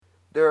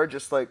there are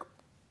just like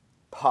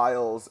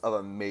piles of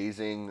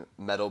amazing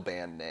metal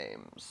band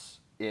names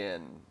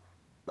in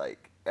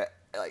like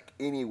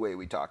any way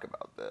we talk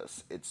about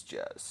this. It's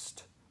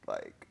just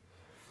like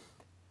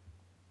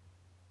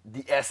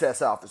the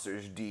SS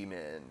Officer's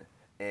Demon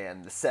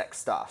and the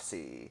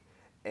Sextopsy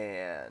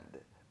and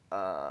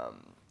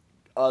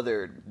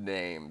other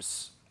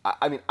names.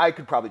 I mean, I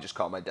could probably just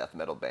call my death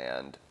metal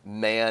band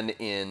Man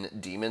in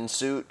Demon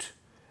Suit,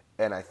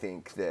 and I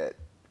think that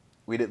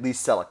we'd at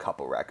least sell a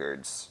couple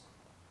records.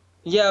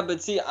 Yeah,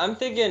 but see, I'm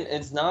thinking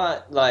it's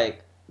not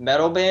like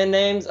metal band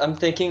names. I'm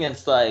thinking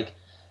it's like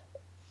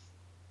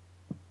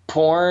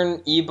porn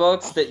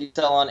ebooks that you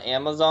sell on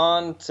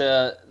Amazon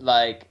to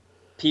like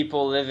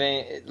people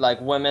living,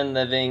 like women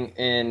living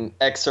in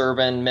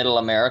exurban middle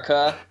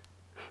America,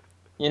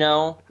 you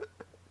know?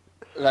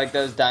 Like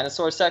those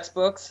dinosaur sex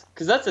books,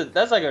 because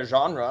that's like a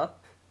genre,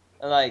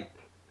 and like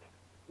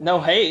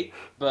no hate,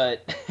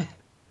 but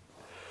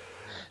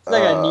it's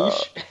like a Uh,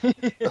 niche.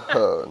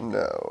 oh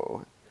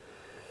no.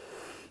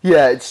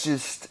 Yeah, it's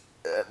just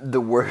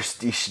the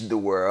worst dish in the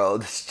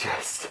world. It's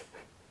just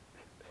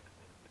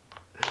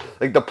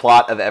like the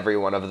plot of every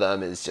one of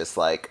them is just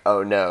like,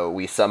 oh no,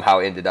 we somehow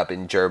ended up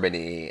in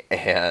Germany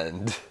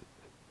and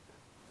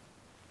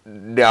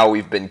now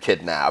we've been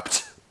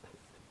kidnapped.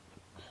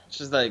 It's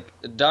just like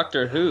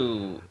Doctor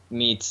Who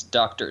meets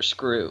Doctor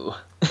Screw.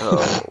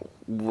 Oh,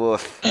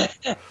 woof.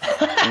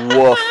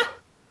 Woof.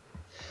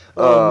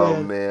 Oh Oh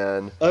man,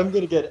 man. I'm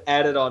gonna get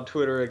added on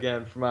Twitter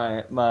again for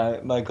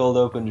my cold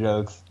open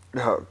jokes.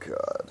 Oh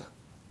god.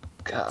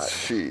 God,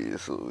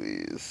 Jeez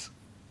Louise.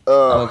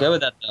 I'm Uh, okay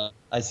with that though.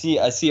 I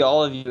see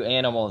all of you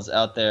animals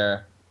out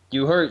there.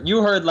 You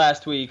heard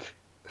last week.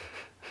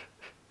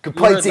 You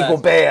complaints heard equal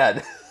last week.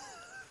 bad.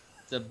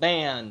 It's a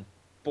ban,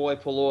 boy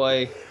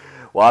Polloy.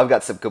 Well, I've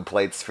got some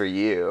complaints for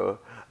you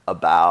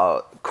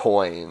about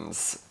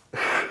coins.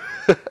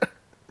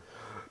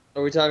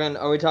 Are we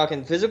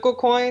talking physical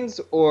coins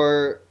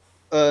or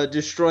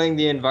destroying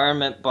the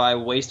environment by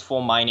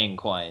wasteful mining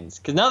coins?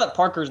 Because now that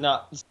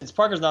since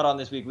Parker's not on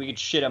this week, we could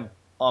shit him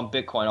on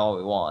Bitcoin all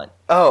we want.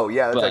 Oh,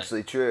 yeah, that's But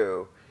actually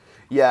true.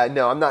 Yeah,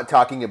 no, I'm not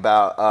talking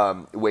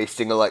about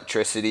wasting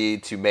electricity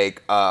to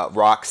make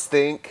rocks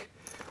think,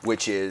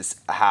 which is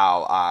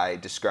how I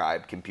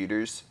describe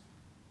computers.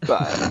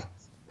 But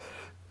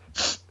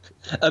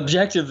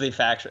objectively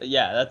factual,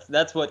 yeah,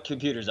 that's what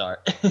computers are.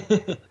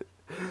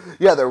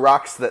 yeah, they're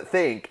rocks that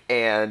think,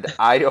 and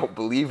I don't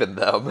believe in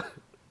them.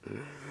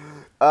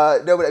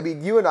 No, but I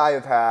mean, you and I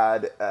have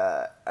had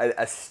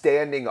a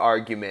standing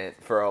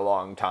argument for a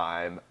long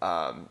time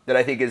that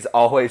I think is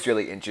always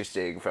really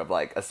interesting from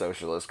like a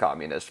socialist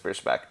communist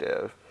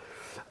perspective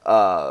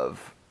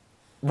of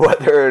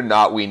whether or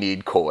not we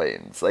need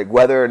coins, like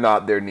whether or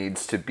not there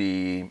needs to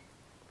be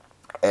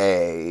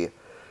a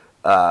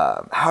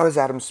how does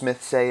Adam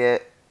Smith say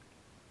it?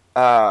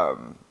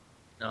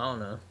 I don't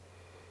know.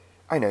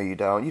 I know you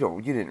don't.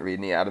 You didn't read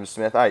any Adam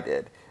Smith. I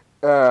did.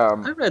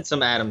 I read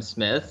some Adam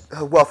Smith,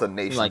 Wealth of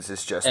some like Nations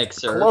is just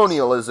excerpts.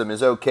 colonialism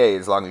is okay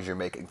as long as you're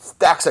making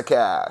stacks of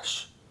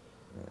cash.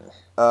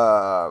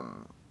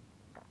 Um,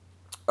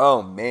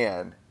 oh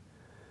man,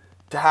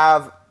 to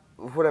have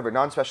whatever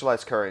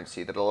non-specialized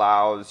currency that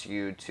allows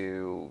you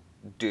to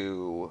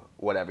do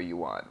whatever you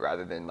want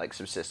rather than like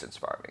subsistence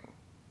farming.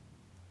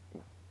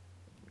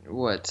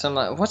 What's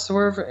the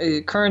word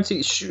for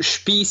currency?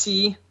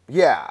 Specie?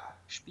 Yeah,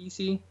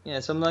 Specie? Yeah,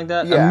 something like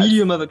that. A yeah,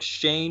 medium of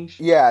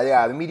exchange.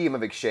 yeah. The medium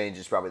of exchange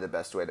is probably the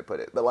best way to put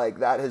it. But like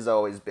that has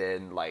always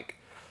been like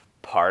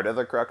part of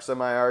the crux of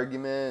my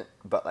argument.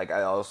 But like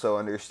I also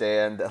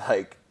understand that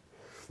like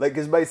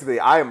because basically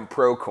I am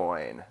pro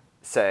coin,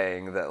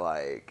 saying that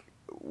like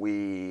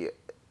we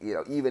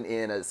even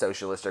in a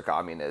socialist or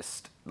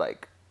communist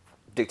like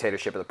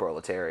dictatorship of the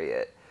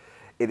proletariat,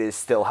 it is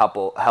still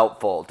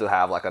helpful to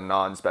have like a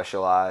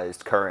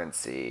non-specialized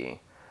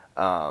currency,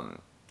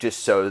 just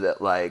so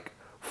that like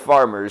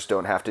farmers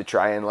don't have to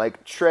try and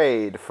like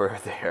trade for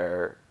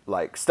their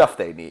like stuff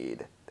they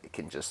need. They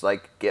can just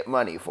like get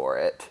money for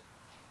it.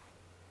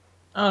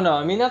 I don't know.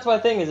 I mean, that's my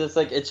thing. Is it's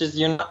like it's just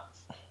you're not.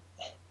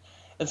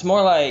 It's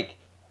more like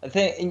I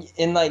think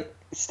in like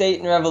State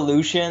and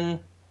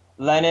Revolution,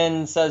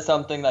 Lenin says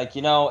something like,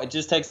 it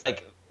just takes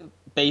like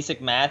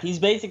basic math. He's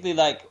basically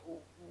like,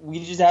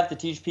 we just have to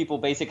teach people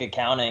basic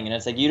accounting, and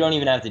it's like you don't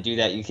even have to do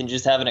that. You can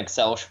just have an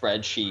Excel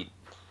spreadsheet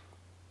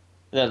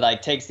that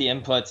like takes the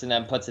inputs and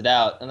then puts it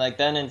out. And like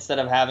then instead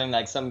of having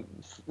like some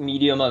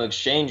medium of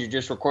exchange, you're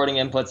just recording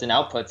inputs and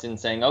outputs and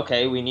saying,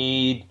 okay, we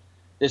need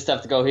this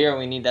stuff to go here and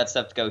we need that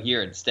stuff to go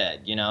here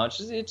instead.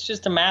 It's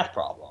just a math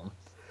problem.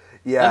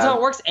 That's how Yeah,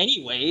 it works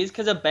anyways,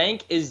 because a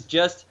bank is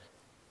just,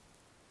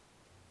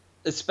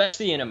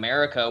 especially in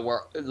America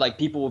where like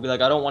people will be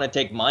like, I don't want to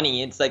take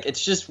money. It's like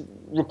it's just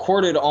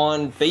recorded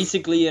on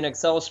basically an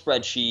Excel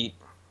spreadsheet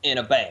in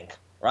a bank,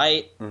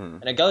 right?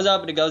 And it goes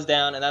up and it goes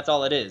down, and that's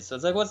all it is. So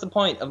it's like, what's the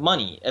point of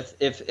money if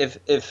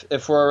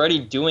we're already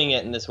doing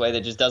it in this way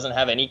that just doesn't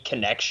have any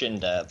connection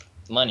to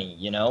money?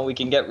 We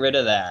can get rid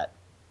of that.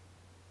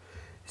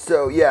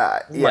 so yeah,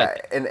 This is my yeah,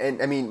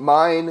 and I mean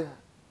mine.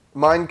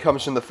 mine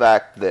comes from the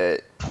fact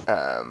that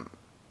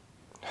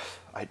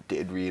I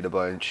did read a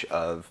bunch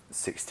of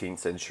 16th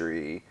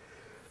century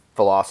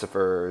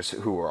philosophers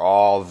who were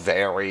all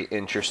very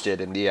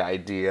interested in the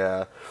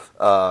idea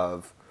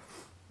of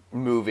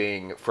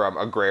moving from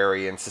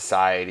agrarian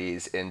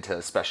societies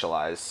into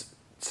specialized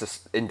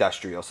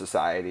industrial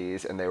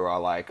societies, and they were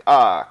all like,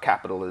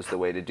 capital is the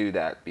way to do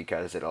that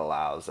because it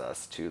allows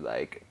us to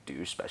like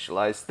do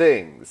specialized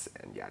things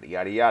and yada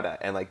yada yada.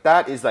 And like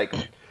that is like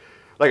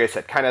I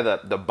said, kind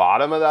of the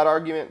bottom of that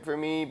argument for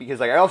me, because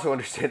like I also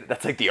understand that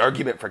that's like the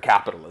argument for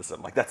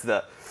capitalism. Like that's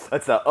the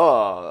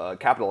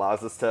capital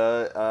allows us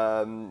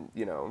to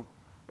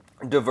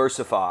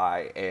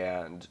diversify,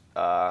 and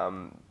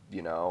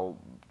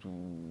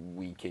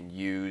we can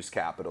use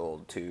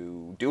capital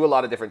to do a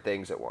lot of different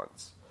things at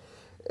once.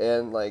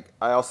 And like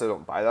I also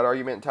don't buy that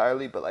argument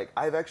entirely, but like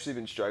I've actually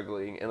been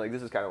struggling, and like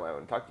this is kind of why I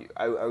want to talk to you.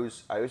 I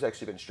was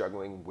actually been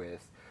struggling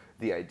with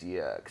the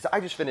idea, because I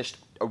just finished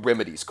a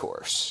remedies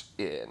course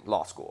in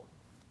law school,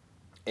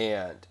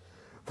 and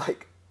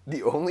like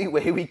the only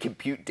way we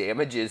compute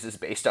damages is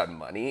based on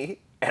money,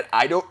 and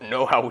I don't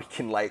know how we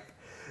can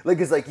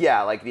it's like,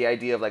 yeah, like the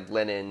idea of like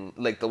Lenin,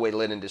 like the way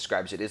Lenin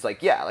describes it is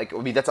like, yeah, like I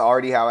mean that's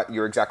already how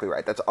you're exactly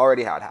right. That's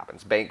already how it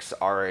happens. Banks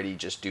already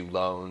just do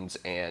loans,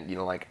 and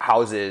like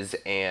houses,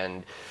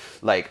 and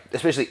like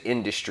especially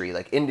industry,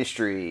 like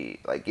individuals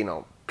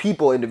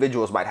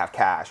might have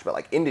cash, but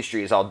like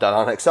industry is all done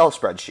on Excel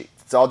spreadsheets.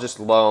 It's all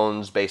just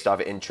loans based off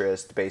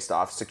interest, based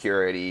off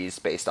securities,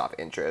 based off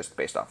interest,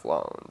 based off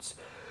loans.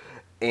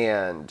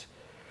 And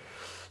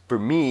for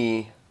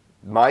me,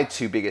 my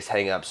two biggest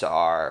hangups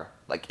are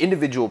like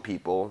individual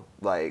people,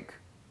 like,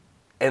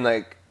 and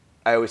like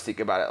I always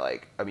think about it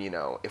like, I mean,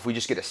 if we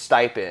just get a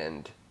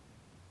stipend,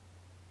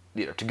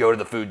 to go to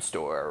the food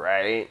store,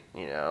 right?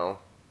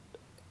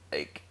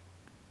 Like,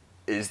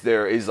 is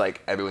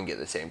like everyone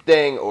getting the same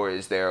thing, or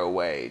is there a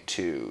way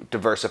to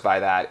diversify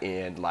that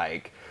and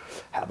like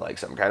have like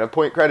some kind of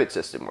point credit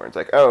system where it's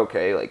like, oh,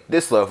 okay, like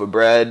this loaf of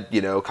bread,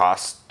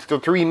 costs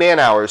 3 man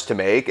hours to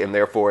make, and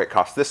therefore it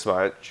costs this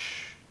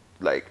much,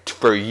 like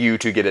for you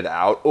to get it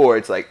out, or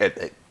it's like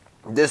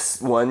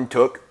this one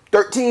took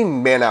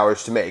 13 man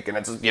hours to make, and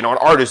it's an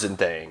artisan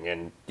thing,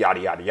 and yada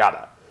yada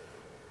yada.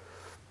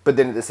 But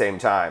then at the same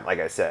time, like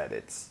I said,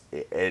 it's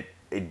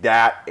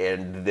that,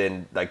 and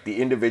then like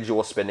the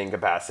individual spending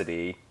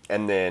capacity,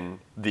 and then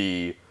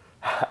the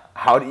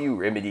how do you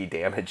remedy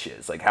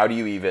damages? Like how do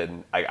you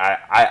even?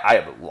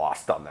 I am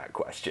lost on that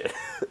question.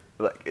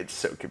 Like it's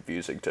so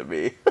confusing to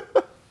me.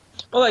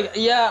 Well, like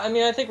yeah, I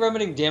mean I think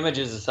remedying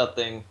damages is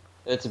something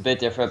that's a bit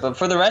different, but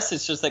for the rest,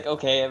 it's just like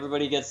okay,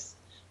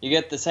 you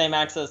get the same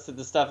access to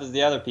the stuff as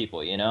the other people,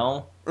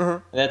 Mm-hmm.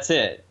 That's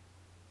it.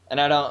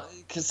 And I don't,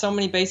 because so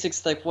many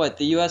basics, like what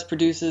the U.S.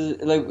 produces,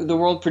 like the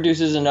world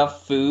produces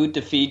enough food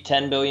to feed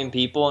 10 billion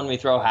people, and we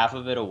throw half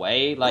of it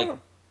away. Like,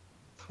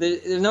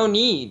 there's no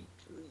need,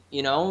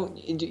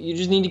 You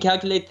just need to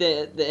calculate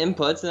the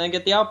inputs and then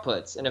get the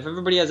outputs. And if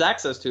everybody has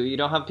access to it, you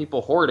don't have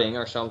people hoarding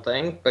or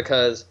something.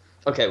 Because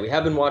okay, we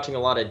have been watching a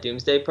lot of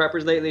doomsday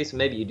preppers lately, so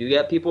maybe you do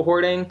get people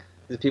hoarding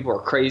because people are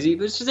crazy.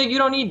 But it's just like you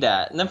don't need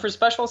that. And then for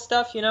special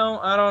stuff, I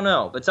don't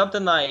know. But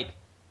something like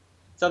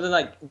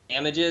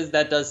damages,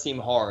 that does seem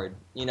hard,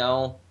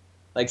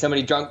 like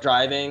somebody drunk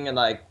driving and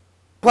like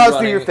plows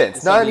through your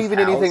fence, not even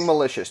house. Anything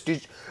malicious,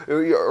 that's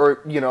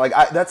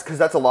because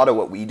that's a lot of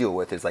what we deal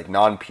with is like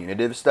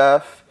non-punitive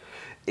stuff,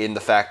 in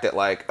the fact that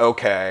like,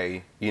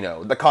 okay,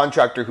 the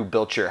contractor who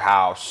built your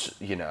house,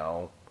 hit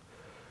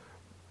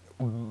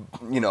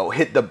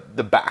the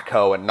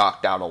backhoe and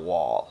knocked down a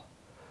wall.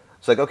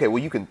 It's like, okay,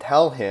 well, you can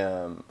tell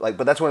him, like,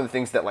 but that's one of the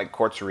things that, like,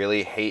 courts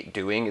really hate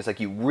doing, is, like,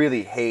 you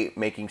really hate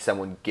making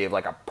someone give,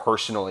 like, a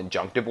personal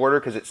injunctive order,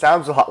 because it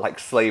sounds a lot like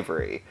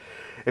slavery.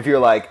 If you're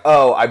like,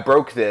 oh, I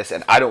broke this,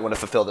 and I don't want to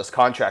fulfill this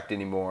contract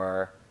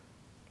anymore,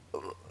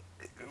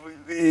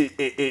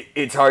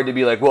 it's hard to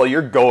be like, well,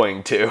 you're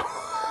going to.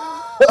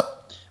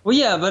 Well,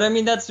 yeah, but, I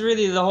mean, that's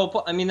really the whole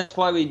point. I mean, that's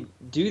why we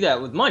do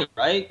that with money,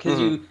 right?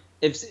 Because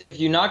if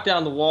you knock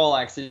down the wall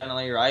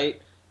accidentally,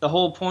 right, the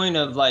whole point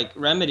of like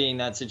remedying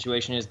that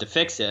situation is to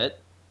fix it,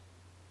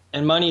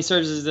 and money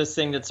serves as this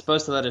thing that's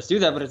supposed to let us do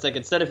that. But it's like,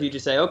 instead of you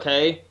just say,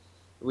 okay,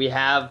 we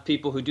have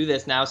people who do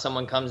this, now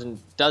someone comes and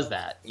does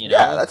that.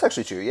 Yeah, that's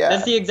actually true. Yeah,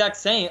 that's the exact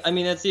same. I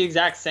mean, that's the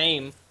exact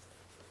same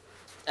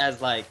as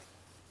like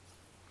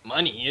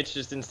money. It's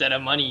just instead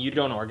of money, you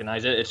don't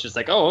organize it. It's just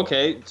like, oh,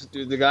 okay,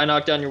 the guy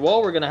knocked down your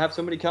wall, we're gonna have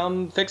somebody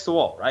come fix the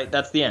wall, right?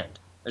 That's the end.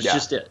 That's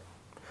just it.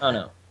 I don't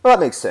know. Well,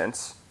 that makes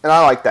sense, and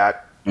I like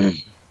that.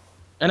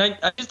 And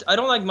I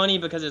don't like money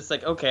because it's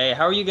like, okay,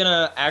 how are you going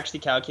to actually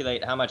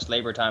calculate how much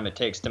labor time it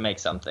takes to make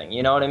something?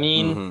 You know what I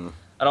mean? Mm-hmm.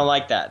 I don't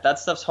like that. That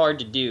stuff's hard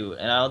to do,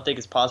 and I don't think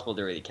it's possible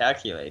to really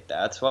calculate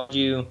that. So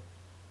and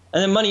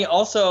then money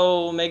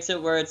also makes it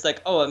where it's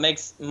like, oh, it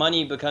makes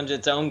money becomes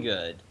its own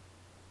good,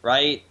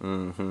 right?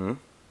 Mm-hmm.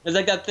 There's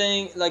like that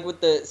thing, like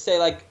with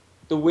the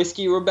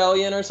whiskey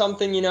rebellion or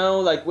something,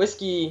 like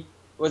whiskey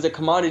was a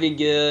commodity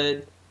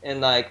good in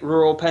like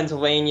rural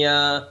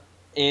Pennsylvania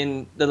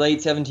in the late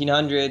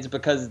 1700s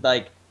because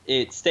like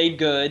it stayed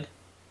good,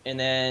 and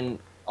then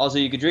also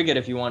you could drink it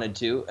if you wanted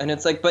to. And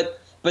it's like, but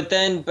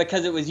then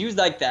because it was used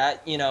like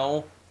that,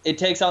 it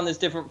takes on this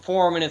different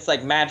form, and it's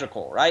like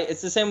magical, right?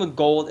 It's the same with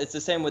gold. It's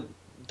the same with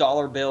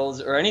dollar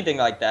bills or anything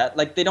like that.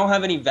 Like they don't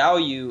have any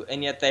value,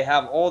 and yet they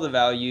have all the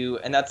value,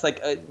 and that's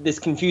like this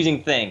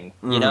confusing thing,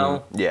 you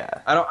know? Yeah.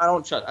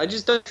 I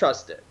just don't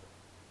trust it.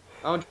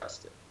 I don't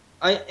trust it.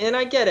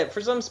 I get it.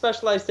 For some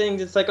specialized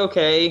things, it's like,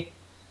 okay,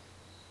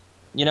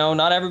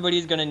 not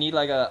everybody's gonna need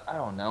like I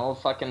don't know, a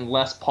fucking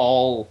Les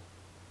Paul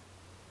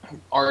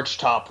arch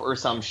top or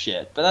some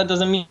shit. But that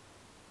doesn't mean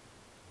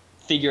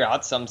figure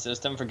out some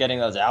system for getting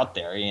those out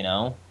there, I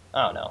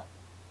don't know.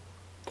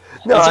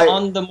 No, it's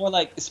on the more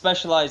like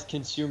specialized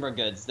consumer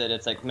goods that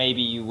it's like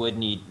maybe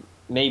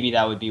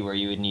that would be where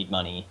you would need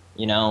money,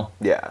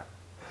 Yeah.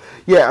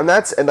 Yeah, and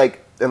that's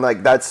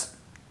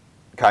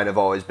kind of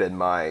always been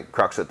my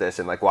crux with this,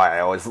 and like why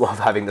I always love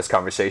having this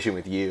conversation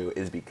with you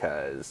is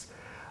because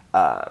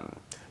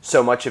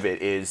so much of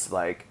it is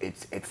like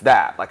it's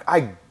that like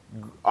I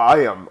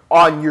am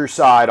on your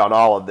side on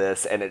all of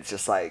this, and it's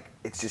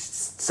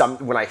just some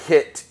when I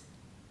hit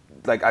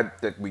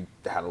we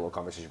had a little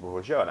conversation before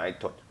the show, and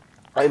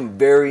I'm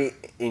very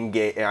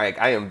engaged.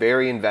 I am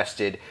very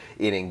invested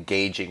in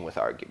engaging with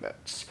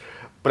arguments,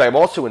 but I'm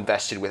also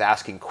invested with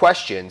asking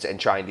questions and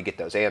trying to get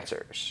those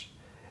answers.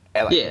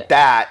 And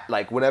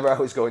whenever I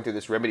was going through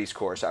this remedies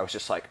course, I was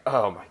just like,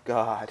 oh my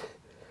god,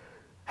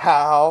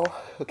 how?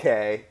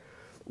 Okay,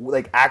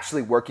 like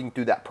actually working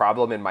through that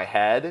problem in my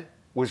head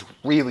was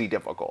really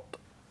difficult.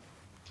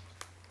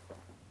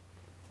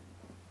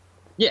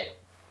 Yeah,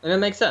 and it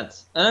makes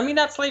sense. And I mean,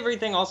 that slavery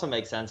thing also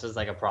makes sense as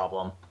like a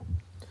problem.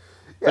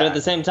 Yeah. But at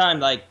the same time,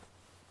 like,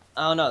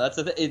 I don't know.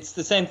 It's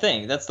the same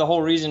thing. That's the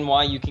whole reason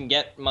why you can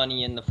get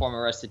money in the form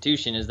of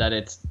restitution is that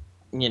it's,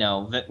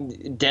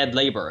 dead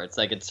labor. It's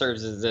like it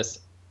serves as this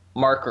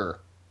marker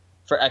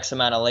for X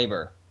amount of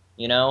labor,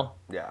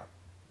 Yeah.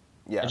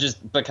 Yeah.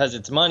 Just because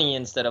it's money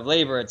instead of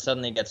labor, it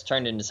suddenly gets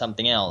turned into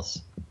something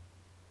else.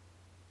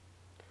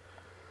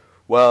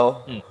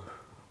 Well,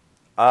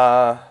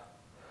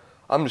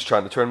 I'm just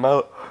trying to turn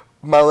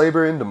my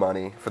labor into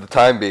money for the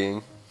time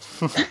being.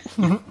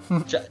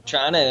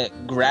 Trying to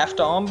graft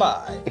on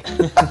by.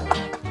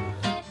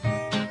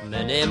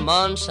 Many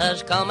months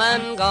has come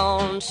and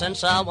gone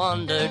since I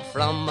wandered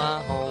from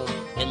my home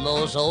in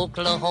those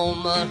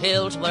Oklahoma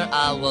hills where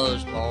I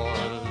was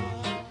born.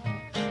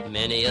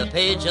 Many a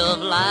page of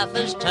life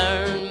has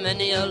turned,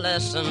 many a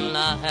lesson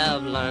I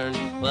have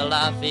learned. Well,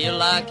 I feel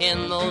like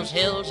in those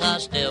hills I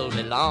still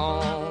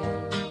belong.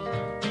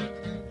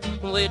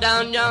 Way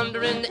down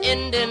yonder in the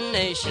Indian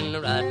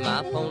Nation, ride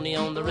my pony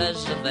on the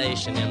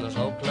reservation in those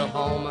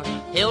Oklahoma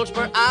hills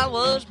where I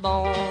was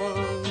born.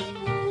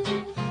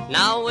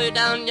 Now way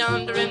down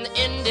yonder in the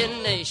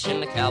Indian Nation,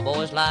 the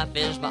cowboy's life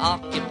is my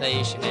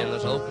occupation in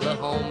those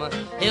Oklahoma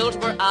hills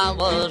where I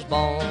was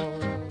born.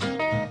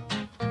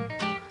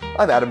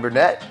 I'm Adam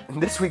Burnett,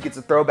 and this week it's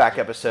a throwback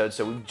episode,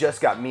 so we've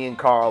just got me and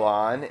Carl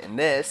on, and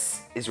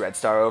this is Red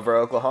Star Over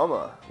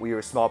Oklahoma. We are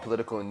a small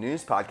political and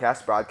news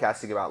podcast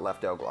broadcasting about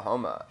left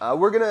Oklahoma.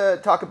 We're going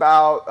to talk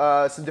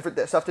about some different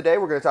stuff today.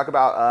 We're going to talk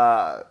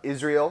about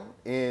Israel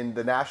in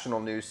the national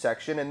news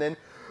section, and then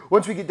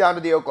once we get down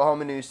to the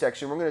Oklahoma news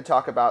section, we're going to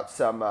talk about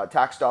some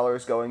tax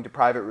dollars going to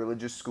private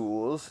religious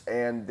schools,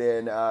 and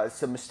then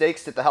some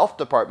mistakes that the health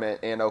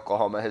department in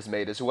Oklahoma has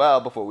made as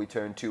well before we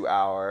turn to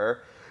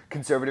our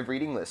conservative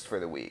reading list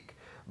for the week.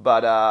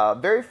 But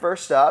very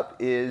first up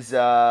is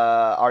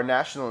our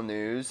national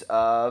news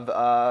of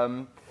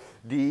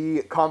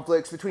the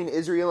conflicts between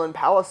Israel and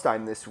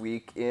Palestine this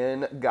week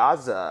in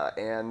Gaza.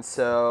 And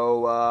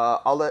so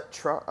I'll let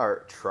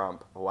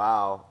Trump.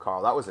 Wow,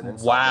 Carl, that was an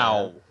insult.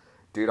 Wow. Man.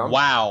 Dude,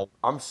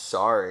 I'm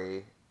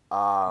sorry.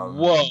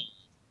 Whoa.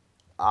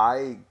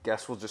 I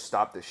guess we'll just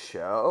stop the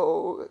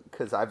show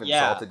because I've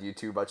insulted you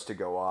too much to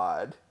go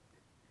on.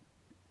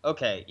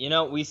 Okay,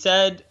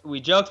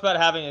 we joked about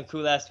having a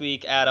coup last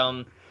week,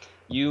 Adam.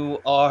 You're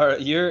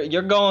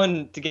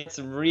going to get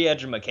some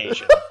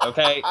re-education,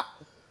 okay?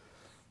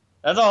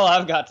 That's all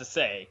I've got to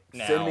say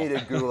now. Send me to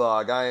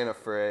Gulag. I ain't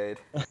afraid.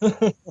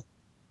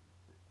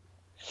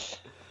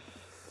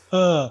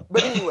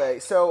 But anyway,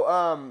 so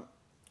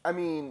I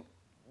mean,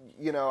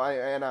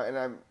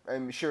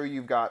 I'm sure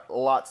you've got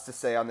lots to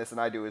say on this, and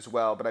I do as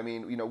well. But I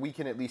mean, we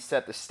can at least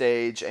set the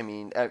stage. I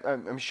mean,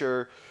 I'm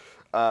sure.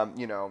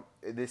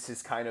 This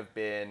has kind of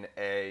been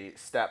a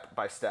step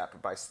by step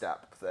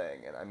thing.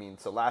 And I mean,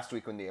 so last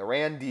week when the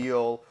Iran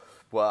deal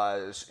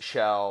was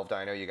shelved,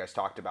 I know you guys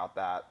talked about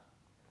that.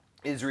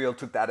 Israel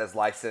took that as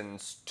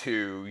license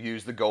to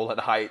use the Golan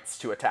Heights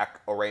to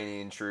attack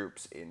Iranian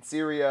troops in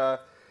Syria.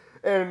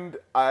 And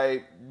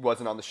I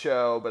wasn't on the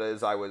show, but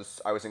as I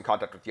was in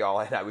contact with y'all,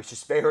 and I was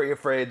just very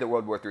afraid that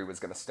World War III was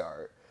going to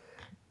start.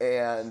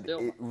 And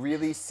it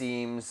really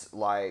seems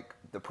like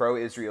the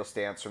pro-Israel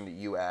stance from the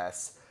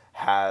U.S.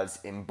 has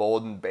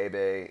emboldened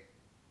Bibi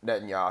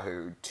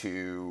Netanyahu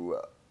to,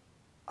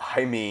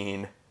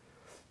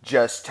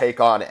 just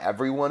take on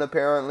everyone,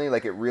 apparently.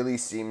 Like, it really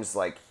seems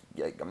like,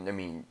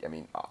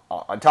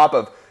 on top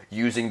of,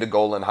 using the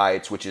Golan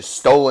Heights, which is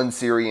stolen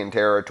Syrian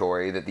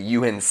territory that the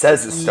UN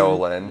says is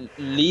stolen,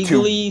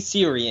 legally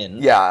Syrian.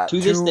 Yeah,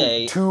 to this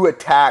day, to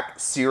attack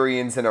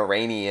Syrians and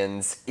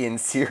Iranians in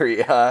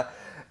Syria,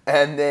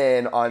 and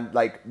then on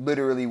like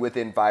literally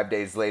within 5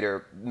 days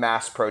later,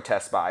 mass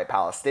protests by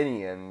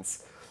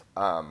Palestinians,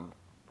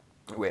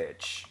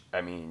 which I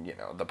mean, you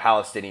know, the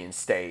Palestinian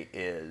state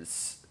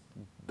is.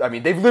 I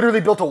mean, they've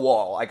literally built a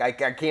wall. Like, I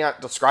can't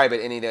describe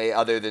it any way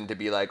other than to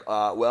be like,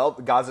 well,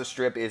 the Gaza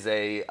Strip is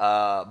a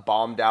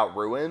bombed-out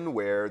ruin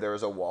where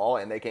there's a wall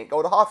and they can't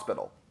go to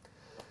hospital.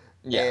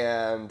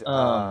 Yeah. And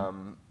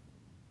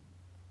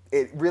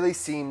it really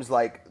seems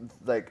like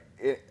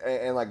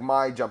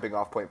my jumping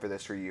off point for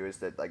this for you is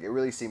that, like, it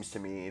really seems to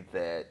me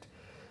that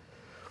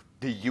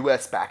the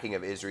U.S. backing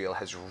of Israel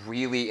has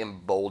really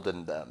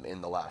emboldened them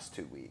in the last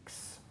 2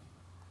 weeks.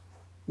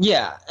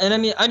 Yeah, and I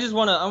mean, I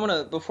want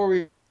to, before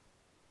we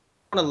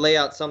to lay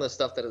out some of the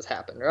stuff that has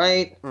happened,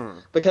 right?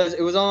 Because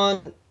it was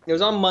on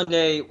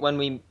Monday when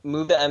we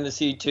moved the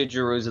embassy to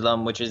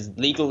Jerusalem, which is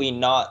legally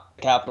not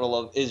the capital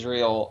of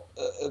Israel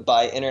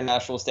by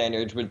international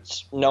standards,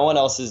 which no one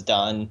else has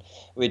done,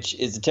 which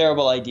is a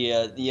terrible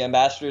idea. The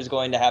ambassador is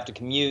going to have to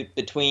commute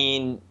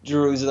between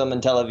Jerusalem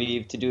and Tel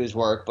Aviv to do his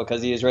work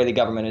because the Israeli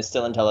government is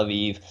still in Tel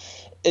Aviv.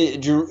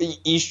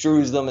 East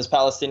Jerusalem is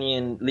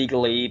Palestinian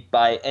legally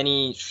by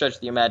any stretch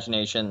of the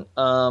imagination.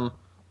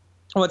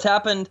 What's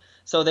happened,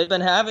 so they've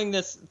been having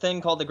this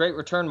thing called the Great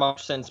Return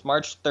March since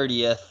March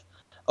 30th.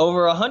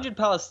 Over 100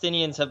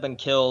 Palestinians have been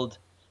killed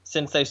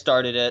since they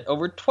started it.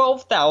 Over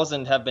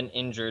 12,000 have been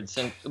injured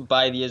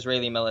by the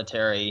Israeli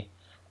military.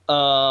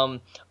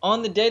 On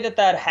the day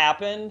that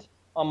happened,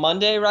 on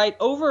Monday, right,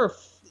 over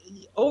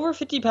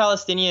 50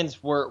 Palestinians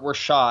were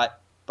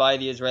shot by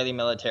the Israeli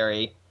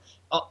military.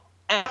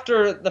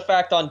 After the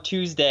fact on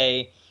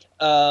Tuesday,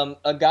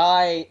 a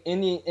guy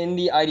in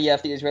the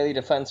IDF, the Israeli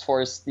Defense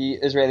Force, the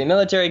Israeli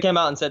military, came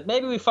out and said,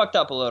 maybe we fucked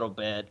up a little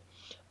bit.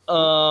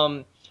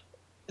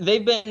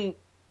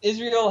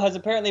 Israel has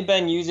apparently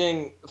been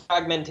using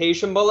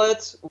fragmentation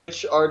bullets,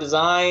 which are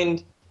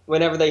designed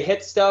whenever they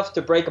hit stuff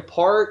to break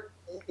apart,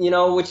 you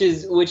know, which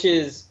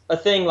is a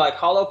thing like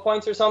hollow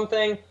points or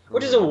something,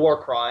 which is a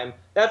war crime.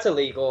 That's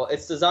illegal.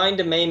 It's designed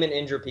to maim and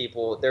injure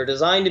people. They're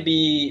designed to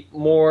be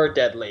more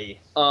deadly.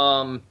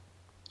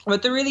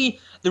 But the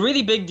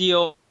really big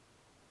deal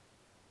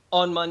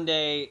on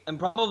Monday, and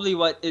probably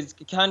what is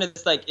kind of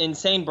this like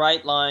insane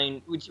bright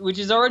line, which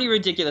is already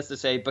ridiculous to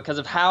say because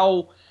of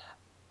how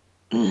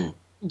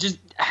just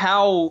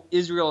how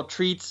Israel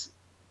treats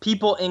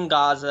people in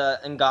Gaza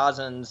and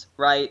Gazans,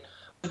 right?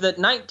 That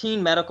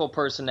 19 medical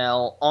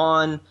personnel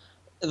on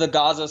the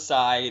Gaza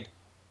side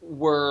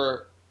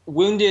were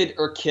wounded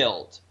or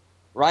killed,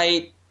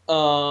 right?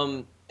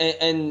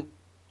 And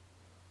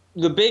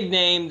the big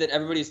name that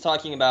everybody's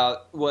talking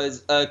about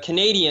was a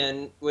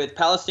Canadian with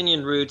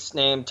Palestinian roots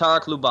named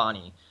Tarek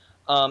Loubani.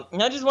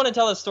 And I just want to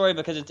tell a story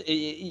because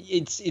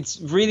it's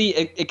really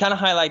it kind of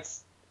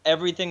highlights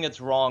everything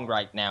that's wrong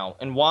right now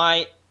and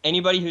why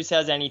anybody who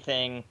says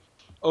anything,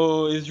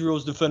 oh,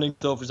 Israel's defending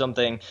itself or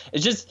something,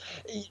 it's just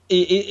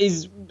it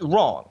is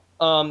wrong.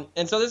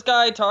 And so this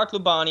guy Tarek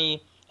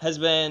Loubani has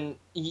been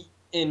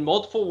in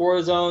multiple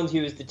war zones.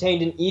 He was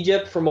detained in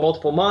Egypt for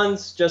multiple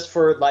months just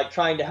for like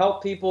trying to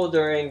help people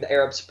during the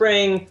Arab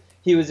Spring.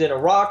 He was in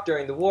Iraq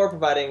during the war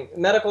providing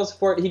medical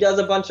support. He does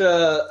a bunch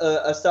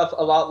of stuff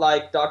a lot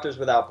like Doctors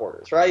Without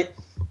Borders, right?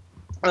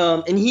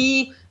 And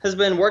he has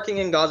been working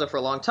in Gaza for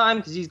a long time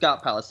because he's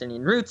got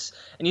Palestinian roots,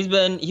 and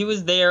he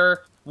was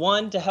there,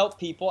 one, to help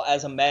people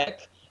as a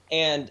medic,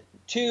 and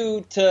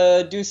two,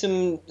 to do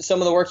some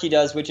of the work he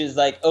does, which is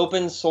like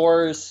open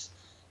source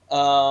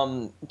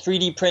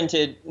 3D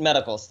printed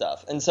medical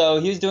stuff. And so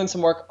he was doing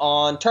some work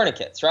on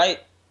tourniquets, right?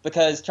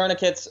 Because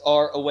tourniquets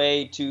are a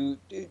way to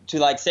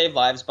like save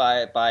lives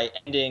by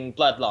ending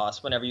blood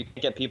loss whenever you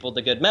can get people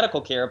to good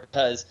medical care,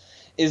 because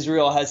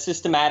Israel has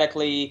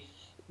systematically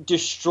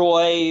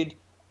destroyed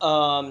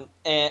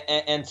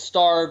and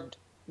starved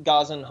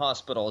Gazan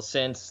hospitals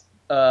since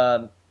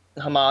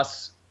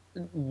Hamas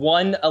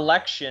won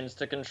elections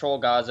to control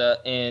Gaza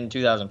in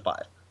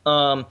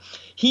 2005.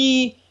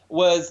 He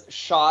was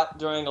shot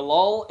during a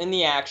lull in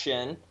the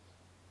action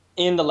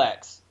in the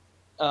legs.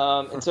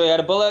 And so he had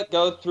a bullet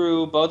go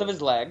through both of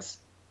his legs.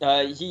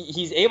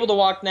 He's able to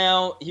walk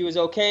now. He was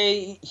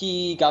okay.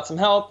 He got some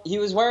help. He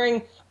was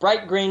wearing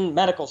bright green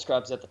medical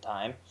scrubs at the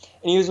time.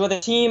 And he was with a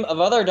team of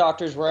other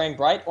doctors wearing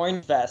bright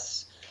orange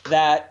vests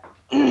that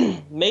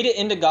made it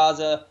into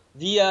Gaza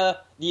via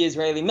the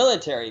Israeli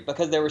military,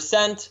 because they were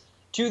sent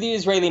to the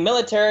Israeli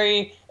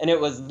military, and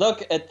it was,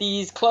 look at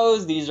these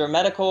clothes, these are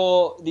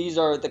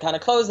the kind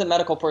of clothes that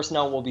medical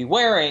personnel will be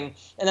wearing.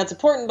 And that's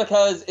important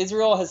because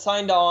Israel has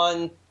signed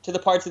on to the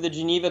parts of the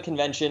Geneva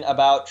Convention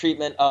about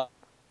treatment of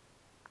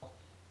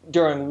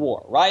during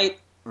war, right?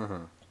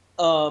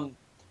 Mm-hmm.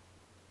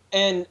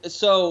 And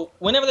so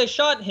whenever they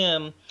shot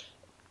him,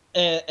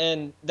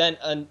 and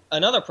then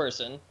another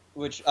person,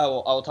 which I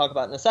will talk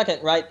about in a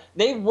second, right?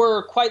 They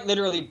were quite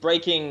literally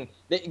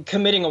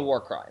committing a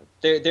war crime.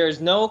 There's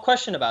no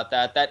question about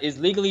that. That is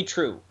legally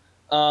true.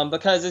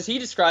 Because as he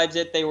describes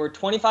it, they were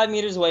 25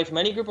 meters away from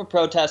any group of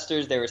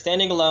protesters. They were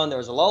standing alone. There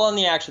was a lull in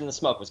the action. The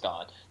smoke was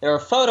gone. There are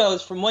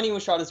photos from when he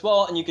was shot as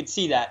well, and you could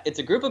see that. It's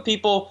a group of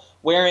people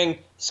wearing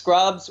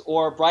scrubs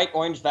or bright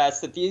orange vests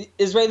that the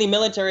Israeli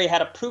military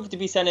had approved to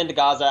be sent into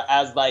Gaza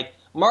as, like,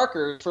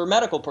 markers for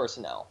medical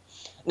personnel.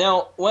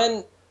 Now,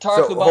 when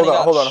Tarek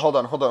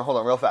Loubani hold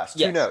on, real fast.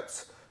 Yes. 2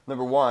 notes.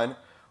 Number 1,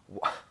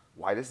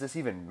 why does this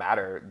even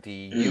matter? The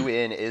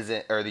UN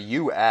isn't, or the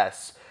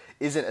U.S.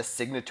 isn't a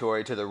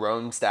signatory to the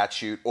Rome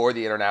Statute or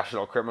the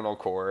International Criminal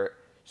Court,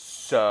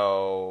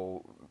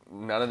 so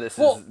none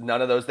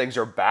of those things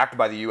are backed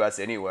by the U.S.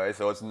 anyway.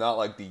 So it's not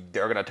like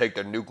they're gonna take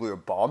their nuclear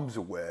bombs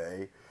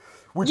away,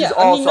 which is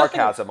all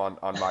sarcasm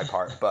on my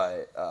part.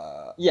 But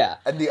yeah,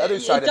 and the other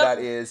side of that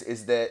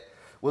is that,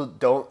 well,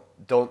 don't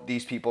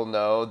these people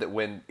know that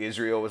when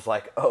Israel was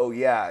like, oh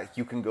yeah,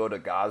 you can go to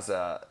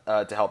Gaza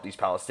to help these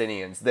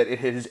Palestinians, that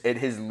it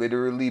has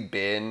literally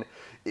been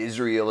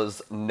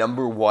Israel's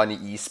number 1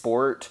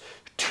 esport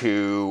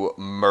to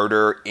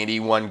murder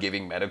anyone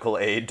giving medical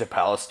aid to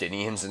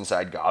Palestinians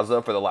inside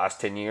Gaza for the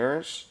last 10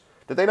 years?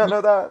 Did they not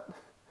know that?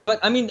 But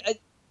I mean,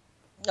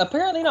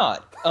 apparently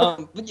not.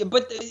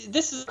 But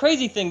this is a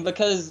crazy thing,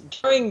 because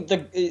during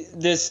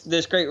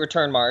this Great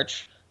Return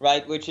March,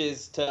 right, which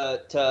is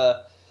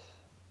to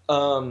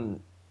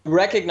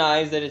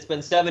recognize that it's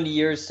been 70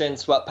 years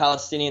since what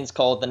Palestinians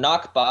called the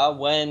Nakba,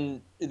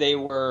 when they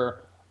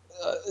were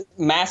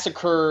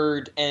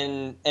massacred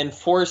and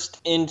forced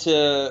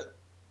into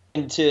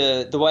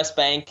the West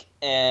Bank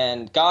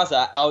and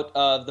Gaza out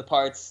of the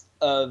parts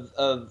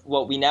of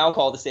what we now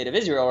call the State of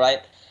Israel,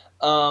 right?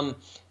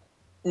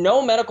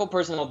 No medical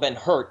personnel have been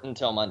hurt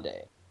until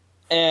Monday.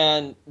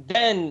 And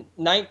then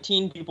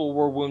 19 people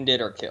were wounded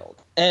or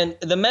killed. And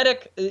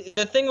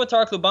the thing with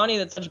Tarek Loubani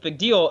that's such a big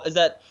deal is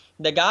that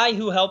the guy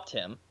who helped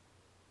him,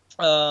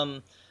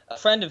 a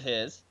friend of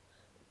his,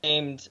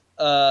 named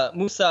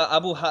Musa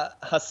Abu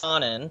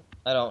Hassanin,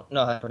 I don't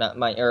know how to pronounce,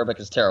 my Arabic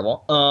is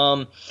terrible.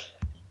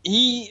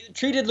 He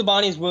treated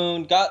Loubani's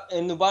wound,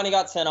 and Loubani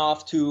got sent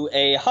off to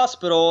a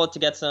hospital to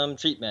get some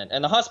treatment.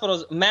 And the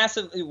hospitals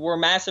were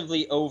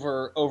massively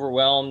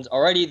overwhelmed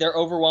already. They're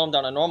overwhelmed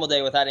on a normal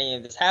day without any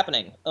of this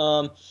happening.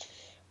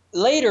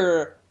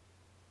 Later,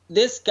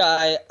 this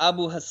guy,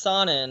 Abu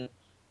Hassanin,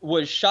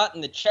 was shot in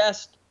the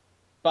chest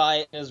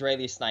by an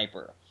Israeli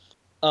sniper.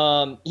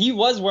 He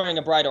was wearing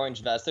a bright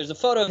orange vest. There's a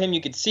photo of him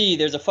you could see.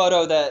 There's a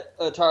photo that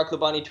Tarek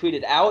Loubani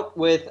tweeted out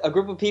with a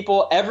group of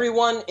people.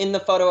 Everyone in the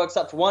photo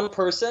except one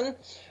person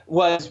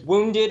was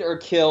wounded or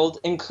killed,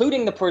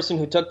 including the person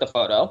who took the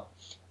photo.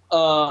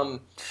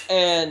 And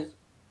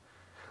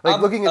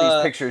looking at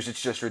these pictures,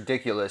 it's just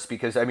ridiculous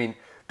because, I mean,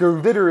 they're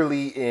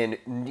literally in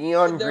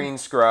neon green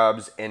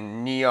scrubs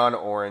and neon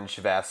orange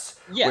vests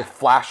with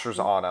flashers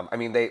on them. I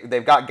mean,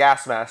 they've got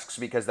gas masks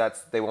because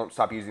they won't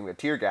stop using the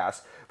tear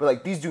gas. But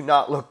like, these do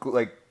not look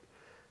like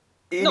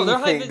anything.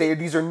 No,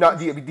 these are not.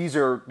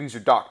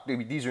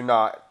 These are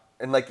not.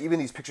 And like, even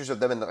these pictures of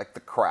them in the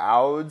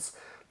crowds,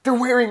 they're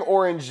wearing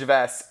orange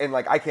vests. And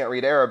like, I can't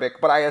read Arabic,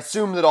 but I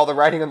assume that all the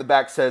writing on the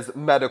back says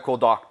medical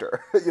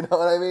doctor. You know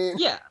what I mean?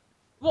 Yeah.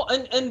 Well,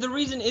 and the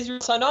reason Israel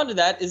signed on to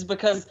that is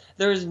because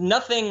there's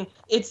nothing.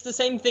 It's the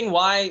same thing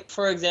why,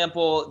 for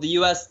example, the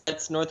U.S.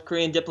 lets North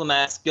Korean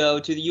diplomats go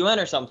to the UN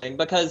or something,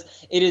 because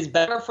it is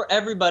better for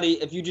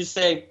everybody if you just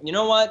say, you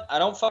know what, I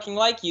don't fucking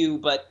like you,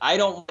 but I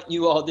don't want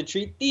you all to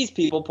treat these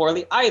people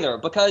poorly either.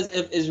 Because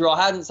if Israel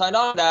hadn't signed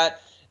on to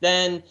that,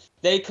 then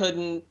they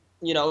couldn't,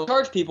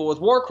 charge people with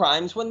war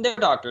crimes when their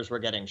doctors were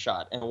getting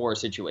shot in a war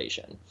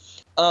situation.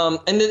 And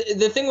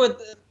the thing with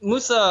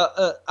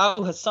Musa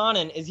Abu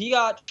Hassanin is he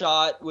got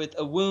shot with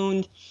a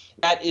wound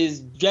that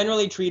is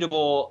generally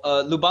treatable.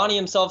 Loubani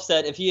himself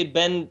said if he had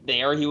been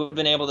there, he would have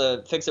been able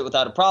to fix it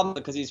without a problem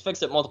because he's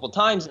fixed it multiple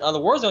times in other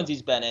war zones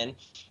he's been in.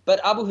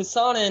 But Abu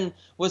Hassanin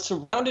was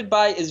surrounded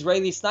by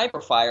Israeli sniper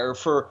fire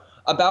for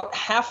about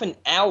half an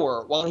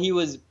hour while he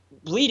was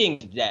bleeding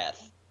to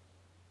death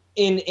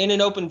in an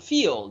open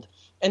field.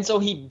 And so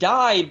he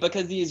died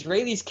because the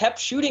Israelis kept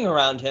shooting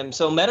around him,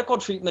 so medical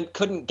treatment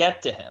couldn't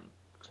get to him.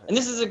 And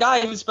this is a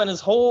guy who spent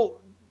his whole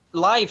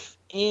life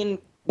in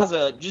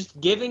Gaza just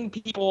giving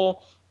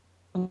people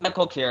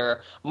medical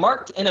care,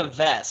 marked in a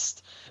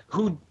vest,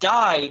 who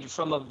died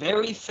from a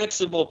very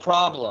fixable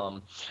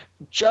problem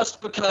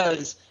just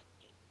because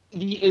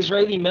the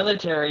Israeli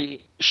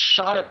military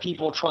shot at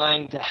people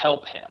trying to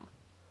help him.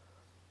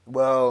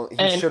 Well,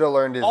 he should have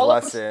learned his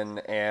lesson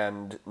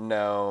and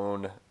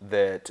known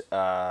that...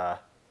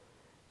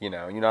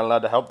 you're not allowed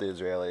to help the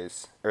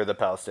Israelis or the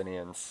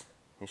Palestinians.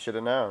 He should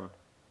have known.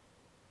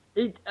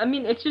 It's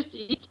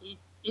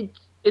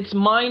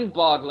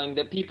mind-boggling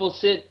that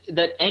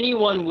that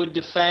anyone would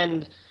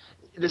defend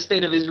the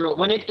state of Israel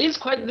when it is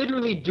quite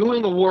literally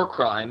doing a war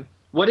crime.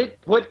 What it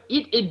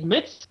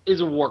admits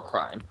is a war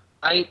crime.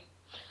 And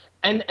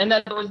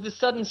that there was this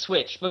sudden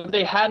switch, but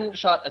they hadn't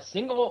shot a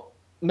single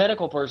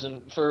medical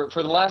person for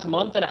the last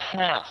month and a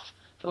half.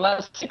 For the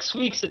last 6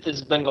 weeks that this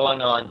has been going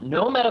on,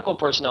 no medical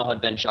personnel had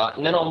been shot.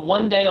 And then on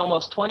one day,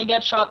 almost 20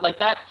 get shot like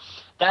that.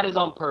 That is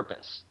on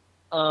purpose.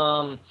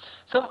 some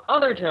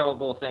other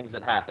terrible things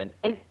that happened.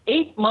 An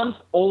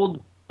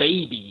 8-month-old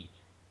baby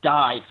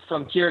died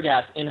from tear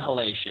gas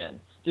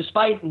inhalation,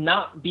 despite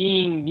not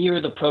being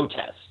near the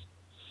protest.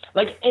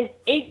 Like, an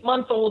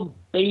 8-month-old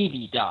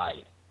baby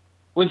died,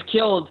 was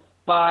killed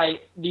by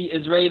the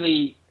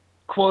Israeli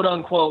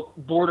quote-unquote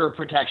border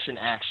protection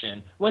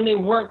action when they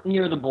weren't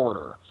near the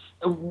border.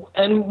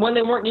 And when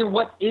they weren't near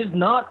what is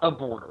not a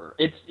border.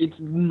 It's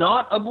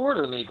not a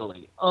border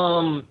legally.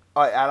 And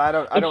I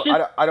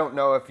don't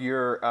know if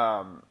you're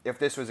if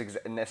this was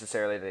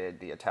necessarily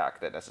the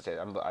attack that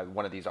necessitated.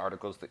 One of these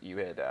articles that you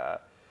had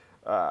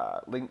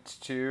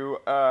linked to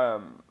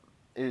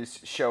is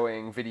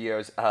showing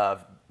videos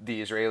of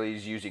the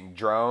Israelis using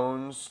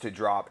drones to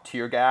drop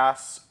tear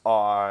gas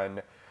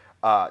on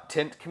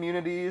tent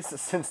communities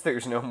since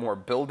there's no more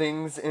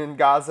buildings in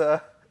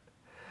Gaza.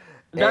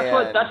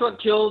 That's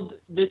what killed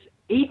this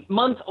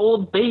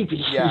 8-month-old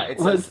baby. Yeah,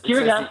 was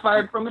tear gas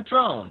fired from a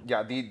drone.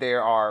 Yeah,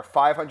 there are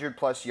 500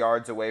 plus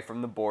yards away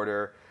from the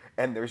border,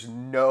 and there's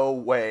no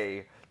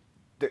way.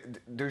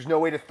 There's no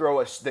way to throw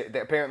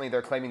apparently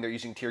they're claiming they're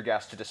using tear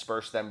gas to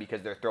disperse them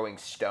because they're throwing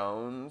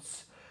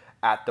stones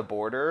at the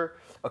border.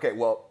 Okay,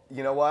 well,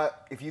 you know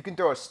what? If you can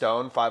throw a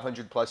stone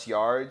 500 plus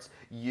yards,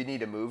 you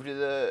need to move to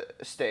the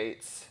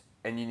States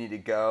and you need to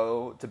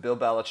go to Bill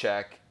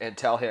Belichick and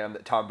tell him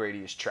that Tom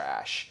Brady is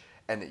trash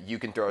and that you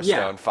can throw a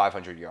stone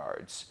 500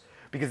 yards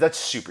because that's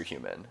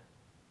superhuman.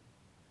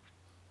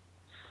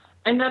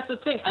 And that's the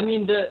thing. I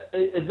mean,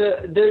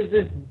 there's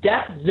this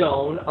death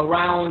zone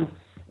around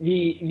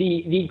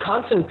the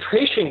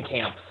concentration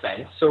camp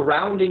fence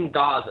surrounding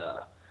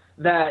Gaza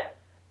that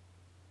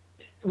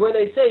where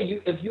they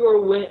say if you are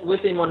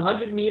within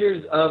 100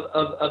 meters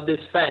of this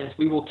fence,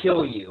 we will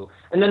kill you.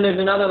 And then there's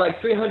another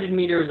 300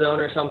 meter zone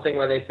or something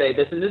where they say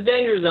this is a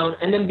danger zone,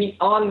 and then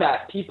beyond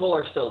that, people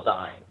are still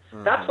dying.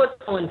 Mm-hmm. That's what's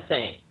so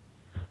insane.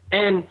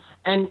 And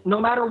no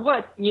matter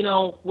what,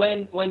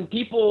 when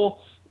people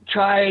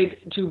tried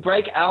to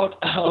break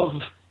out of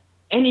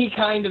any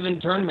kind of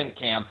internment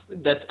camp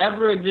that's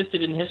ever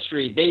existed in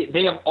history,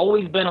 they have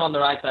always been on the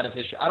right side of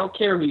history. I don't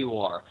care who you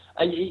are.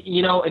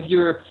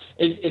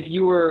 If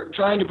you were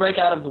trying to break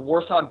out of the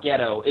Warsaw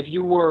Ghetto, if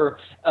you were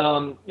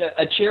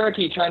a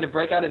Cherokee trying to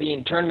break out of the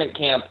internment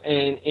camp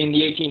in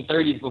the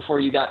 1830s before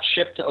you got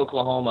shipped to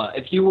Oklahoma,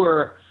 if you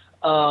were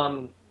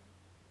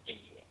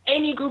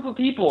any group of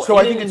people so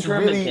in I think an it's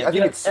internment really, camp, I think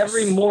you have it's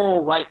every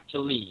moral right to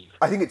leave.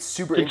 I think it's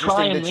super to interesting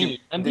try and that leave.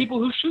 And people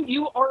who shoot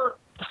you are.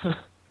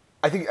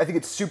 I think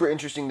it's super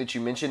interesting that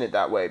you mention it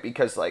that way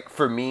because,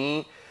 for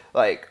me,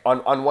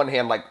 on one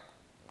hand,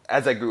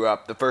 as I grew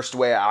up, the first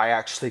way I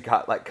actually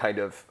got, I'm not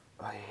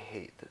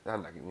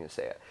even going to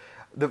say it.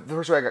 The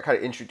first way I got kind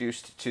of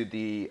introduced to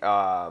the,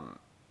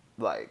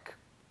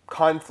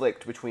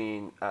 conflict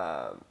between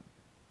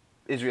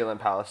Israel and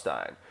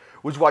Palestine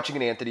was watching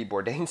an Anthony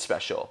Bourdain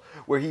special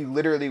where he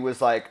literally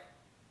was like,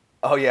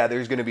 oh yeah,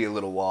 there's going to be a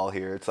little wall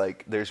here. It's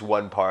there's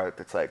one part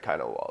that's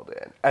kind of walled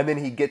in. And then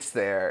he gets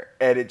there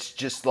and it's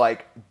just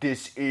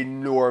this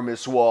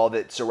enormous wall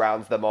that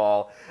surrounds them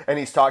all. And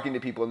he's talking to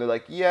people and they're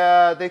like,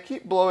 yeah, they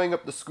keep blowing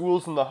up the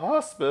schools and the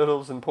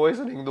hospitals and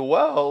poisoning the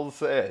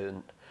wells.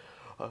 And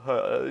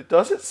it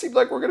doesn't seem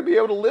like we're going to be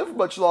able to live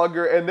much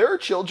longer. And there are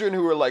children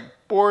who are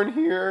born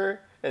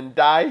here and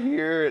die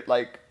here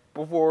at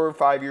 4 or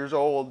 5 years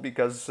old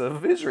because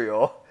of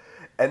Israel.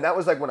 And that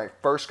was when I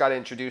first got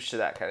introduced to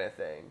that kind of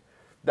thing.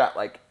 That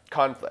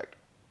conflict.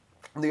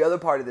 The other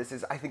part of this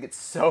is I think it's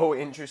so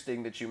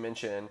interesting that you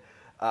mention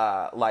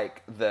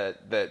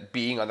the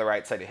being on the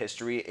right side of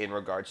history in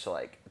regards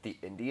to the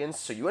Indians.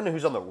 So you want to know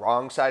who's on the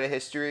wrong side of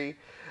history?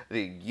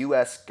 The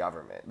U.S.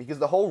 government. Because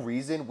the whole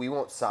reason we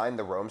won't sign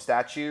the Rome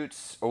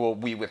Statutes, or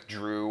we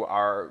withdrew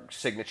our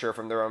signature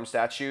from the Rome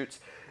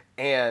Statutes,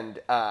 and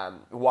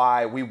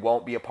why we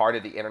won't be a part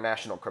of the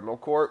International Criminal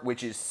Court,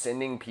 which is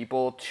sending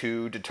people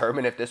to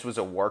determine if this was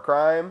a war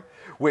crime,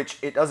 which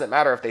it doesn't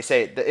matter if they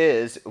say it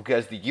is,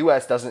 because the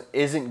U.S.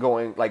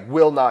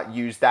 will not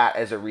use that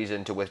as a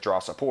reason to withdraw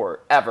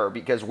support ever,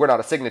 because we're not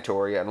a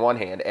signatory on one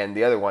hand, and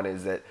the other one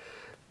is that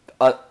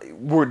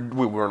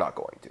we're not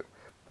going to.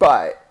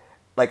 But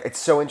it's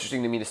so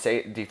interesting to me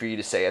for you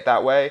to say it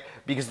that way,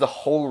 because the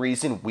whole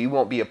reason we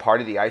won't be a part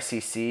of the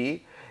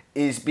ICC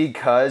is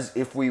because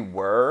if we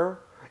were,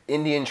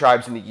 Indian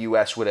tribes in the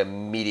U.S. would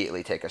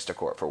immediately take us to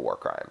court for war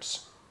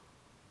crimes.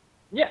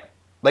 Yeah.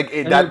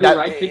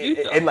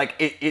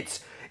 It's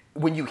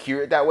when you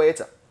hear it that way,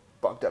 it's a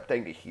fucked up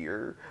thing to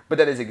hear, but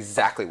that is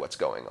exactly what's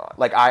going on.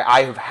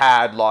 I have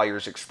had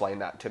lawyers explain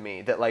that to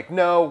me, that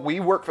no, we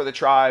work for the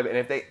tribe, and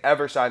if they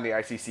ever sign the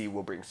ICC,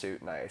 we'll bring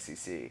suit in the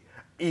ICC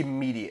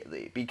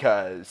immediately,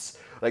 because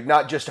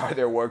not just are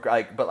there war,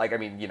 but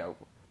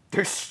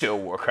there's still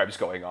war crimes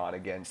going on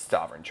against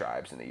sovereign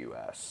tribes in the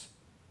U.S.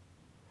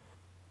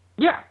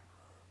 Yeah.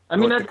 I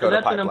mean, North that's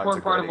Dakota an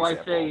important part of why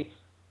I say,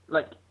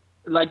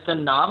 the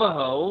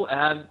Navajo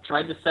have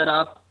tried to set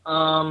up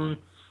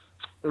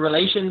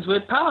relations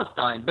with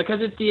Palestine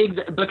because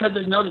because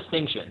there's no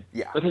distinction.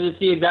 Yeah. Because it's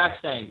the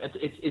exact same.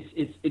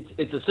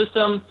 It's a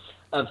system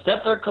of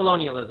settler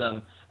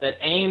colonialism that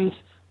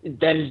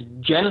is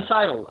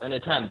genocidal in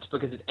attempt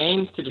because it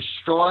aims to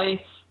destroy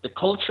the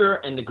culture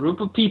and the group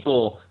of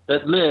people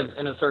that live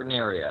in a certain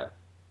area.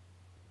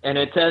 And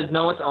it says,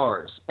 no, it's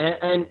ours.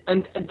 And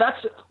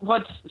that's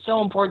what's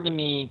so important to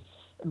me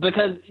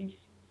because,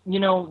 you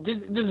know, this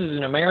is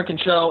an American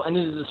show, and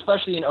this is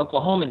especially an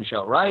Oklahoman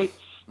show, right?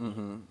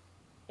 Mm-hmm.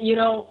 You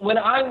know, when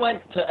I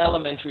went to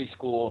elementary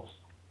school,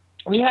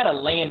 we had a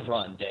land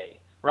run day,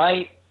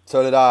 right?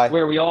 So did I.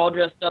 Where we all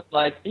dressed up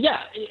like,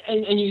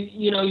 and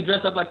you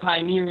dress up like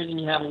pioneers, and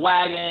you have a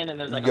wagon, and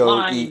there's like a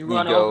line, and you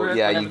run over it.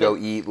 Yeah, you go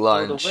eat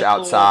lunch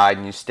outside,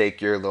 and you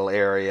stake your little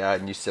area,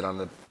 and you sit on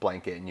the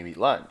blanket, and you eat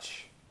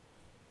lunch.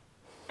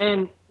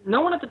 And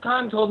no one at the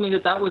time told me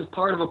that was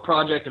part of a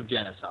project of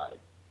genocide.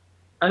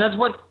 And that's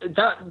what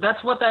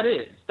that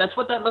is. That's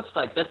what that looks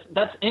like.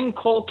 That's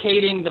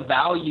inculcating the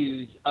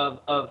values of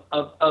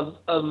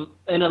an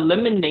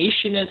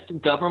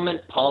eliminationist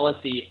government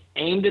policy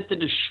aimed at the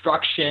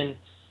destruction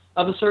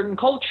of a certain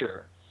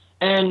culture.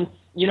 And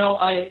you know,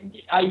 I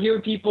hear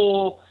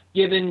people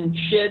giving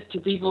shit to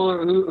people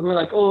who are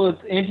like, oh,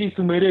 it's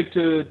anti-Semitic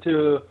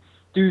to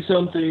do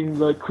something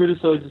like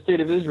criticize the state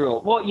of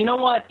Israel. Well, you know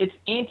what? It's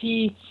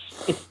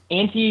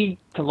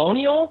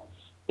anti-colonial.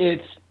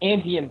 It's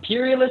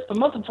anti-imperialist, but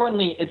most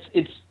importantly,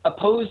 it's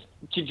opposed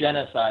to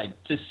genocide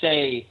to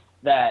say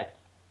that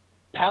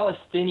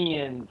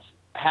Palestinians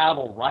have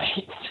a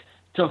right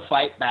to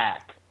fight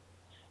back.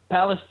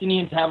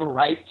 Palestinians have a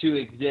right to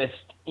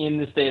exist in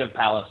the state of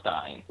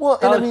Palestine. Well,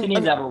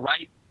 Palestinians have a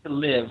right to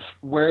live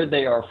where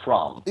they are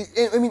from.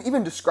 I mean,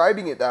 even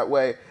describing it that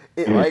way,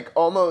 it like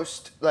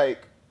almost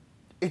like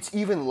it's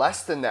even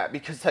less than that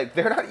because like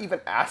they're not even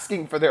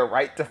asking for their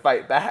right to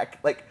fight back.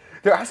 Like,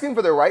 they're asking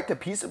for their right to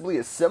peaceably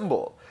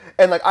assemble.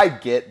 And, like, I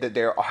get that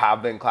there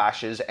have been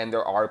clashes and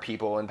there are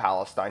people in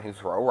Palestine who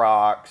throw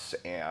rocks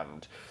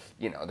and,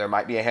 you know, there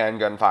might be a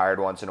handgun fired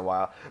once in a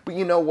while. But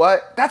you know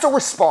what? That's a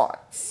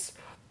response.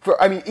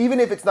 Even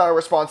if it's not a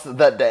response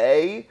that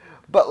day,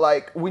 but,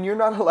 like, when you're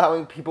not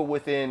allowing people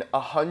within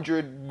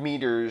 100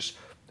 meters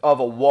of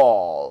a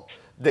wall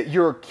that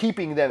you're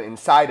keeping them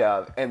inside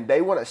of and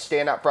they want to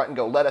stand out front and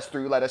go, let us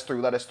through, let us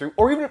through, let us through.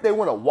 Or even if they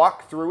want to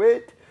walk through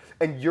it,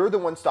 and you're the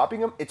one stopping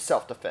them, it's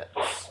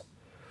self-defense.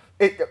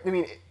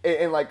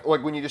 And like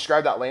when you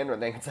describe that land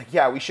run thing, it's like,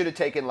 yeah, we should have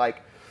taken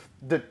like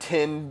the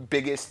 10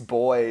 biggest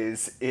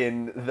boys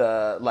in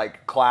the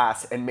like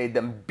class and made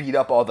them beat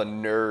up all the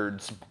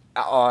nerds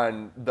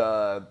on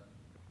the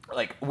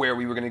like where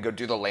we were gonna go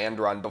do the land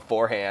run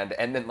beforehand,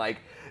 and then like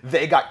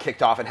they got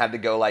kicked off and had to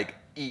go like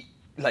eat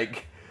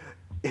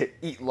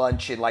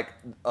lunch in like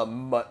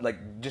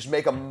just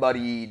make a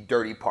muddy,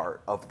 dirty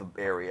part of the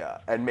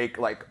area and make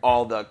like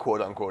all the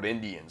quote unquote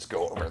Indians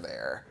go over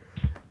there.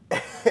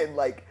 And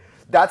like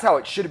that's how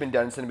it should have been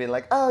done instead of being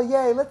like, oh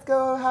yay, let's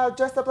go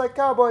dress up like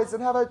cowboys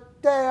and have a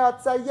day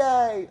outside,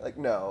 yay. Like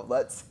no,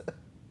 let's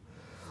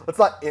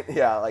not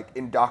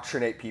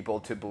indoctrinate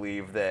people to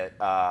believe that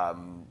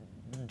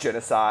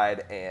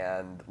genocide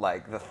and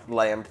like the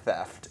land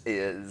theft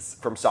is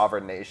from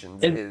sovereign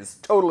nations is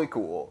totally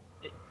cool.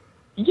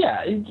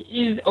 Yeah, it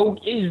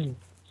is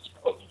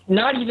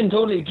not even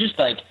totally just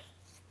like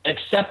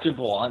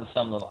acceptable on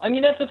some level. I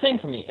mean, that's the thing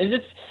for me. Is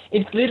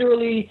it's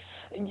literally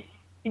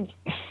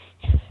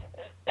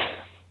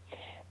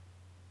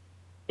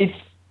it's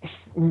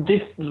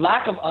this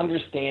lack of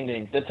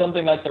understanding that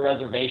something like the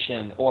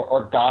reservation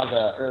or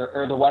Gaza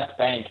or the West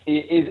Bank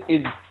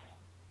is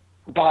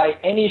by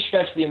any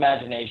stretch of the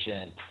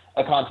imagination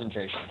a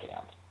concentration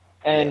camp.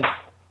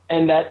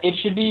 And that it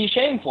should be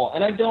shameful.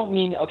 And I don't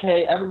mean,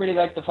 okay, everybody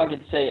likes to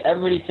fucking say,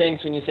 everybody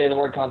thinks when you say the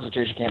word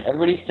concentration camp,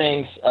 everybody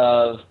thinks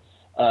of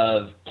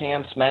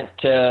camps meant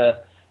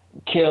to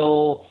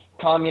kill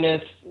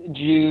communists,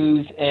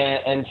 Jews,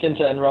 and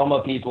Sinti and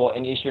Roma people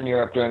in Eastern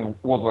Europe during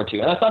World War II.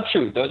 And that's not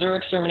true. Those are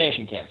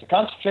extermination camps. A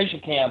concentration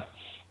camp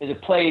is a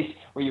place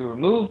where you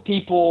remove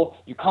people,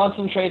 you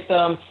concentrate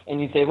them,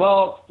 and you say,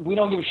 well, we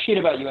don't give a shit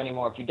about you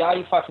anymore. If you die,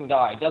 you fucking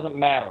die. It doesn't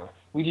matter.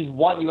 We just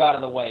want you out of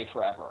the way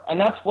forever. And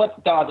that's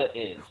what Gaza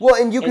is. Well,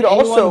 and you could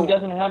also... anyone who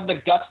doesn't have the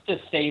guts to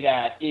say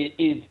that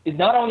is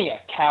not only a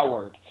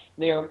coward,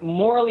 they are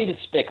morally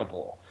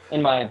despicable,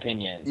 in my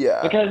opinion.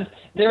 Yeah. Because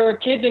there are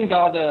kids in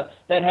Gaza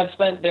that have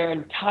spent their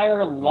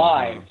entire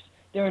lives,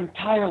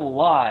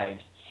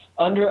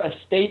 under a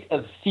state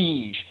of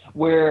siege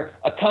where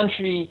a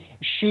country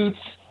shoots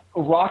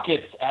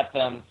rockets at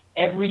them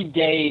every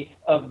day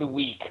of the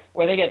week,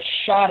 where they get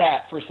shot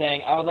at for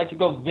saying, I would like to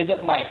go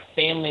visit my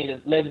family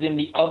that lives in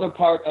the other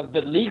part of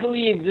the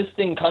legally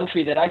existing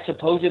country that I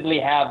supposedly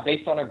have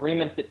based on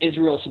agreements that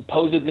Israel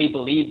supposedly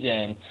believes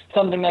in,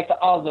 something like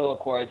the Oslo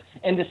Accords.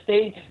 And the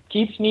state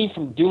keeps me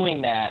from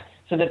doing that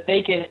so that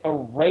they can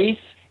erase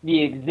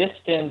the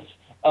existence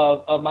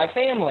of my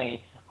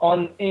family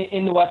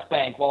in the West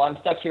Bank while I'm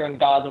stuck here in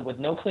Gaza with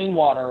no clean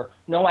water,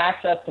 no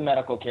access to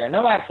medical care,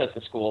 no access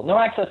to school, no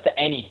access to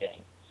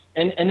anything.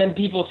 And then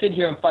people sit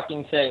here and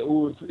fucking say,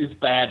 "Oh, it's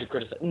bad to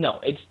criticize." No,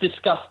 it's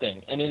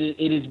disgusting, and it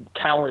is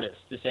cowardice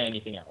to say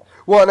anything else.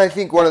 Well, and I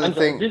think one of the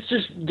things this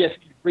just gets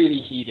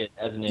really heated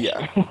as an issue.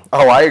 Yeah.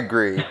 Oh, I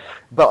agree.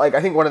 But like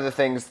I think one of the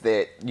things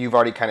that you've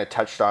already kind of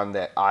touched on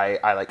that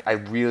I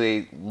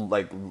really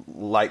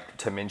like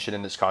to mention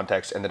in this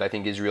context and that I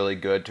think is really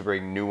good to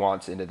bring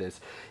nuance into this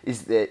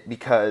is that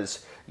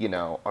because,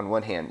 on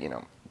one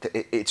hand,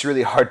 it's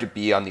really hard to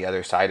be on the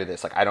other side of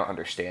this. Like I don't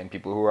understand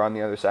people who are on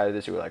the other side of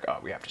this who are like, oh,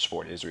 we have to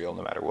support Israel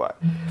no matter what.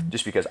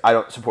 Just because I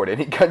don't support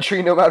any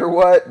country no matter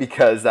what,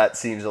 because that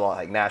seems a lot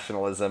like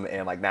nationalism,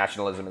 and like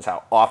nationalism is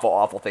how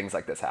awful things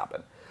like this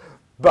happen.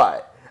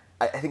 But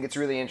I think it's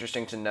really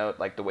interesting to note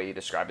like the way you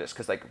describe this,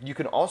 because like you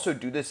can also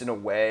do this in a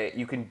way,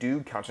 you can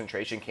do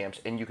concentration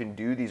camps and you can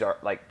do these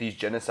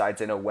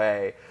genocides in a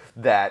way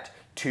that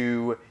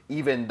to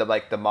even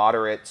the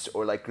moderates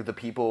or like the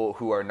people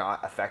who are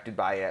not affected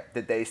by it,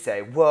 that they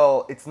say,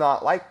 well, it's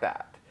not like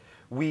that.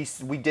 We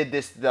did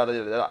this, da, da,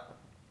 da, da.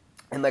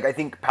 And like I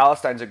think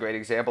Palestine's a great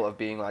example of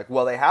being like,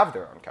 well, they have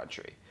their own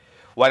country.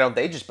 Why don't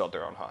they just build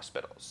their own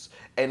hospitals?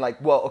 And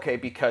like, well, okay,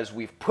 because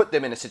we've put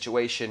them in a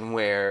situation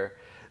where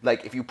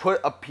like if you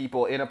put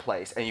people in a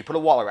place and you put a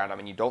wall around them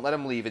and you don't let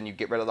them leave and you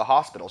get rid of the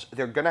hospitals,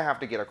 they're going to have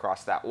to get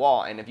across that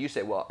wall. And if you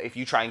say, well, if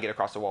you try and get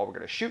across the wall, we're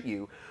going to shoot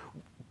you,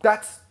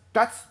 that's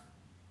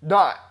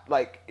not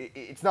like,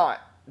 it's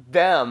not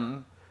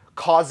them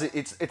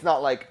it's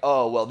not like,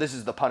 oh, well, this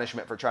is the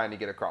punishment for trying to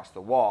get across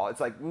the wall. It's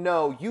like,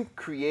 no, you've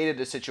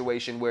created a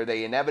situation where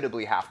they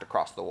inevitably have to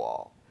cross the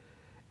wall.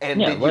 And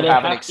then you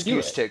have an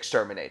excuse to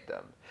exterminate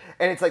them.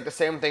 And it's like the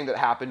same thing that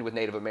happened with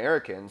Native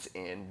Americans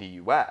in the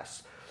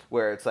U.S.,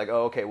 where it's like,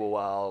 oh, okay,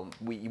 well,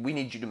 we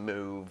need you to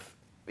move.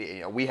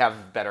 We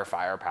have better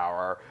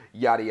firepower,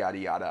 yada, yada,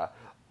 yada.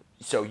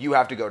 So you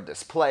have to go to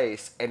this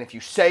place. And if you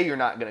say you're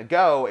not going to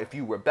go, if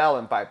you rebel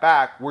and fight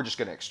back, we're just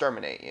going to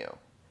exterminate you.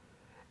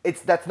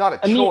 That's not a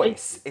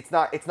choice. It's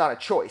not a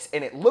choice.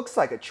 And it looks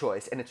like a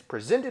choice, and it's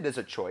presented as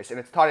a choice, and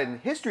it's taught in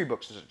history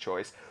books as a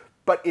choice,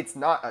 but it's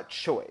not a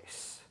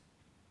choice.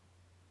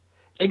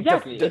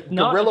 Exactly.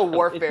 Guerrilla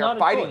warfare,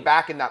 fighting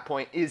back in that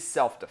point is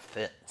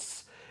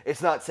self-defense.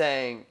 It's not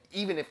saying,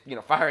 even if,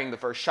 firing the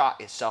first shot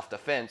is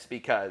self-defense,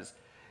 because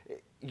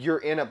you're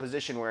in a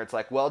position where it's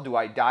like, well, do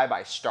I die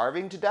by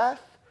starving to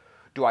death?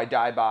 Do I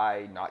die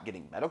by not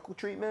getting medical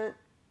treatment?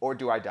 Or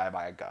do I die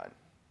by a gun?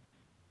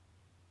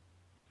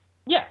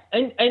 Yeah,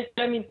 and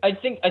I mean, I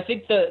think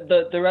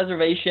the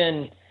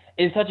reservation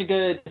is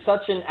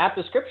such an apt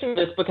description of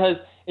this, because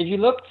if you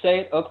look,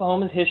 say, at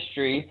Oklahoma's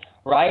history,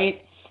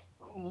 right,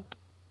 and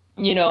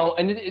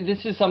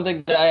this is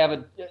something that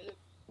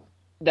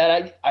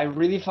I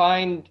really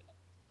find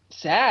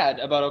sad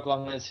about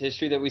Oklahoma's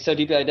history, that we so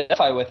deeply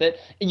identify with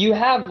it. You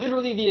have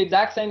literally the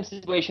exact same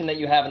situation that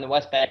you have in the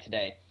West Bank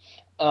today,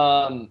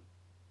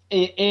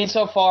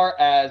 insofar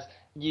as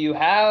you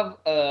have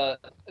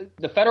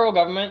the federal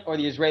government or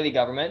the Israeli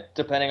government,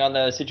 depending on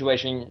the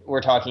situation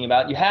we're talking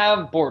about. You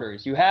have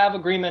borders. You have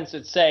agreements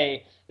that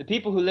say the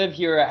people who live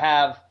here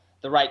have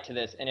the right to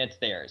this, and it's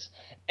theirs.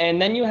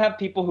 And then you have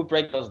people who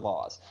break those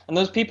laws. And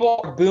those people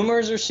are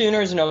boomers or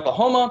Sooners in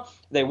Oklahoma.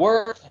 They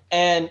were.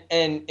 And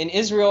in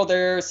Israel,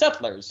 they're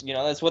settlers.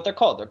 That's what they're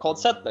called. They're called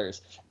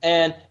settlers.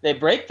 And they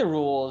break the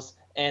rules,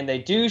 and they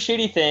do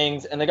shitty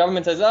things. And the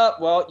government says, oh,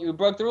 well, you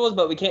broke the rules,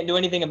 but we can't do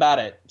anything about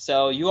it.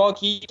 So you all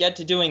get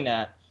to doing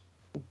that.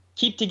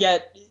 Keep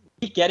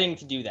getting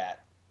to do that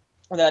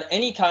without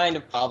any kind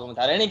of problem,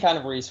 without any kind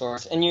of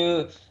resource, and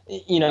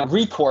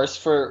recourse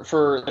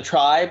for the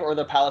tribe or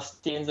the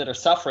Palestinians that are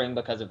suffering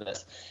because of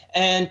this.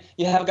 And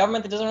you have a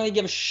government that doesn't really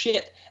give a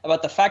shit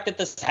about the fact that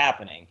this is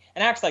happening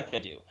and acts like they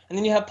do. And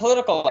then you have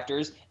political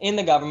actors in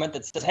the government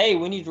that says, hey,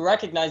 we need to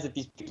recognize that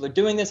these people are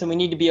doing this and we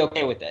need to be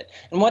okay with it.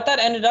 And what that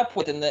ended up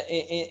with in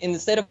the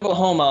state of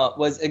Oklahoma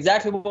was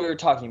exactly what we were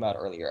talking about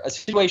earlier, a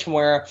situation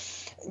where,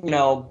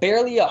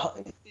 barely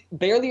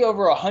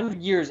over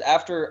 100 years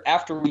after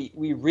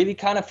we really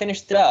kind of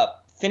finished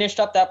up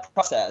that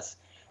process,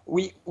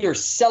 we are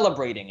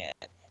celebrating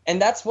it. And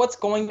that's what's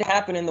going to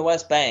happen in the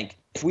West Bank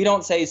if we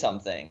don't say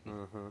something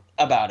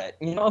about it.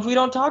 If we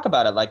don't talk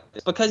about it like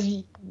this,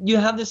 because you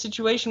have this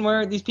situation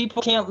where these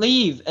people can't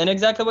leave. And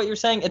exactly what you're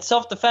saying, it's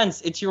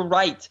self-defense. It's your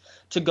right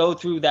to go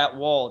through that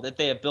wall that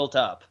they have built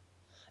up.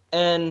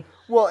 And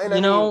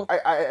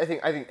I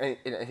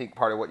think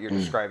part of what you're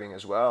describing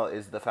as well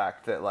is the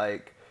fact that,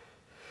 like,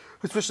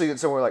 especially in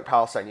somewhere like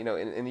Palestine,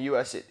 in the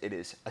U.S., it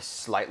is a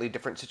slightly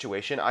different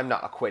situation. I'm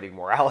not equating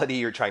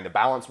morality or trying to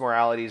balance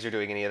moralities or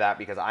doing any of that,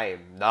 because I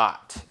am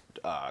not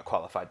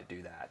qualified to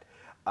do that.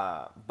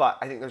 But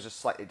I think there's a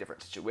slightly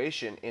different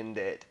situation in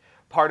that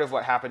part of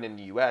what happened in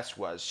the U.S.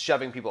 was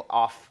shoving people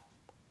off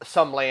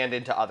some land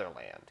into other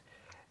land.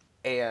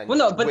 And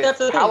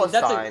that's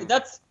Palestine,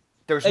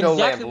 there's exactly no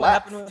land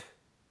left.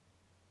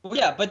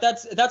 Yeah, but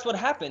that's what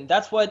happened.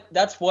 That's what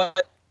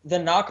the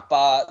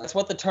Nakba, that's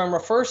what the term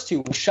refers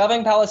to,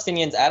 shoving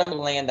Palestinians out of the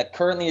land that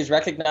currently is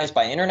recognized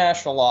by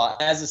international law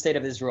as the state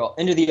of Israel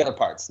into the other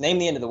parts,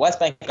 namely into the West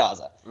Bank and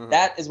Gaza. Mm-hmm.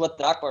 That is what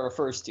the Nakba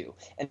refers to.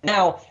 And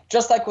now,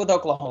 just like with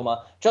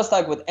Oklahoma, just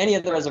like with any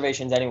of the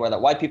reservations anywhere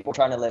that white people are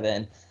trying to live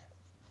in,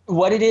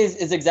 what it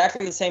is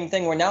exactly the same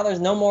thing, where now there's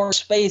no more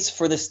space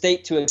for the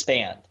state to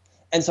expand.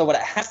 And so what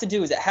it has to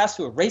do is it has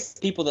to erase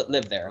the people that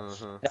live there.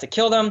 Mm-hmm. It has to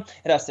kill them.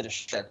 It has to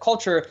destroy their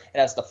culture. It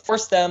has to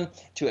force them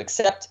to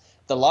accept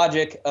the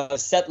logic of a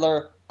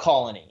settler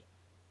colony.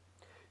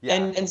 Yeah.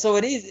 And so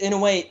it is, in a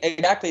way,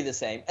 exactly the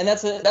same. And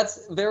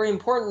that's very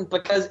important,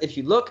 because if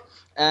you look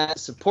at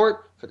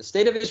support for the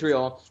state of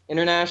Israel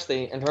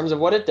internationally in terms of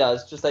what it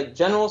does, just like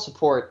general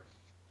support,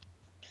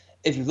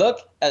 if you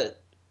look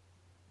at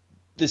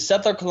the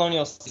settler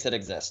colonial states that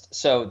exist,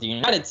 so the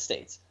United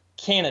States,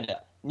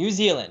 Canada, New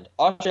Zealand,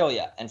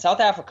 Australia, and South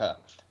Africa,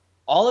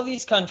 all of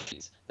these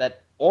countries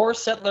or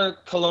settler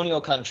colonial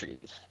countries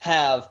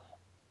have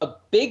a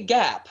big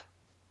gap,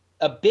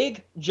 a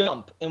big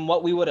jump in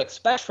what we would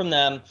expect from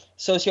them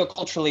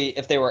socioculturally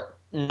if they were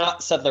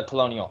not settler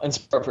colonial in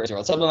support for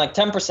Israel. Something like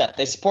 10%.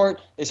 They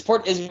support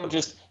Israel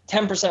just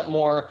 10%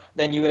 more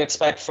than you would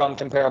expect from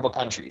comparable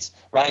countries,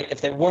 right?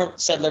 If they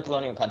weren't settler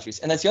colonial countries.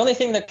 And that's the only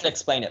thing that can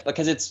explain it,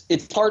 because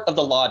it's part of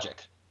the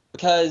logic.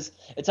 Because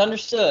it's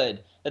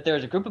understood that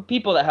there's a group of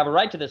people that have a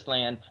right to this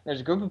land. There's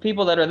a group of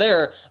people that are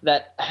there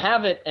that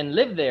have it and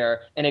live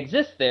there and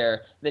exist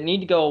there that need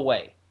to go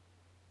away.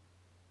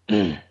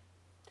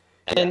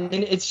 And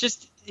it's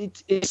just,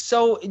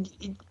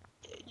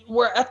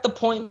 we're at the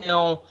point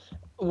now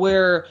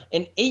where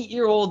an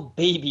 8-year-old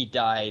baby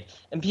died,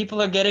 and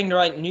people are getting to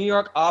write New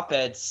York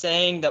op-eds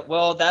saying that,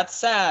 well, that's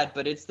sad,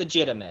 but it's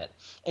legitimate.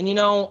 And,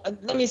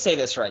 let me say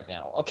this right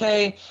now,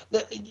 okay?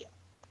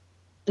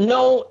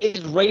 No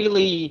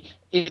Israeli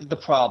is the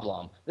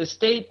problem. The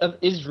state of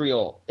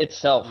Israel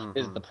itself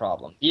is the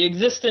problem. The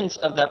existence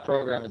of that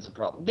program is the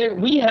problem.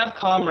 We have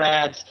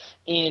comrades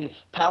in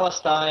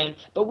Palestine,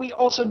 but we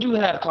also do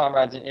have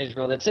comrades in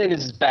Israel that say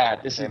this is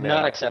bad. This is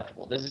not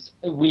acceptable.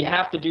 We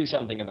have to do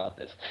something about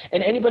this.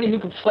 And anybody who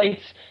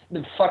conflates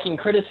the fucking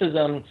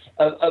criticism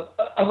of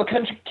a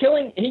country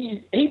killing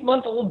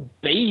 8-month-old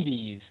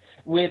babies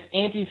with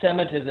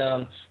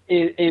anti-Semitism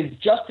is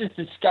just as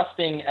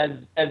disgusting as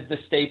the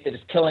state that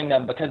is killing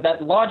them, because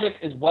that logic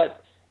is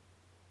what,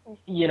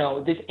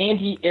 this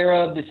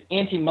anti-Arab, this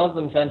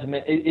anti-Muslim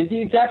sentiment is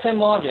the exact same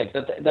logic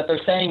that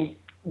they're saying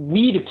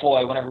we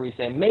deploy whenever we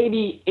say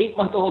maybe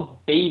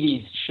 8-month-old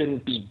babies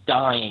shouldn't be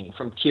dying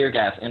from tear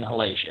gas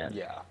inhalation.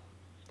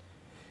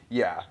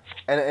 Yeah.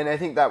 And I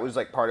think that was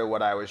like part of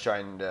what I was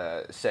trying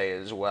to say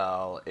as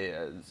well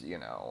is,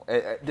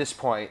 at this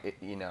point,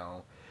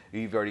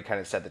 you've already kind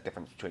of said the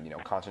difference between,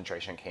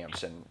 concentration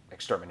camps and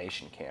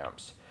extermination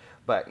camps.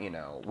 But,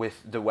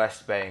 with the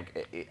West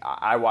Bank,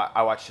 I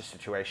watch the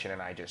situation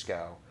and I just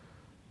go,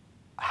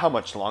 how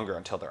much longer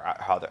until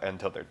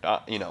they're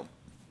done?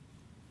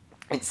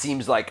 It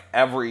seems like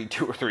every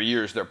 2 or 3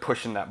 years they're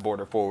pushing that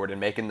border forward and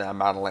making the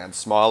amount of land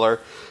smaller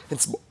and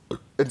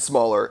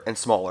smaller and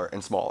smaller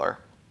and smaller.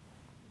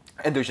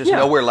 And there's just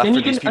nowhere left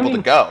for these people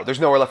to go. There's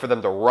nowhere left for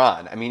them to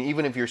run. I mean,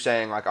 even if you're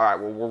saying, like, all right,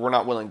 well, we're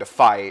not willing to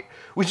fight.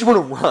 We just want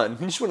to run.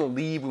 We just want to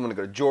leave. We want to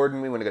go to Jordan.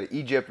 We want to go to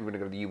Egypt. We want to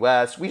go to the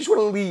U.S. We just want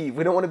to leave.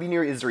 We don't want to be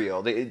near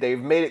Israel. They've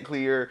made it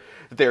clear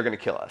that they're going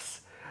to kill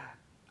us.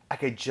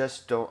 Like, I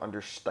just don't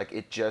understand. Like,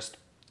 it just...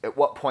 At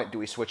what point do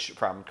we switch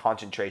from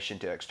concentration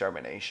to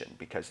extermination?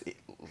 Because it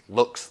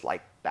looks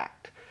like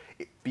that.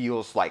 It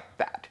feels like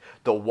that.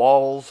 The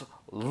walls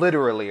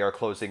literally are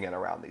closing in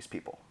around these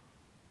people.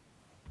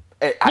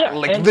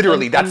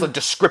 Literally, that's a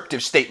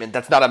descriptive statement.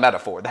 That's not a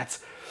metaphor.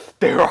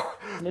 There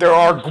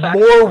are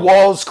more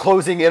walls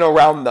closing in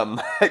around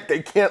them.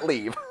 They can't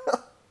leave.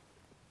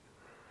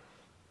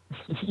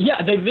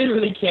 Yeah, they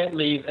literally can't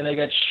leave, and they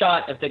get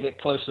shot if they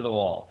get close to the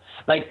wall.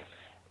 Like,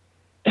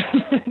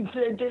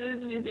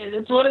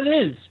 it's what it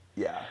is.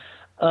 Yeah.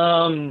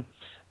 I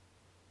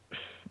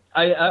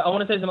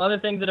want to say some other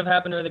things that have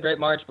happened during the Great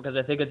March, because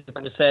I think it's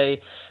important to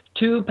say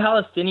 2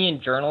 Palestinian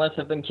journalists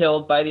have been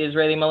killed by the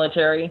Israeli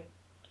military.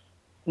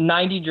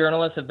 90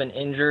 journalists have been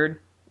injured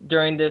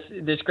during this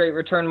Great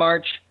Return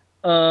March.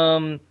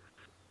 And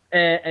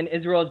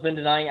Israel has been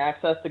denying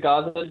access to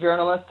Gaza's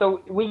journalists.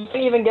 So we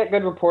can't even get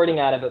good reporting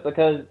out of it,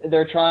 because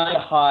they're trying to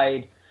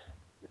hide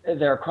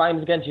their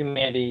crimes against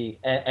humanity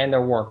and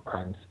their war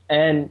crimes.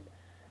 And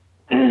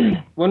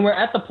when we're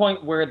at the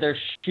point where they're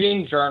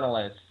shooting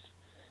journalists,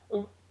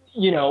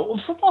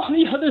 from all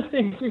the other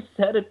things we've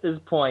said at this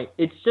point,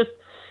 it's just,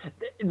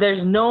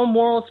 there's no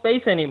moral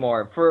space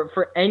anymore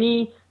for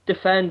any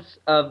defense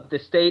of the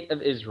state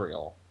of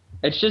Israel.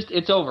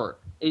 It's over.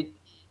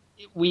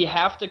 We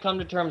have to come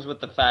to terms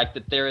with the fact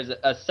that there is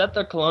a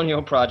settler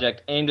colonial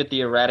project aimed at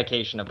the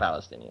eradication of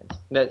Palestinians.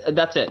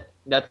 That's it.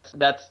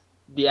 That's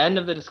the end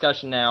of the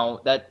discussion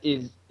now. That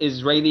is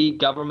Israeli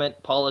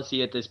government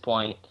policy at this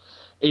point.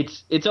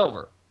 It's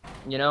over,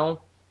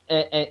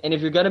 And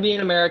if you're going to be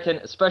an American,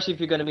 especially if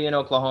you're going to be an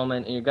Oklahoman,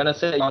 and you're going to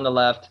sit on the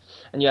left,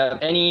 and you have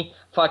any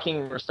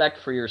fucking respect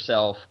for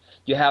yourself,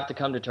 you have to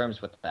come to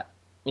terms with that.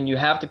 And you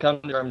have to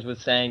come to terms with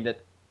saying that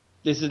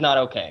this is not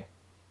okay.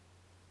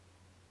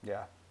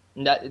 Yeah.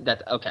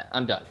 That's okay.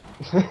 I'm done.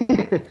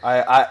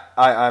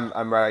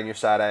 I'm right on your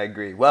side. I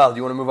agree. Well, do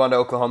you want to move on to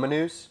Oklahoma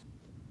news?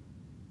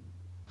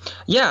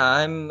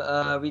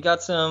 Yeah, we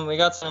got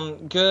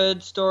some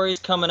good stories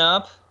coming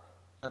up.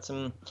 Got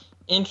some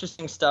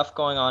interesting stuff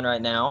going on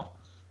right now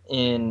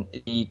in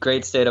the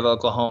great state of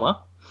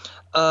Oklahoma.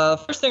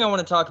 First thing I want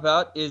to talk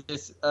about is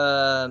this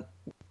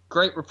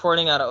great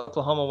reporting out of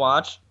Oklahoma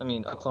Watch. I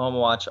mean, Oklahoma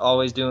Watch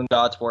always doing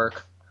God's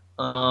work.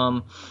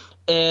 And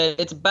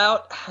it's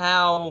about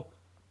how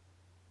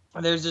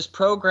there's this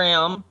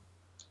program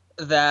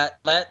that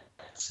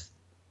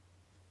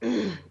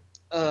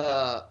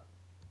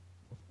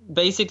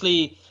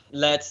basically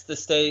lets the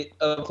state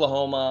of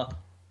Oklahoma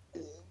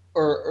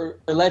or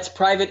lets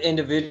private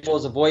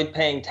individuals avoid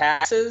paying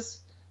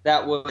taxes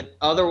that would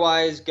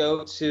otherwise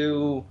go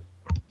to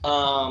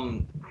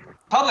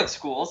public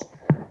schools,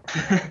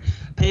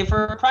 pay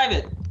for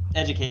private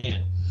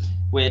education,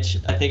 which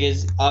I think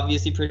is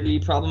obviously pretty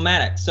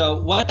problematic.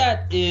 So what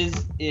that is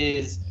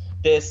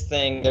this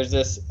thing, there's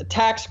this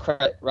tax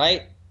credit,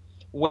 right,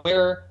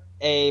 where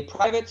a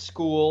private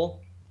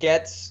school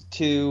gets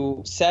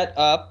to set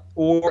up,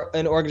 or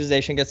an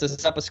organization gets to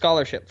set up a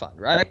scholarship fund,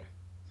 right?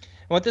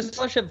 And what this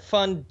scholarship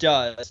fund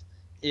does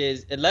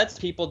is it lets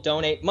people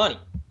donate money.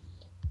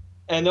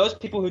 And those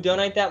people who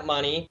donate that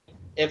money,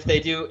 if they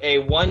do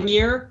a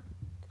 1-year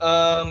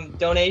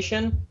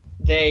donation,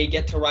 they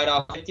get to write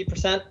off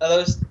 50% of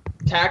those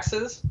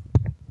taxes.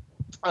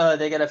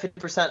 They get a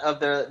 50% of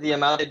the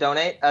amount they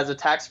donate as a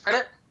tax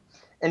credit.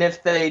 And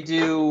if they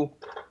do,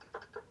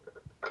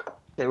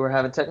 okay, we're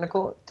having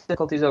technical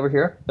difficulties over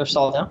here. They're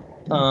solved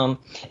now.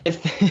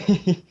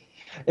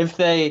 If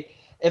they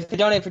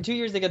donate for 2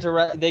 years, they get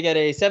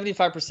a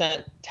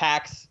 75%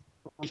 tax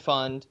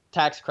refund,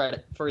 tax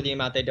credit for the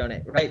amount they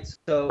donate, right?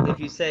 So if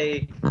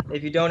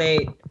you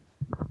donate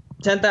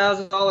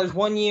 $10,000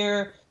 1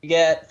 year, you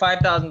get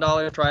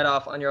 $5,000 right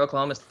off on your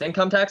Oklahoma state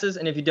income taxes,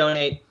 and if you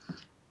donate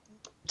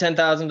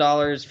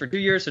 $10,000 for 2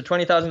 years, so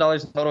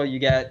 $20,000 in total, you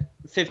get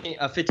a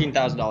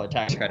 $15,000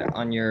 tax credit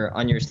on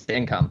your state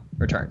income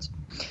returns.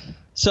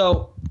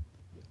 So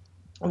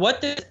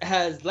what this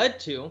has led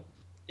to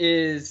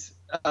is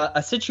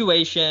a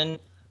situation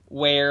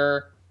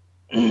where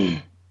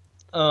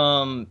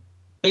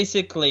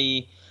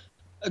basically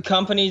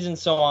companies and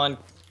so on,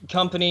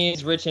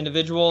 rich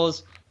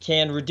individuals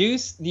can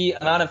reduce the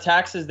amount of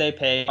taxes they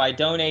pay by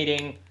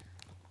donating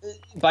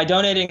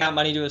that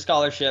money to a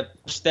scholarship,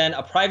 which then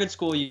a private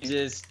school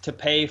uses to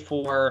pay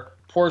for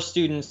poor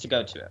students to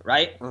go to it,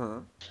 right? Mm-hmm.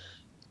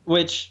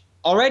 Which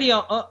already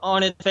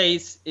on its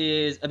face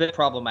is a bit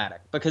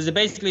problematic, because it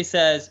basically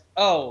says,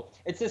 oh,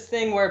 it's this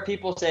thing where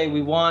people say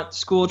we want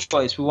school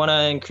choice, we want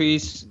to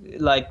increase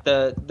like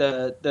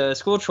the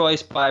school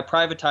choice by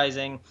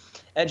privatizing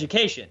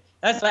education.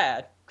 That's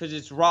bad, because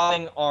it's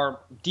robbing our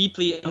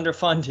deeply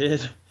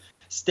underfunded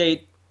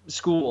state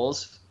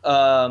schools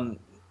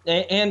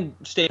and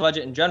state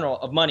budget in general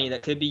of money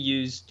that could be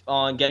used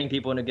on getting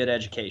people in a good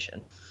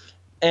education.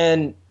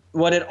 And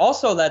what it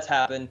also lets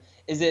happen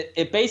is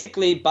it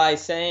basically, by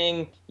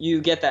saying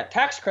you get that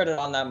tax credit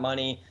on that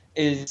money,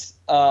 is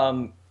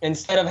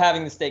instead of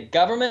having the state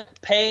government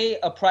pay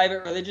a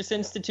private religious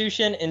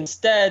institution,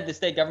 instead the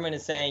state government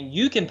is saying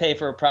you can pay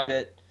for a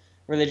private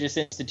religious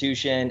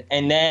institution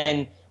and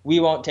then we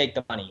won't take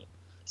the money.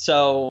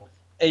 So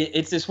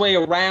it's this way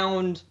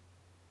around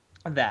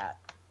that.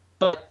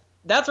 But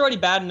that's already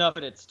bad enough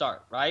at its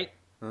start, right?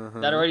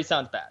 Mm-hmm. That already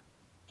sounds bad.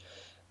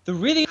 The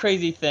really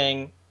crazy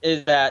thing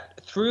is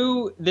that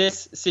through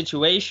this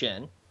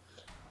situation,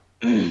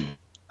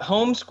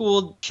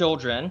 homeschooled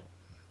children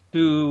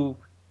who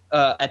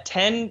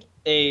attend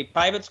a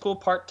private school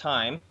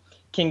part-time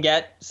can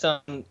get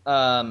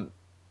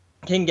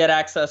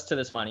access to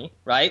this money,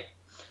 right?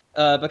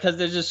 Because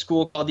there's a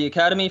school called the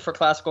Academy for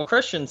Classical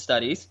Christian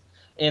Studies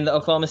in the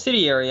Oklahoma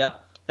City area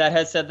that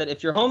has said that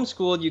if you're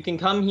homeschooled, you can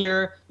come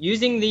here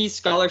using these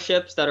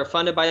scholarships that are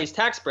funded by these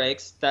tax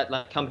breaks that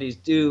companies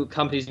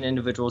and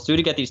individuals do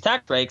to get these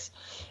tax breaks.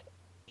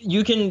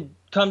 You can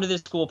come to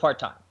this school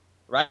part-time,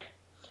 right?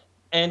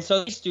 And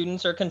so these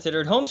students are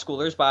considered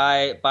homeschoolers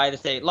by the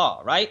state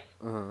law, right?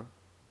 Uh-huh.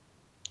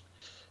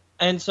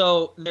 And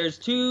so there's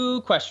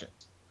two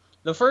questions.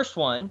 The first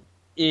one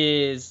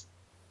is,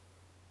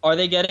 are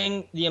they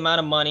getting the amount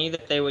of money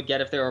that they would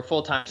get if they were a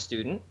full-time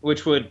student,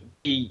 which would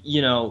be,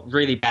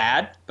 really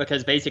bad,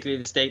 because basically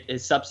the state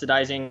is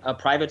subsidizing a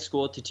private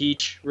school to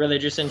teach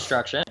religious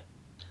instruction,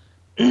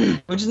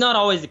 which is not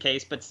always the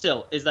case, but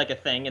still is like a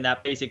thing. And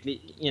that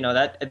basically,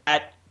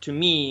 that to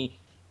me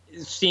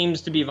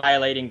seems to be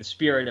violating the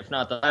spirit, if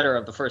not the letter,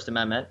 of the First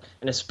Amendment.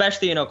 And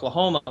especially in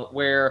Oklahoma,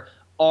 where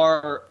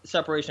our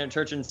separation of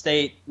church and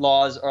state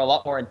laws are a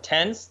lot more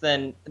intense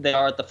than they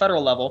are at the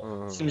federal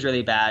level, seems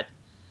really bad.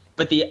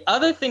 But the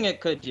other thing it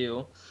could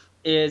do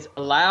is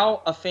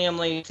allow a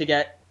family to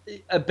get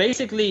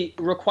basically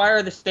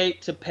require the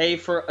state to pay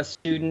for a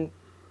student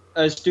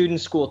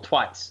school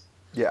twice.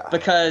 Yeah.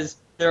 Because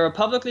there are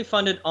publicly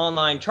funded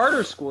online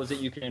charter schools that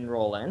you can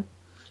enroll in.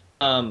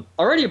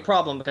 Already a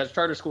problem, because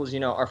charter schools,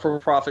 are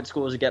for-profit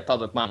schools that get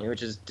public money,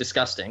 which is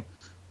disgusting.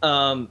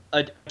 A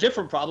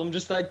different problem,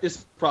 just like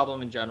this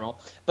problem in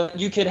general. But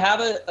you could have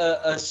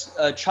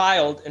a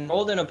child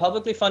enrolled in a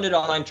publicly funded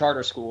online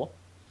charter school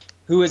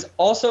who is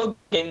also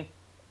getting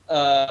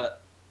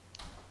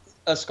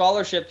a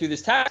scholarship through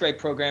this tax rate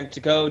program to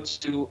go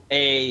to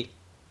a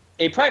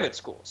private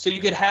school. So you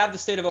could have the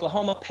state of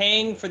Oklahoma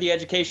paying for the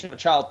education of a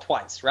child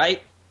twice,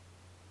 right?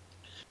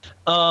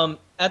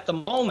 At the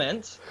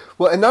moment.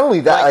 Well, and not only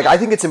that, like I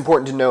think it's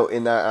important to note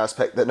in that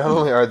aspect that not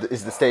only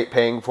is the state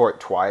paying for it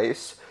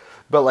twice,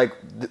 but like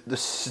the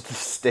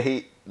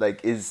state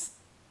like is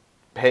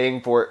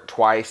paying for it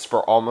twice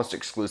for almost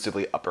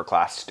exclusively upper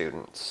class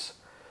students.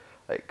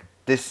 Like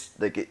this,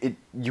 like it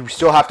you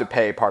still have to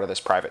pay part of this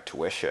private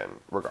tuition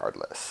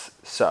regardless.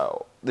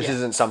 So this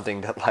isn't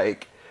something that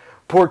like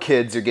poor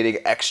kids are getting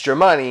extra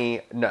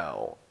money.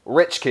 No,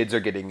 rich kids are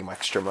getting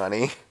extra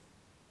money.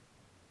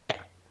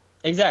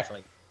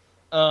 Exactly.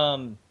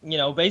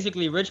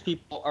 Basically rich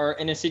people are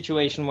in a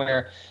situation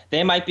where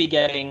they might be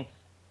getting,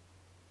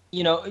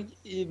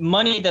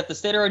 money that the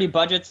state already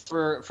budgets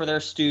for their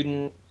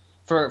student,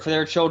 for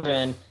their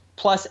children,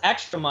 plus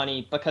extra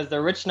money because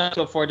they're rich enough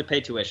to afford to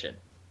pay tuition,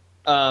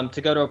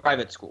 to go to a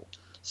private school.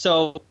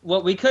 So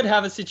what we could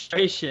have a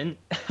situation,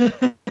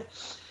 where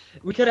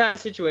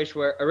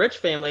a rich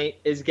family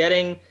is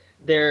getting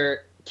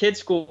their kid's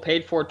school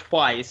paid for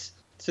twice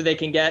so they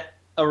can get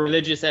a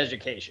religious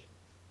education.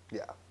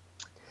 Yeah.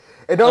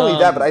 And not only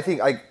that, but I think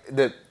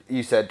that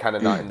you said kind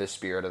of not in the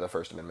spirit of the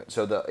First Amendment.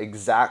 So the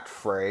exact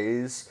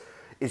phrase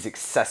is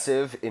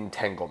excessive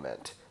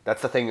entanglement.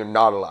 That's the thing you're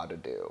not allowed to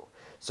do.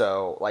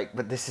 So,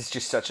 but this is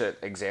just such an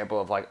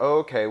example of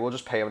okay, we'll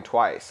just pay them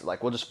twice.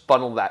 We'll just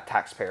funnel that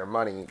taxpayer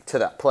money to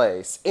that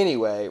place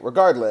anyway,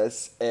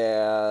 regardless.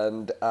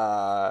 And,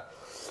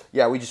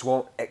 we just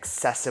won't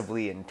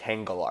excessively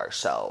entangle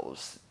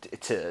ourselves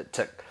to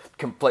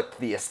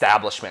conflict the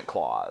establishment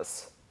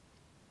clause.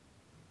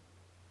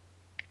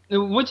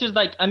 Which is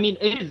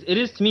it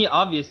is to me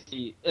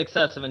obviously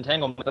excessive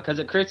entanglement because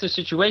it creates a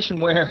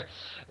situation where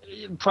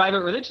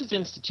private religious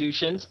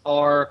institutions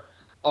are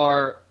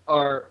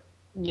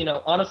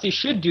honestly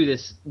should do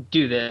this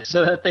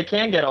so that they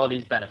can get all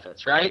these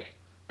benefits, right?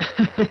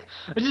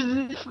 Which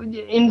is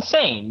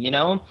insane,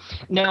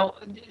 Now,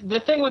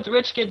 the thing with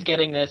rich kids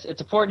getting this,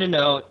 it's important to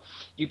note,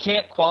 you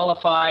can't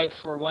qualify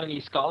for one of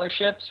these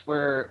scholarships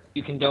where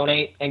you can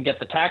donate and get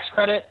the tax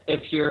credit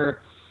if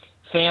your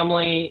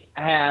family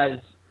has.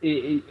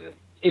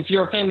 If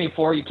you're a family of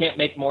four, you can't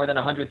make more than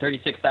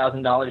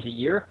 $136,000 a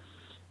year,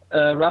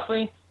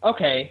 roughly.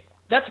 Okay,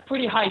 that's a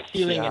pretty high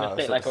ceiling in a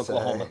state like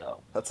Oklahoma, though.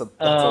 That's a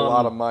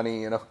lot of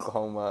money in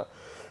Oklahoma.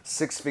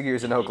 6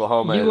 figures in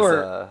Oklahoma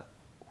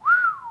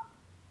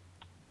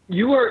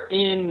You were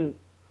in,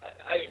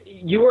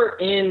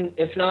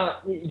 if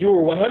not, you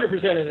were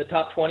 100% in the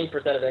top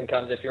 20% of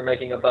incomes if you're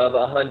making above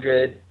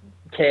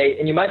 $100K,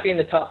 and you might be in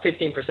the top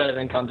 15% of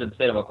incomes in the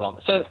state of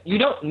Oklahoma. So you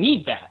don't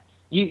need that.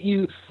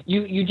 You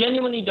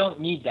genuinely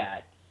don't need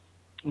that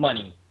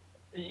money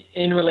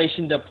in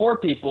relation to poor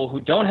people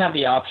who don't have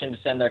the option to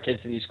send their kids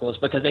to these schools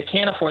because they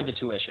can't afford the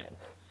tuition.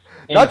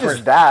 Not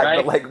just that,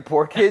 right? But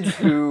poor kids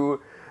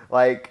who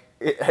I've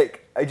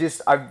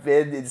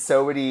been in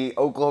so many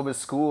Oklahoma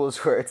schools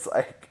where it's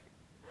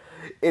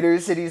inner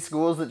city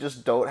schools that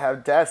just don't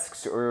have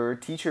desks or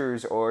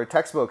teachers or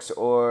textbooks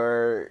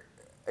or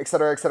et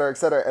cetera, et cetera, et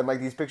cetera. And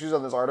these pictures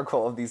on this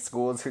article of these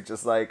schools are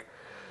just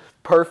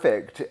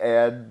perfect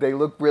and they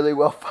look really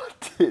well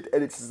funded.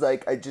 And it's just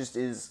it just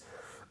is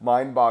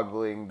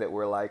mind-boggling that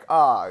we're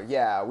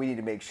we need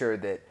to make sure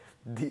that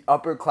the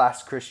upper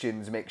class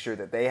Christians make sure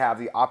that they have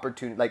the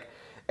opportunity.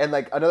 And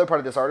another part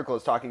of this article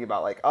is talking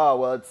about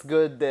it's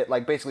good that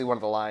basically one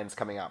of the lines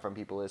coming out from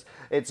people is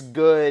it's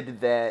good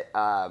that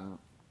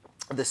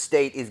the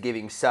state is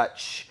giving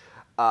such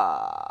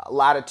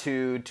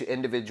latitude to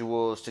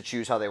individuals to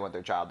choose how they want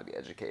their child to be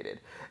educated.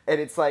 And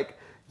it's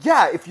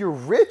if you're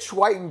rich,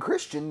 white, and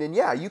Christian, then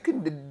you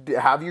can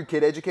have your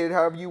kid educated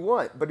however you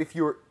want. But if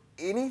you're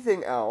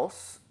anything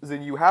else,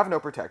 then you have no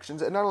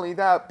protections. And not only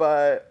that,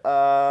 but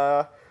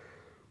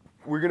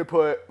we're going to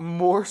put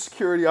more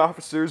security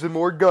officers and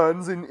more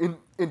guns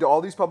into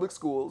all these public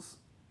schools.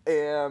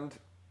 And,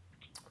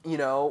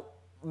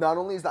 not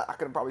only is that not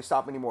going to probably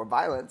stop any more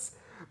violence,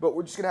 but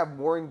we're just going to have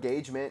more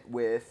engagement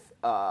with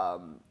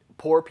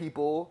poor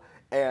people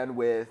and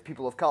with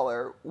people of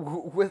color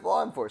with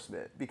law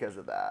enforcement because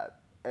of that.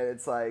 And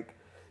it's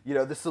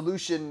the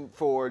solution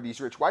for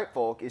these rich white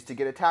folk is to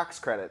get a tax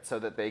credit so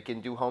that they can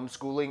do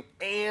homeschooling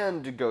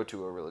and go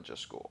to a religious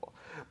school.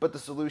 But the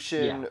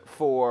solution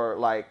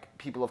for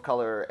people of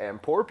color and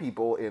poor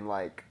people in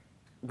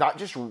not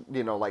just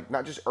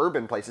not just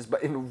urban places,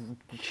 but in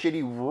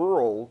shitty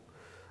rural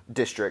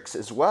districts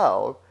as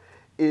well,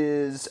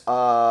 is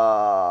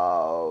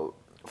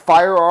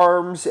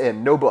firearms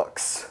and no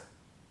books.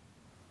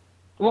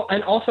 Well,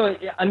 and also,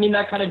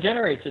 that kind of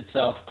generates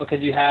itself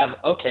because you have,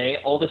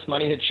 all this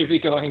money that should be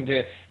going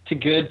to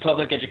good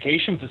public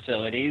education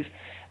facilities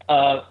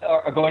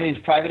are going to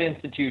these private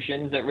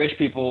institutions that rich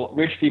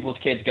people's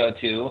kids go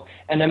to,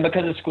 and then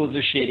because the schools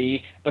are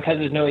shitty, because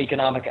there's no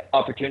economic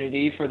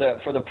opportunity for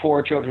the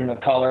poor children of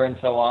color and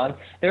so on,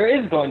 there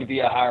is going to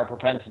be a higher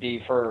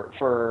propensity for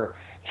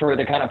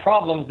the kind of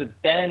problems that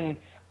then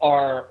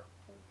are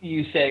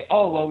you say,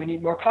 oh, well, we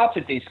need more cops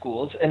at these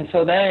schools. And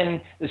so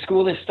then the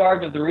school is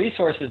starved of the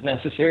resources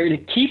necessary to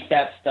keep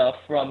that stuff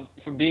from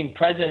being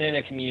present in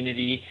a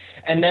community.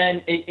 And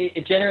then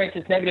it generates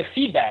this negative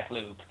feedback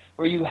loop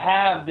where you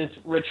have this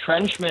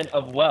retrenchment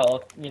of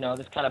wealth,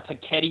 this kind of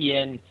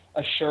Pikettyan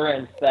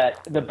assurance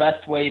that the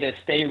best way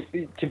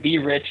to be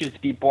rich is to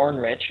be born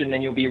rich, and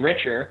then you'll be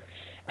richer.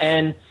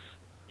 And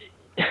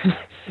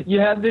you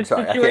have this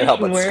Sorry, situation I can't help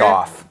but where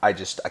scoff. I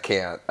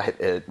can't.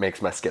 It makes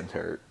my skin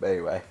hurt. But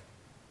anyway.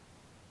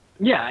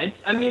 Yeah, it's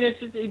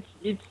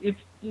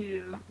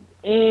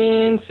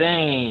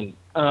insane.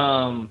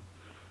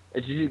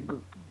 It's just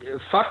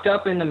fucked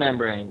up in the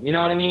membrane. You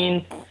know what I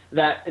mean?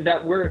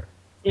 That we're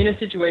in a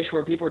situation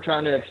where people are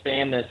trying to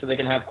expand this so they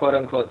can have quote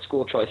unquote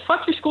school choice.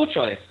 Fuck your school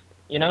choice.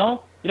 You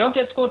don't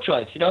get school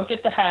choice. You don't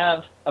get to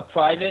have a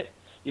private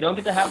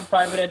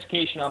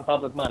education on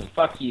public money.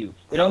 Fuck you.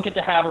 You don't get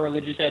to have a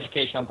religious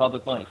education on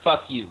public money.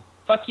 Fuck you.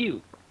 Fuck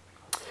you.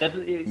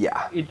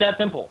 It's that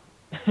simple.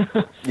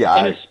 Yeah.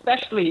 And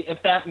especially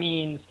if that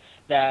means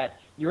that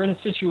you're in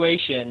a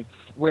situation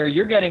where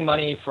you're getting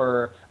money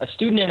for a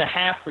student and a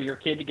half for your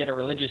kid to get a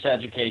religious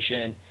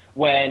education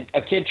when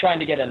a kid trying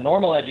to get a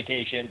normal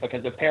education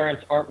because the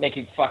parents aren't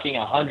making fucking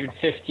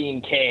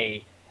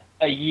 $115K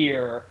a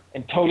year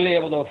and totally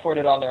able to afford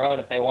it on their own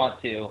if they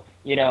want to,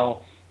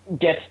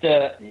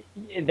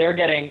 they're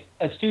getting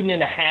a student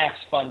and a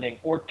half's funding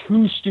or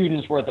 2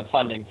 students worth of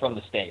funding from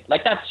the state.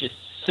 Like, that's just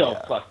so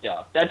fucked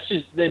up. That's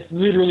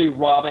literally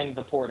robbing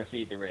the poor to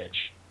feed the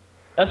rich.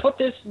 That's what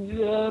this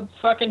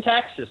fucking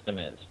tax system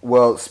is.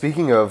 Well,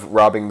 speaking of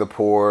robbing the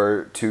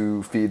poor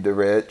to feed the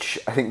rich,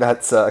 I think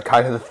that's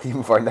kind of the theme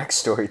of our next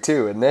story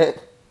too, isn't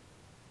it?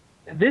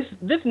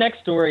 This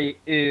next story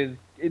is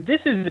a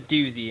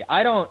doozy.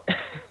 I don't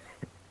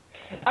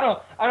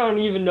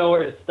even know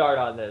where to start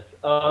on this.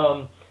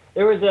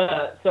 There was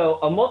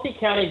a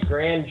multi-county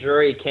grand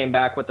jury came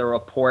back with a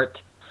report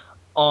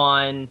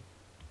on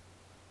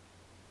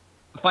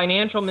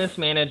financial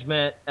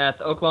mismanagement at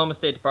the Oklahoma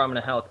State Department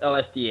of Health,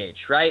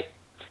 OSDH, right?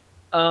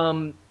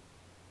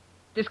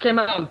 This came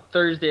out on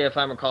Thursday, if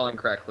I'm recalling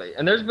correctly.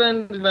 And there's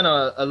been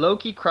a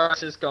low-key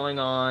crisis going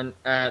on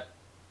at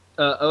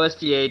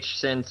OSDH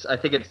since I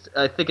think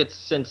it's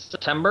since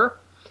September,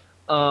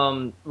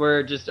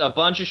 where just a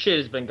bunch of shit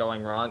has been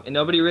going wrong, and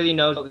nobody really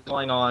knows what's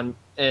going on.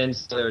 And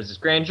so there was this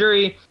grand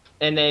jury,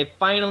 and they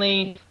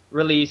finally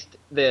released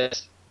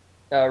this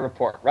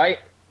report, right?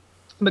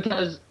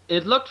 Because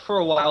it looked for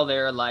a while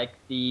there like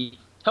the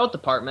health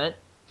department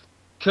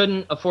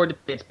couldn't afford to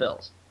pay its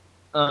bills.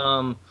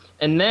 And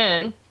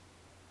then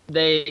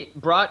they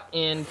brought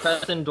in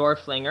Preston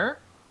Dorflinger,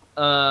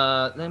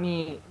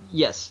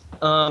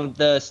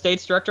 the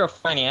state's director of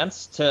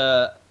finance,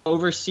 to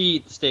oversee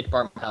the State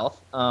Department of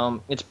Health.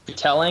 It's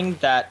telling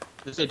that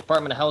the State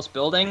Department of Health's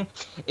building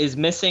is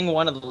missing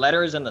one of the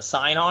letters and the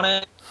sign on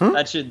it.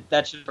 That should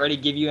already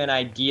give you an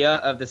idea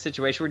of the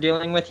situation we're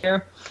dealing with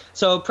here.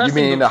 So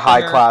Preston, you mean the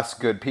high-class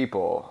good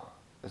people?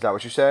 Is that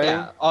what you're saying?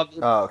 Yeah.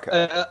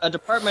 Okay. A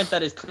department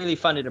that is clearly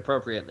funded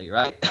appropriately,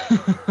 right?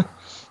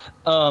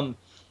 Preston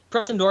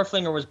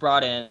Dorflinger was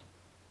brought in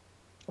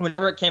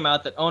whenever it came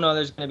out that, oh no,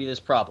 there's going to be this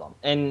problem.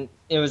 And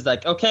it was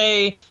like,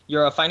 okay,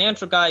 you're a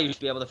financial guy, you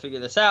should be able to figure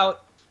this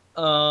out.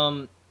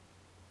 And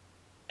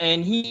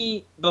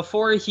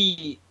before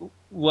he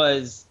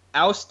was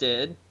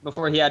ousted,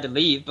 before he had to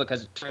leave,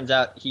 because it turns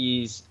out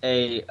he's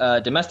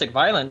a domestic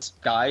violence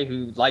guy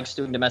who likes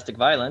doing domestic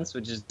violence,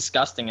 which is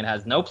disgusting and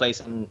has no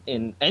place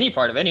in any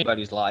part of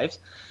anybody's lives.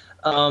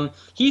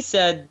 He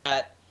said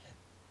that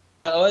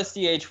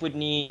OSDH would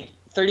need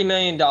 $30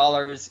 million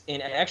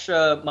in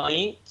extra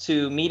money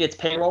to meet its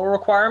payroll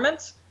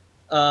requirements,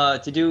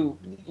 to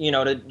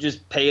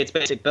just pay its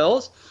basic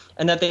bills,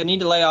 and that they need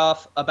to lay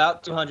off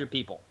about 200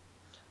 people.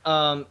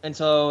 And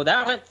so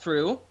that went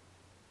through.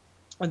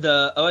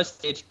 The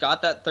OSDH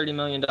got that $30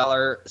 million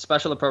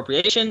special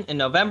appropriation in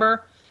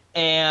November,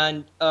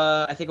 and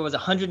I think it was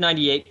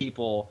 198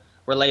 people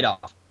were laid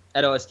off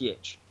at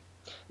OSDH.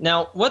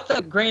 Now, what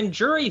the grand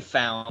jury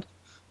found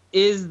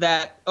is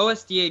that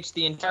OSDH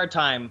the entire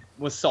time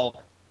was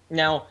solvent.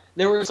 Now,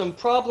 there were some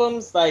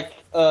problems like...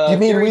 you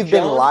mean Gary we've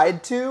been Jones?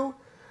 lied to?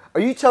 Are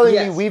you telling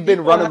me we've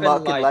been run amok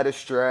and lied. led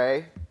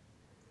astray?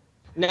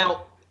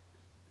 Now,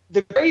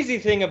 the crazy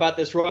thing about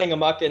this running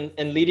amok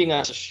and leading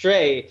us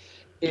astray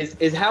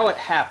is how it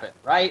happened,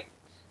 right?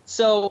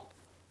 So,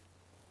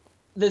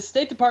 the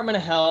State Department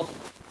of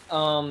Health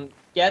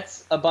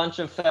gets a bunch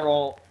of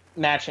federal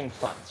matching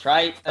funds,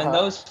 right? And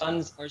those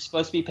funds are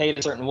supposed to be paid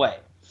a certain way.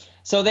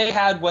 So they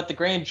had what the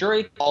grand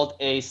jury called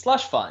a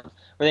slush fund,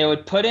 where they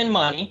would put in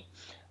money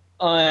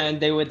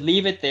and they would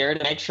leave it there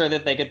to make sure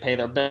that they could pay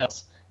their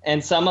bills.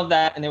 And some of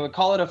that, and they would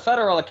call it a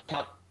federal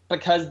account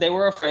because they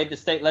were afraid the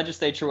state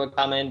legislature would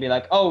come in and be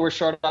like, oh, we're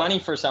short of money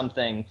for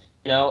something.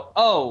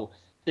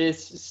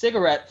 This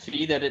cigarette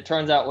fee that it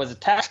turns out was a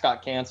tax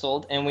got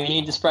canceled and we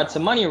need to spread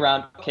some money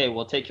around. Okay,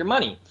 we'll take your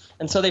money.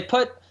 And so they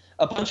put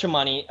a bunch of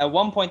money. At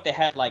one point, they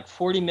had like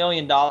 $40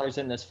 million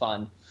in this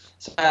fund,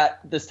 so that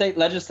the state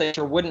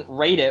legislature wouldn't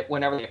rate it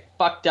whenever they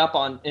fucked up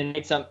on and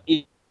made some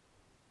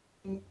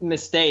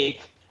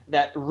mistake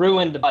that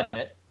ruined the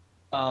budget,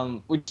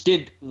 which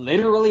did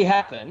literally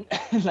happen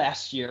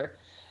last year.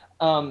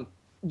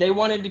 They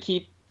wanted to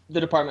keep the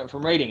department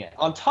from rating it.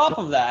 On top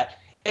of that,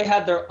 they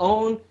had their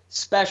own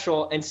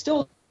special and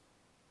still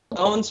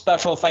own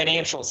special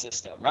financial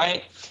system,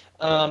 right?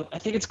 I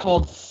think it's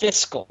called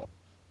Fiscal.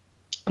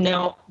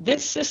 Now,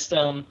 this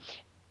system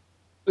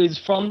is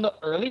from the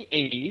early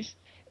 80s,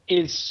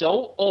 is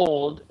so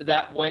old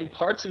that when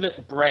parts of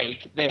it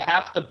break, they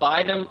have to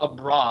buy them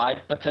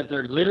abroad because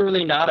they're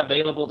literally not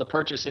available to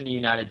purchase in the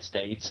United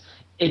States.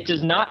 It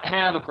does not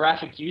have a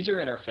graphic user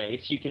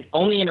interface. You can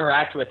only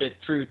interact with it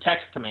through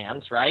text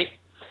commands, right?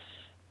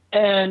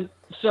 And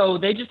so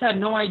they just had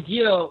no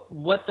idea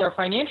what their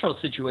financial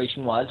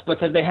situation was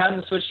because they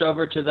hadn't switched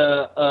over to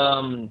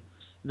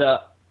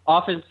the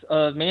Office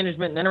of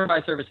Management and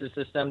Enterprise Services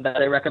system that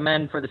they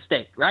recommend for the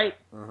state, right?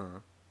 Mm-hmm.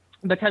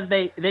 Because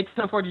they couldn't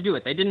afford to do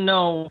it. They didn't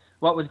know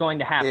what was going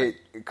to happen.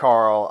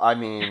 Carl, I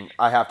mean,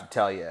 I have to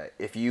tell you,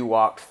 if you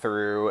walked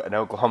through an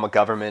Oklahoma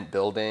government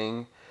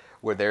building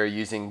where they're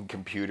using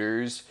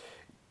computers,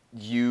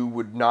 you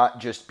would not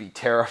just be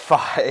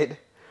terrified,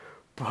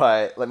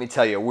 but let me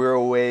tell you, we're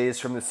a ways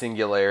from the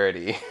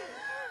singularity.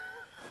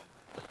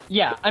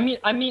 Yeah, I mean,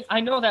 I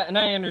know that and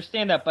I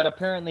understand that, but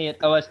apparently at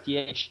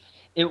OSDH,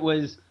 it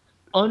was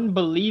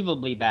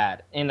unbelievably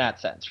bad in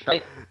that sense,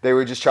 right? They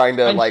were just trying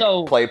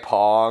to play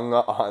Pong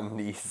on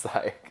these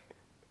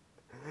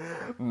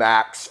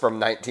Macs from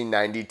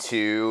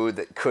 1992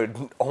 that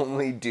could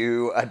only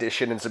do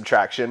addition and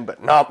subtraction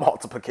but not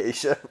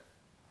multiplication.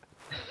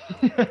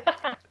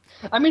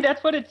 I mean,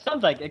 that's what it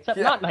sounds like, except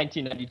not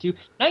 1992,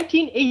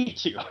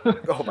 1982.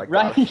 Oh my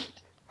god. Right?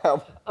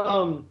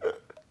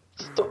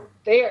 So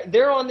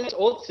they're on this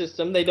old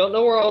system. They don't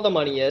know where all the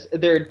money is.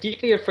 They're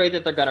deeply afraid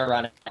that they're going to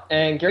run it.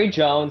 And Gary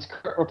Jones,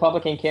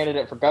 Republican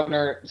candidate for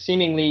governor,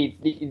 seemingly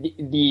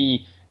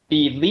the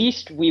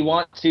least we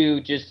want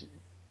to just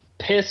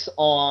piss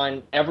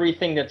on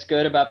everything that's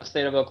good about the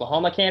state of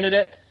Oklahoma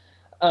candidate.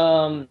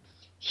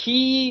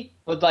 He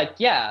was like,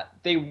 yeah,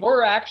 they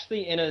were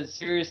actually in a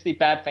seriously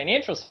bad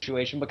financial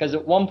situation because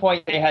at one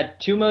point they had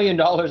 $2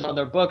 million on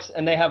their books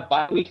and they have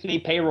biweekly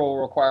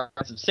payroll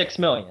requirements of $6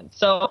 million.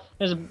 So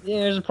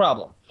there's a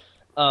problem,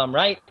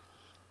 right?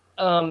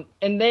 And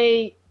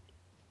they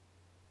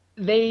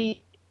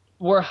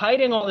were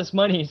hiding all this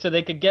money so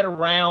they could get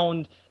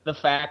around the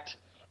fact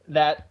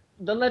that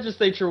the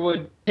legislature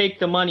would take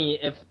the money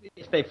if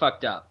they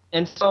fucked up.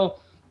 And so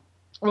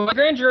what the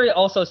grand jury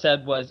also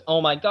said was, oh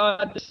my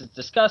God, this is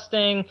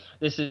disgusting.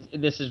 This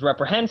is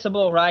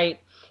reprehensible, right?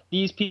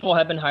 These people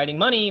have been hiding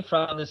money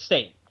from the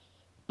state.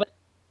 But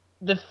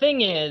the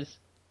thing is,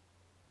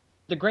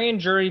 the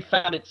grand jury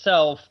found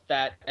itself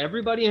that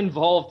everybody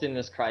involved in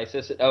this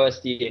crisis at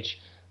OSDH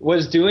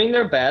was doing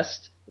their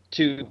best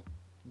to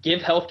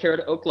give health care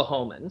to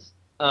Oklahomans,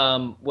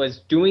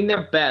 was doing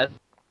their best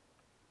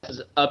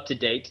up to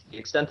date to the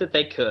extent that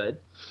they could,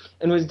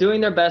 and was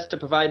doing their best to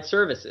provide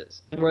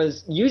services, and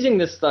was using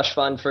this slush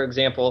fund, for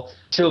example,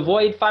 to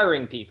avoid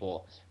firing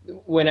people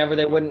whenever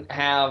they wouldn't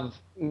have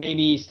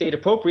maybe state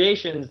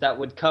appropriations that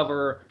would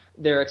cover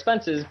their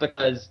expenses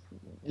because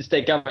the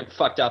state government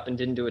fucked up and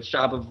didn't do its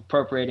job of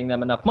appropriating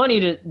them enough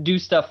money to do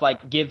stuff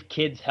like give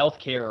kids health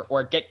care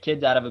or get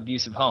kids out of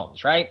abusive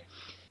homes, right?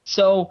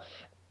 So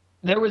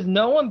there was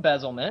no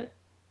embezzlement.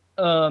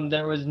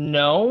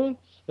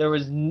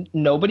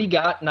 Nobody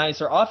got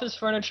nicer office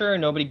furniture.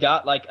 Nobody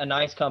got like a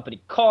nice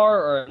company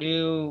car or a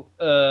new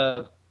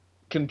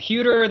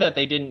computer that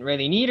they didn't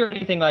really need or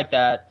anything like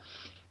that.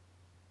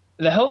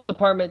 The health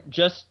department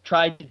just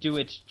tried to do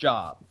its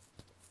job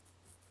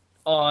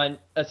on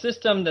a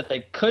system that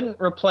they couldn't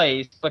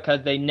replace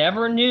because they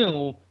never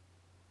knew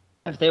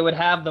if they would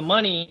have the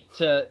money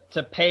to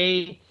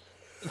pay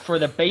for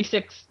the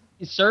basics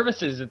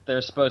services that they're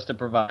supposed to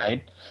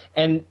provide,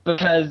 and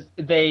because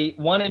they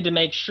wanted to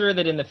make sure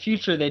that in the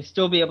future they'd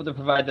still be able to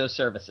provide those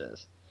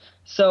services.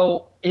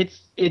 So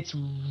it's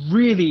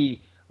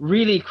really,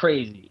 really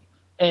crazy.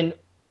 And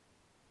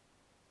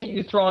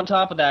you throw on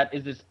top of that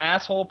is this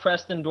asshole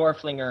Preston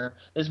Dorflinger,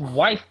 this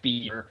wife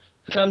beater,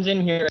 who comes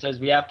in here and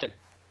says we have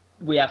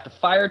to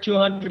fire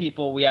 200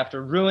 people, we have to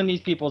ruin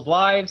these people's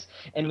lives,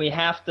 and we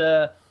have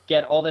to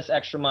get all this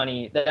extra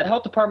money that the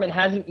health department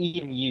hasn't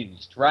even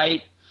used,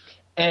 right?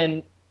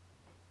 And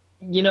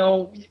you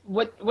know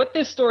what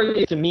this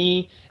story is to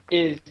me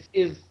is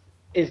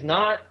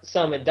not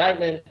some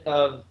indictment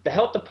of the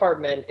health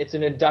department. It's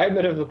an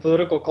indictment of the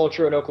political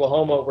culture in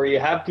Oklahoma, where you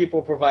have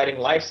people providing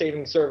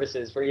life-saving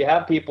services, where you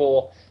have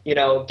people,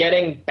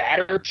 getting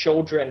battered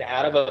children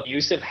out of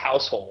abusive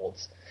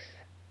households,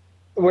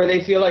 where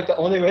they feel like the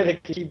only way they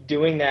can keep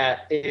doing that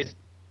is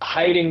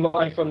hiding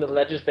money from the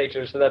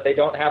legislature so that they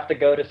don't have to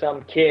go to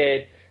some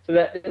kid, so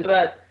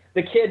that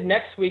the kid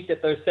next week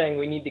that they're saying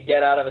we need to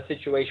get out of a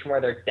situation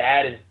where their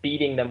dad is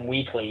beating them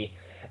weekly,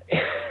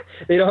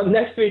 they don't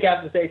next week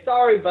have to say,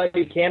 sorry, buddy,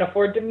 we can't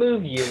afford to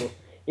move you.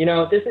 You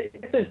know, this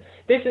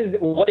is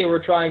what they were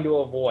trying to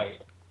avoid,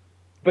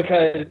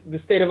 because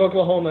the state of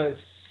Oklahoma is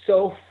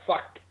so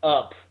fucked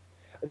up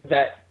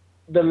that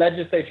the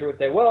legislature would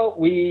say, well,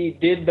 we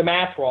did the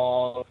math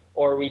wrong,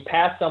 or we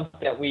passed something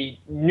that we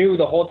knew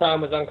the whole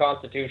time was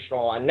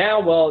unconstitutional, and now,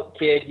 well,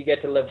 kid, you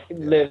get to live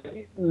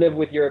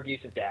with your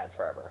abusive dad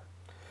forever.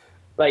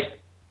 Like,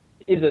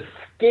 is a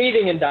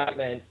scathing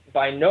indictment,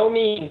 by no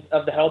means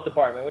of the health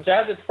department, which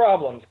has its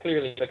problems,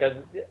 clearly, because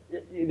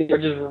they're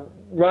just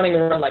running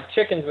around like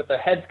chickens with their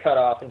heads cut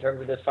off in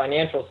terms of this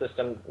financial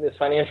system, this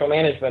financial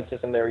management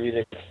system they're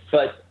using.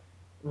 But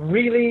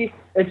really,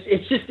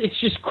 it's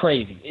just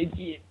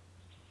crazy.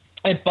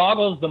 It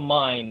boggles the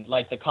mind,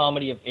 like the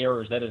comedy of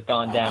errors that has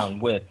gone down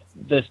with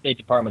the State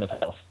Department of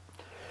Health.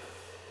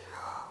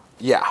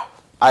 Yeah,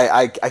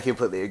 I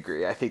completely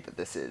agree. I think that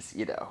this is,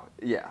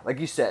 like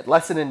you said,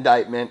 less an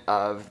indictment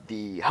of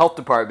the health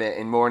department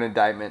and more an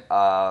indictment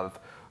of,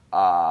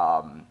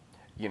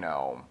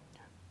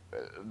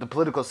 the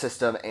political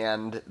system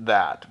and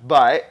that.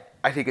 But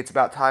I think it's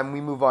about time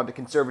we move on to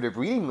conservative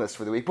reading list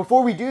for the week.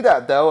 Before we do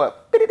that, though,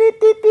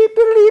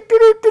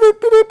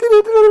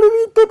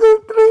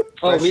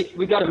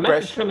 we got a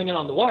message coming in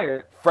on the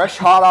wire. Fresh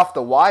hot off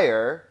the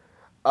wire,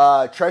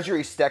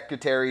 Treasury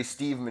Secretary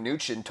Steve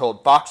Mnuchin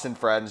told Fox and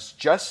Friends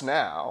just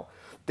now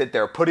that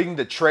they're putting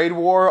the trade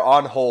war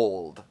on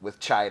hold with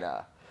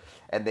China,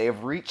 and they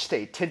have reached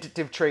a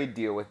tentative trade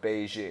deal with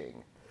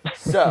Beijing.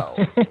 So,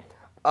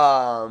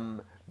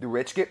 the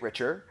rich get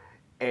richer,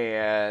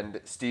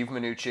 and Steve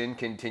Mnuchin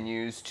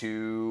continues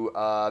to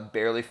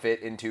barely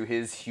fit into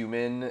his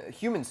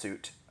human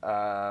suit,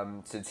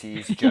 since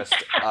he's just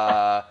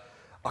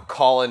a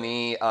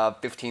colony of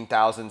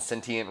 15,000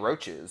 sentient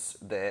roaches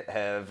that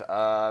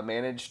have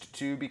managed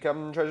to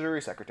become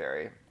Treasury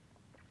Secretary.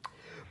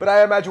 But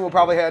I imagine we'll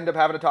probably end up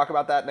having to talk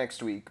about that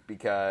next week,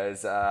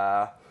 because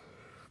there'll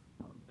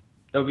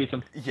be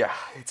some. Yeah,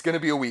 it's going to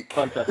be a week.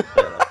 Fun stuff.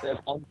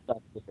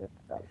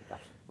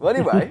 Well,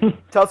 anyway,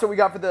 tell us what we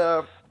got for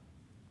the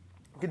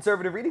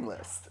conservative reading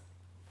list.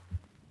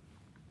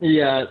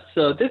 Yeah,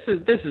 so this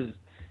is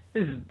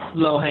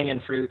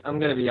low-hanging fruit. I'm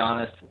going to be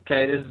honest.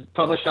 Okay, this is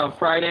published on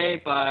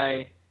Friday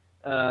by,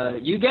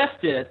 you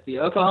guessed it, the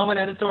Oklahoman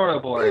Editorial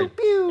Board,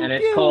 and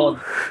it's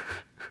called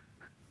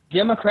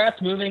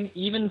Democrats Moving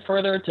Even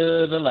Further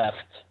to the Left.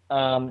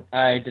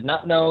 I did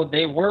not know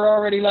they were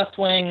already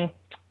left-wing.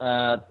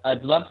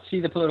 I'd love to see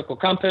the political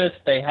compass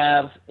they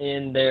have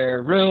in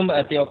their room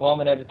at the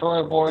Oklahoman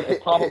Editorial Board.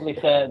 It probably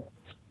said,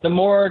 the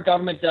more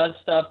government does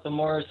stuff, the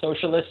more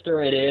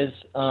socialister it is.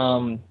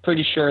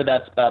 Pretty sure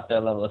that's about their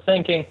level of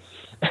thinking.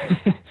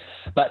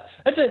 But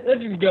let's just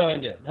go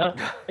into it. Huh?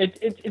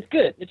 It's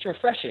good. It's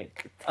refreshing.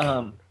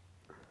 So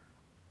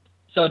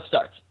it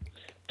starts.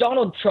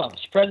 Donald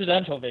Trump's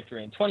presidential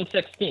victory in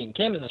 2016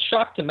 came as a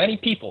shock to many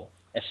people,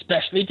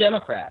 especially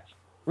Democrats.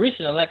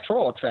 Recent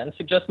electoral trends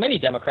suggest many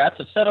Democrats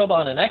have settled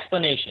on an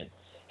explanation.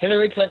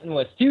 Hillary Clinton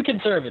was too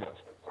conservative.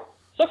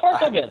 So far,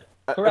 so good.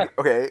 Correct.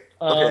 Okay.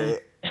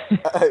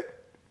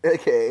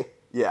 Okay,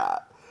 yeah.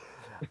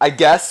 I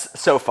guess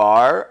so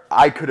far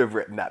I could have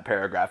written that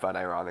paragraph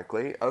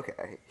unironically.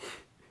 Okay.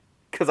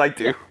 Because I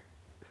do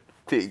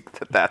think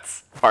that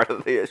that's part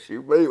of the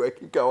issue. But anyway,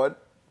 keep going.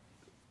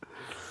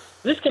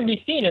 This can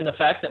be seen in the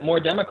fact that more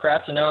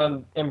Democrats are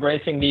now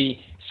embracing the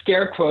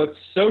scare quotes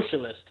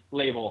socialist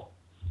label.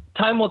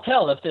 Time will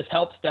tell if this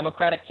helps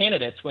Democratic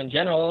candidates win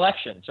general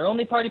elections or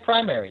only party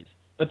primaries.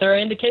 But there are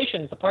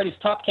indications the party's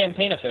top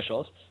campaign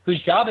officials,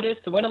 whose job it is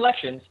to win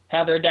elections,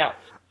 have their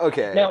doubts.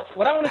 Okay. Now,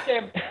 what I want to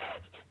say,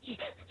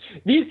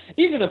 these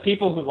are the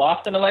people who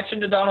lost an election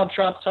to Donald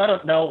Trump, so I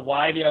don't know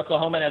why the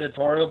Oklahoman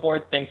Editorial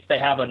Board thinks they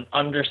have an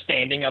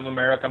understanding of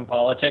American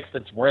politics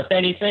that's worth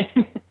anything.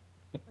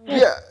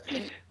 Yeah,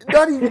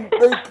 not even,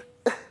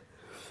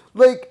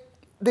 like,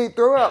 they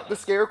throw out the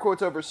scare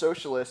quotes over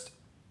socialist.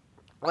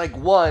 Like,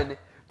 one,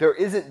 there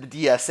isn't the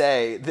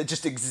DSA that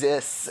just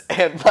exists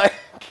and, like,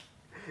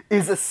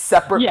 is a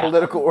separate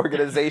political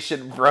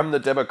organization from the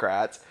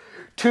Democrats.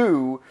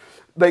 Two,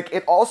 like,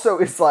 it also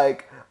is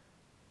like,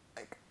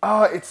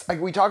 it's like,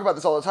 we talk about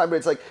this all the time, but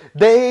it's like,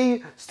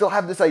 they still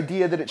have this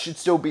idea that it should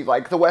still be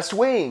like the West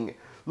Wing.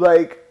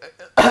 Like,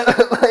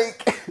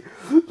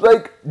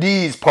 like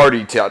these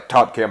party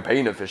top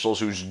campaign officials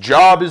whose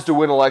job is to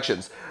win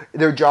elections.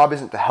 Their job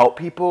isn't to help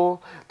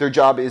people. Their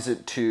job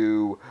isn't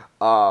to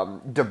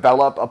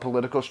develop a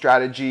political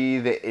strategy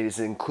that is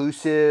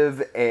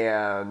inclusive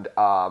and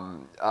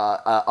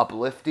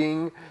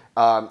uplifting.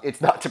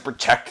 It's not to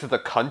protect the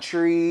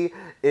country.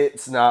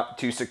 It's not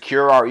to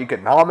secure our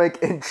economic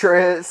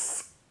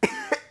interests.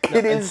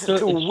 It is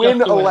to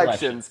win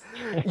elections.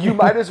 You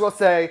might as well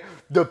say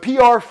the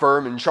PR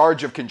firm in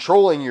charge of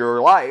controlling your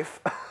life.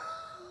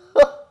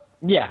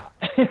 Yeah.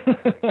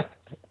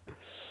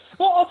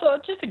 Well, also,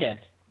 just again,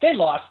 they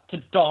lost to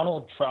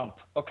Donald Trump,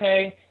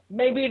 okay?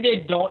 Maybe they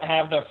don't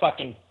have their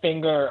fucking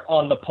finger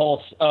on the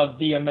pulse of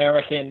the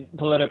American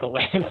political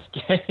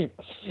landscape.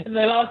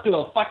 They lost to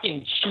a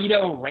fucking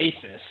Cheeto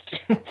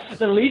racist,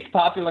 the least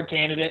popular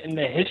candidate in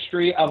the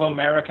history of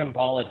American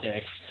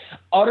politics.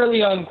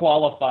 utterly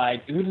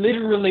unqualified, who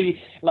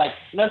literally, like,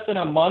 less than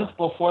a month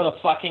before the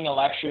fucking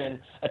election,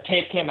 a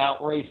tape came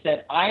out where he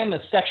said, I am a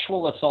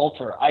sexual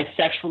assaulter. I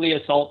sexually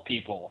assault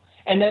people.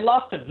 And they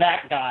lost to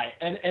that guy.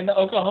 And the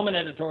Oklahoman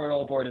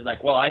editorial board is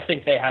like, well, I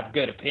think they have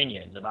good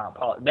opinions about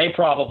politics. They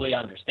probably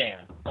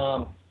understand.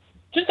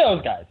 Just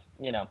those guys,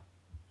 you know.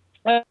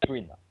 I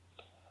agree,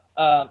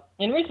 though.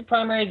 In recent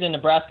primaries in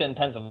Nebraska and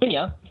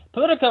Pennsylvania,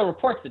 Politico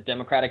reports that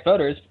Democratic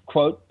voters,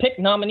 quote, picked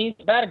nominees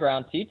to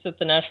battleground seats that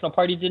the National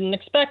Party didn't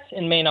expect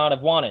and may not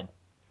have wanted.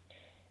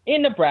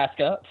 In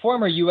Nebraska,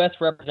 former U.S.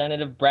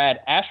 Representative Brad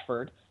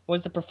Ashford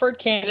was the preferred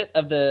candidate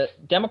of the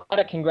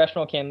Democratic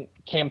Congressional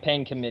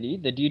Campaign Committee,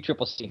 the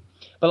DCCC,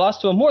 but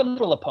lost to a more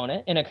liberal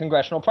opponent in a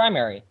congressional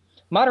primary.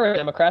 Moderate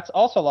Democrats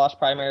also lost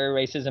primary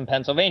races in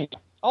Pennsylvania.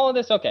 All of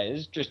this, okay,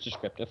 is just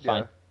descriptive,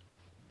 fine.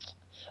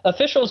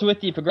 Officials with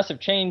the Progressive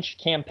Change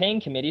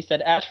Campaign Committee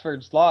said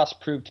Ashford's loss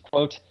proved,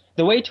 quote,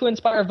 the way to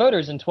inspire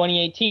voters in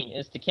 2018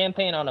 is to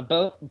campaign on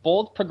a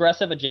bold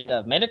progressive agenda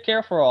of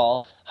Medicare for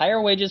all,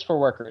 higher wages for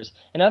workers,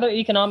 and other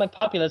economic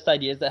populist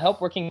ideas that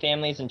help working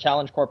families and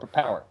challenge corporate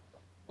power.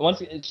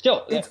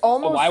 It's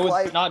almost why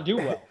would it not do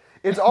well?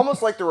 It's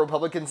almost like the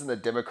Republicans and the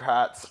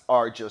Democrats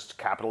are just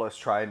capitalists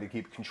trying to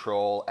keep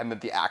control, and that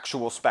the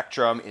actual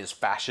spectrum is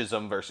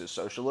fascism versus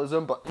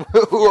socialism. But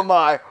who am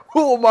I?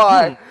 Who am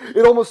I?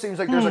 It almost seems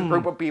like there's a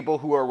group of people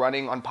who are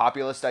running on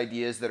populist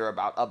ideas that are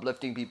about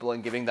uplifting people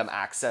and giving them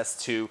access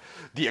to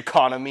the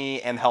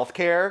economy and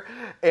healthcare.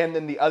 And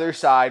then the other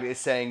side is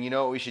saying, you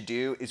know what we should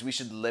do is we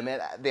should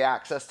limit the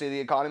access to the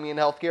economy and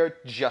healthcare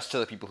just to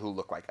the people who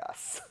look like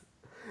us.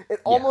 It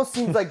almost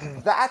seems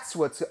like that's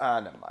what's...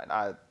 never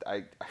mind.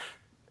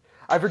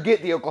 I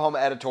forget the Oklahoma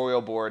editorial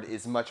board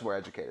is much more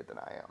educated than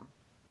I am.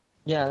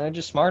 Yeah, they're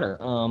just smarter.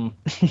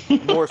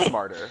 More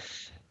smarter.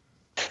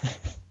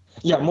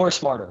 Yeah, more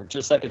smarter,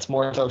 just like it's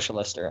more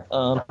socialister.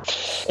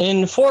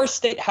 In 4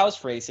 state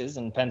House races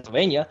in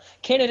Pennsylvania,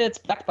 candidates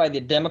backed by the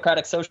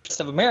Democratic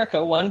Socialists of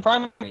America won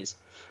primaries.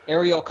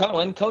 Ariel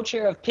Cohen,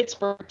 co-chair of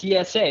Pittsburgh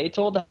DSA,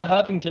 told the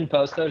Huffington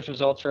Post those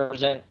results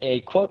represent a,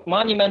 quote,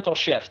 monumental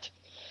shift.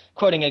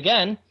 Quoting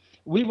again,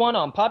 we won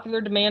on popular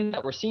demand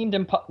that were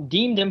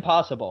deemed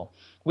impossible.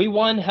 We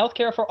won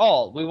healthcare for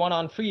all. We won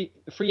on free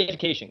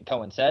education,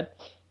 Cohen said.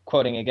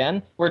 Quoting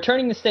again, we're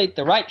turning the state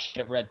the right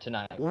should have read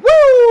tonight. Woo!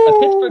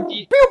 Pew,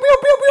 pew,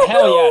 pew,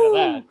 hell yeah to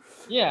that.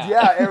 Yeah.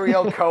 Yeah,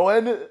 Ariel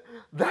Cohen.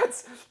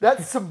 That's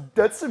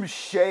some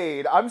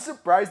shade. I'm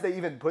surprised they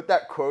even put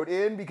that quote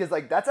in because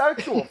like that's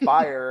actual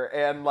fire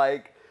and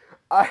like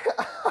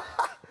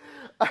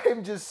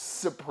I'm just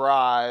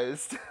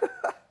surprised.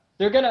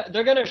 They're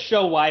gonna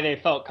show why they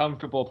felt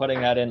comfortable putting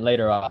that in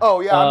later on.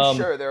 Oh yeah, I'm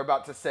sure they're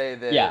about to say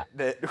that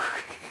that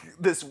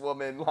this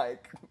woman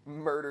like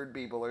murdered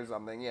people or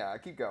something. Yeah,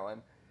 keep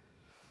going.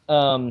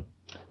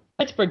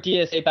 Pittsburgh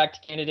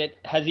DSA-backed candidate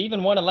has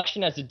even won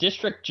election as a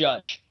district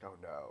judge. Oh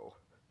no.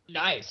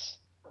 Nice.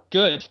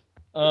 Good.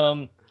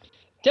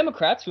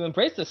 Democrats who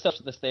embrace the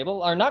socialist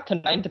label are not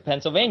confined to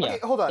Pennsylvania. Okay,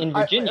 hold on. In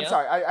Virginia, I'm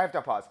sorry, I have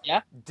to pause.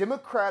 Yeah.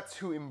 Democrats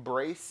who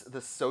embrace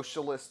the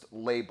socialist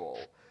label.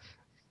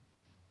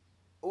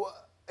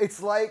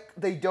 It's like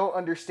they don't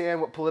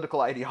understand what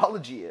political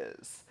ideology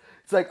is.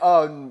 It's like,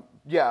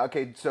 yeah,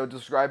 okay, so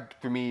describe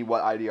for me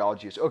what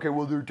ideology is. Okay,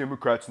 well, there are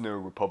Democrats and there are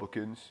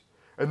Republicans.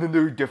 And then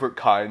there are different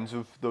kinds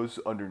of those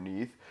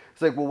underneath.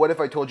 It's like, well, what if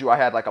I told you I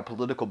had, like, a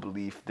political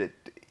belief that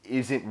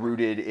isn't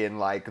rooted in,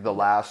 like, the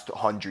last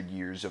 100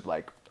 years of,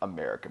 like,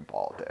 American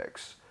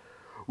politics?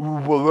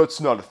 Well,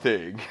 that's not a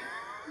thing.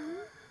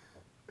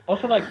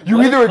 Also, like...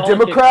 You're either a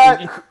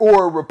Democrat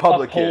or a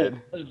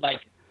Republican.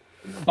 Like...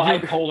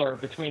 bipolar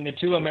between the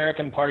two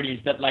American parties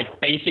that like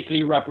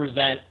basically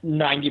represent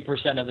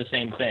 90% of the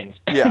same things.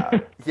 yeah,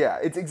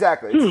 it's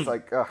exactly. It's just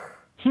like, ugh.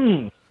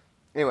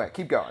 Anyway,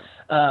 keep going.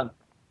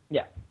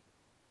 Yeah.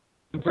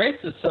 Embrace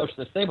the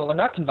socialist label are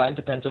not confined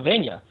to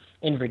Pennsylvania.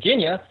 In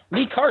Virginia,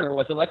 Lee Carter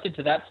was elected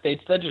to that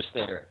state's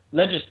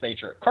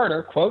legislature.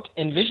 Carter, quote,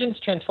 envisions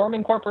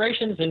transforming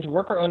corporations into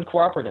worker-owned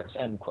cooperatives,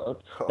 end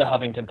quote, the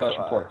Huffington Post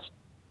reports.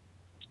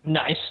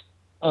 Nice.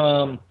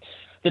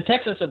 The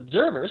Texas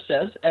Observer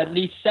says at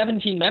least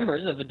 17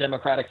 members of the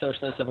Democratic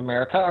Socialists of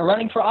America are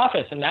running for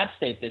office in that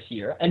state this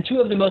year, and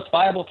 2 of the most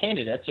viable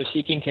candidates are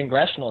seeking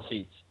congressional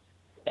seats.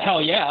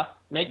 Hell yeah.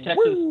 Make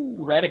Texas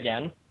red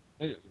again.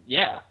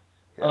 Yeah.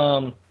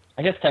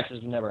 I guess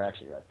Texas was never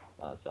actually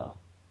red. So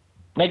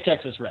make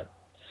Texas red.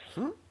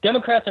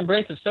 Democrats'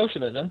 embrace of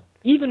socialism,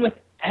 even with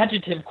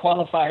adjective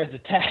qualifiers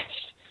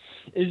attached,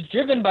 is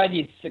driven by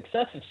the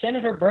success of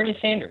Senator Bernie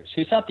Sanders,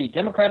 who sought the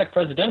Democratic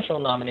presidential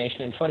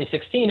nomination in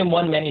 2016 and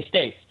won many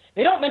states.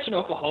 They don't mention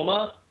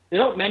Oklahoma. They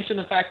don't mention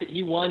the fact that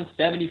he won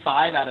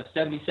 75 out of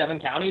 77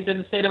 counties in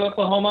the state of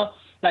Oklahoma.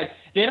 Like,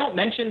 they don't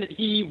mention that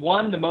he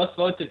won the most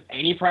votes of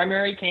any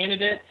primary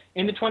candidate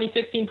in the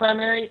 2016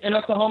 primary in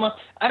Oklahoma.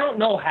 I don't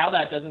know how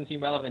that doesn't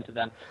seem relevant to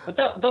them, but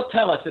they'll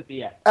tell us at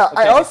the end.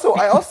 Okay? I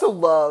also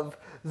love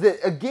that,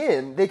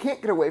 again, they can't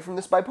get away from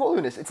this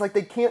bipolarness. It's like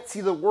they can't see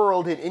the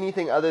world in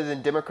anything other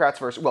than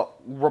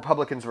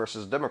Republicans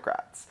versus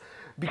Democrats.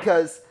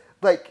 Because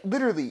like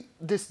literally,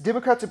 this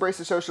Democrats embrace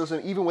the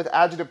socialism even with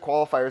adjective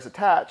qualifiers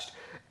attached,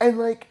 and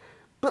like,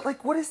 but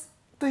like, what is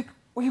like?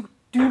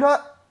 Do you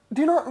not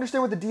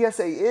understand what the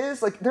DSA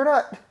is? Like, they're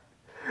not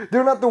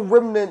the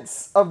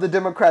remnants of the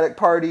Democratic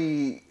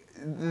Party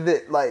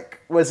that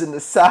like was in the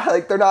South.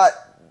 Like, they're not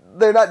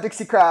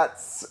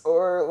Dixiecrats,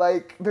 or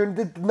like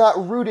they're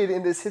not rooted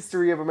in this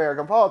history of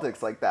American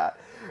politics like that.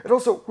 And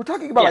also, we're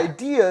talking about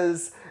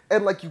ideas,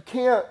 and like you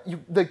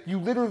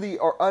literally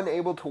are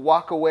unable to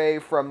walk away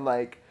from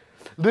like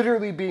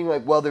literally being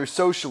like, well, they're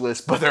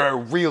socialists, but they're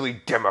really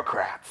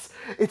Democrats.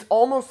 It's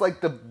almost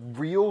like the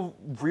real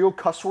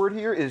cuss word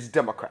here is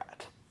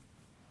Democrat.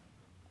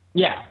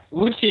 Yeah,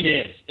 which it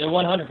is. It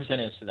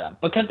 100% is to them.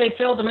 Because they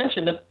failed to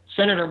mention that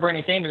Senator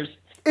Bernie Sanders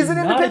is an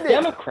not a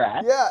independent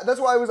Democrat. Yeah, that's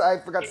why I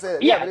forgot to say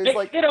that. Yeah, but it's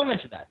like, they don't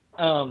mention that.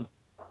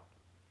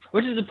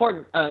 Which is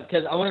important,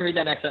 because I want to read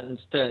that next sentence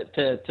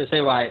to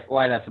say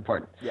why that's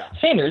important. Yeah.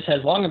 Sanders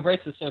has long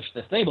embraced the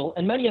socialist label,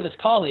 and many of his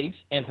colleagues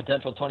and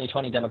potential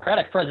 2020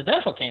 Democratic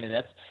presidential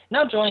candidates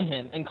now join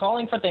him in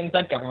calling for things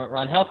like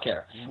government-run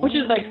healthcare, which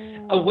is like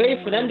a way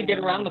for them to get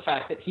around the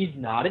fact that he's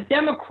not a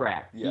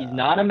Democrat. Yeah. He's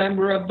not a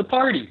member of the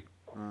party.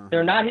 Mm-hmm.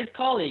 They're not his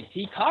colleagues.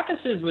 He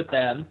caucuses with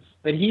them,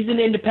 but he's an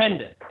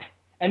independent.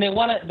 And they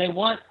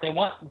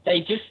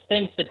just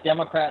think that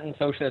Democrat and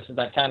socialist is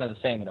like kind of the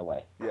same in a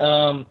way.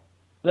 Yeah.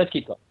 Let's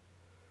keep going.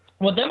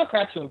 Well,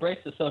 Democrats who embrace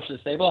the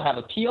socialist label have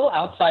appeal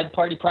outside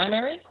party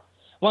primaries.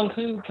 One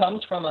clue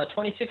comes from a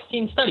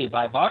 2016 study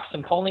by Vox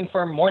and polling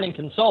firm Morning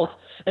Consult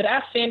that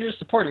asked Sanders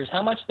supporters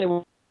how much they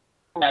would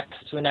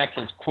to enact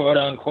his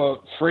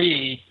quote-unquote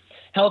free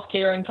health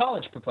care and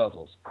college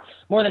proposals.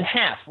 More than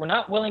half were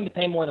not willing to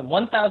pay more than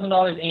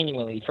 $1,000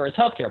 annually for his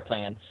health care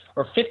plan,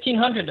 or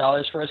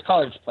 $1,500 for his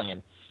college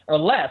plan, or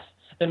less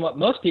than what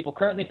most people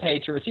currently pay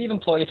to receive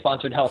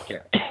employee-sponsored health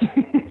care.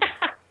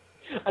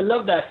 I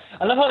love that.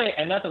 I love how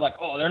and that's like,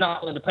 oh, they're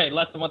not willing to pay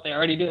less than what they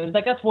already do. It's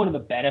like, that's one of the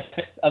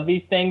benefits of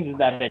these things, is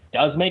that it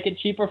does make it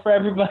cheaper for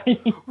everybody.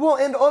 Well,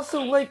 and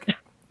also, in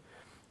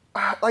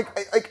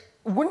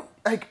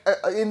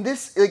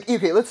this, like,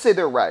 okay, let's say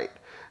they're right.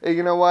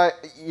 You know what?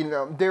 You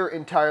know, they're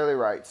entirely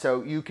right.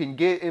 So you can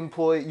get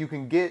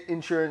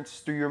insurance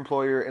through your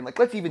employer, and like,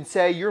 let's even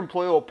say your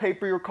employer will pay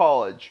for your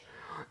college.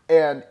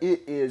 And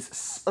it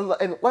is,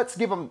 and let's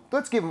give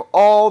them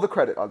all the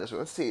credit on this one.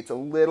 Let's see, it's a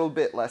little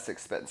bit less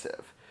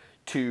expensive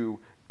to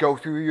go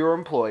through your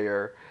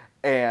employer,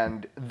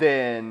 and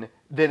than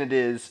it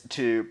is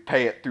to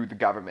pay it through the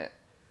government.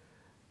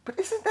 But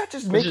isn't that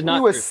just making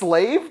you a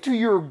slave to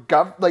your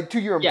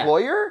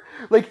employer?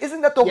 Like,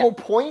 isn't that the whole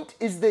point?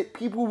 Is that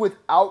people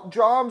without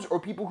jobs, or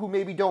people who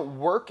maybe don't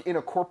work in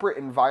a corporate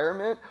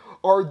environment,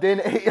 are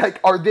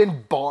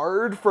then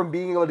barred from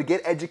being able to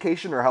get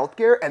education or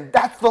healthcare, and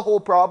that's the whole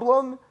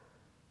problem?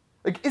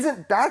 Like,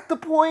 isn't that the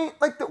point,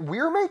 like, that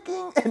we're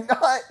making, and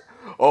not,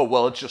 oh,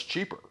 well, it's just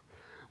cheaper?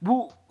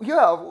 Well,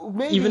 yeah,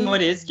 maybe. Even though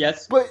it is,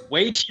 yes, but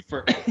way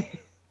cheaper.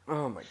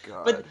 Oh my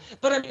god.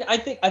 But I mean,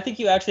 I think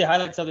you actually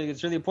highlight something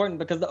that's really important,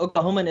 because the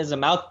Oklahoman is a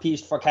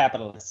mouthpiece for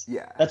capitalists.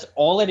 Yeah. That's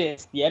all it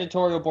is. The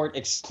editorial board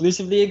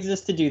exclusively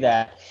exists to do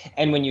that.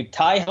 And when you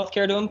tie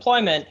healthcare to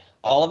employment,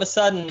 all of a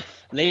sudden,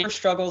 labor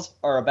struggles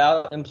are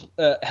about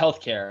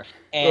healthcare,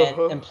 and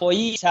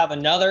employees have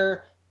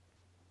another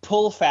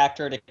pull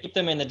factor to keep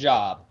them in the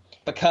job,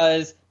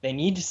 because they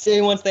need to stay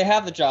once they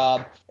have the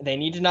job. They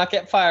need to not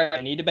get fired.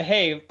 They need to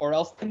behave, or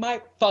else they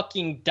might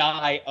fucking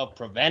die of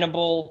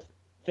preventable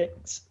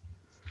things.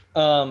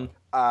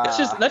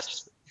 Let's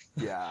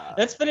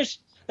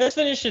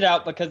finish it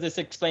out, because this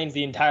explains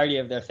the entirety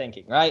of their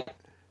thinking, right?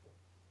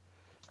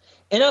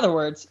 In other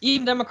words,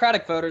 even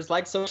Democratic voters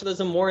like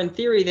socialism more in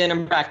theory than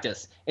in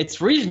practice.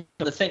 It's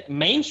reasonable to think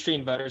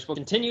mainstream voters will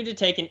continue to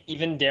take an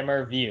even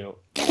dimmer view.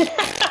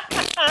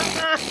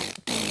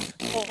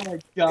 Oh my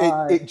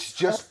god. It's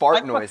just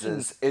fart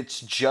noises.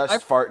 It's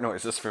just fart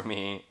noises for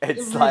me.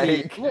 It's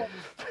like...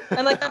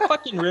 And like that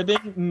fucking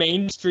ribbon,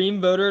 mainstream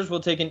voters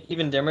will take an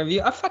even dimmer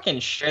view. I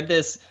fucking shared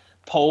this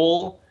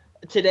poll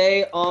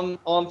today on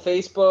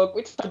Facebook.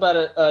 We talked about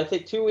it, I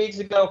think, 2 weeks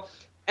ago.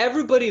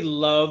 Everybody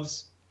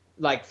loves,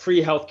 like,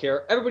 free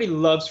healthcare. Everybody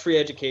loves free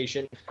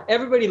education.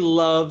 Everybody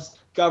loves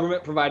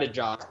government-provided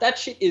jobs. That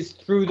shit is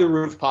through the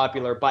roof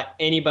popular by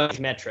anybody's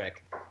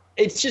metric.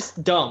 It's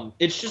just dumb.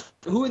 It's just,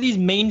 who are these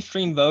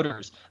mainstream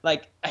voters?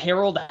 Like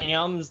Harold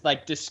Hamm's,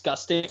 like,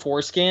 disgusting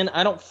foreskin?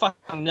 I don't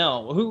fucking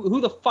know. Who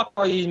the fuck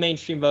are these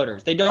mainstream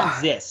voters? They don't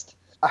exist.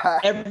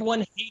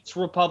 Everyone hates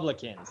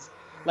Republicans.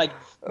 Like,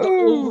 the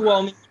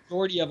overwhelming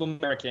majority of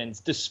Americans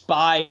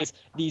despise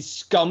these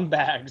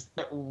scumbags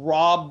that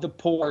rob the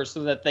poor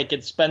so that they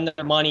could spend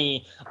their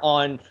money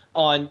on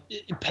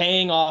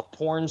paying off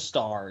porn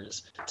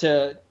stars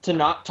to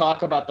not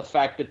talk about the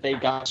fact that they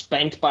got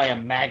spanked by a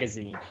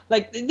magazine.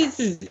 Like, this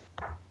is...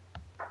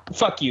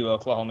 Fuck you,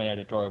 Oklahoma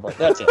editorial board.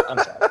 That's it. I'm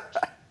sorry.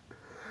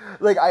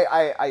 Like,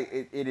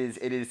 it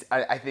is.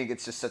 I think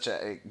it's just such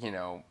a, you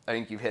know, I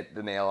think you've hit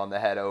the nail on the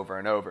head over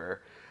and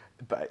over.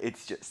 But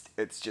it's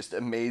just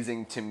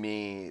amazing to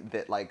me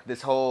that, like,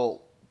 this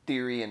whole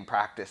theory and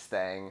practice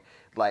thing,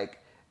 like,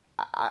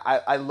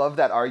 I love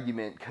that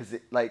argument because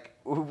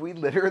we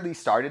literally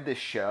started this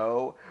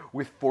show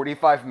with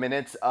 45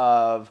 minutes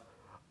of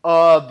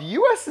the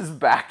U.S. is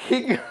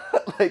backing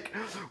like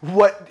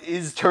what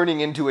is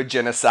turning into a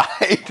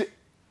genocide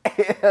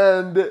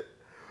and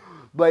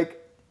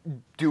like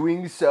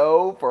doing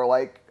so for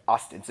like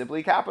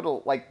ostensibly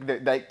capitalism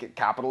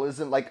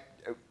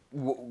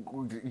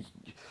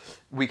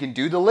we can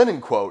do the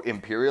Lenin quote,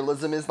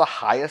 imperialism is the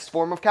highest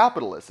form of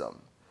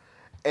capitalism.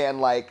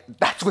 And like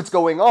that's what's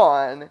going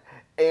on,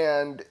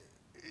 and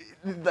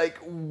like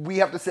we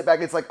have to sit back.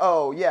 It's like,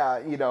 oh yeah,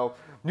 you know,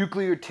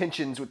 nuclear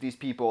tensions with these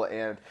people,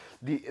 and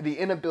the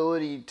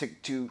inability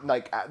to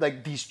like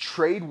these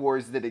trade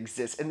wars that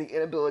exist, and the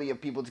inability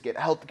of people to get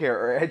healthcare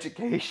or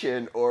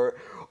education or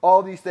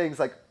all these things.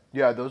 Like,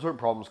 yeah, those aren't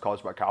problems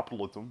caused by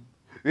capitalism.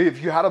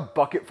 If you had a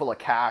bucket full of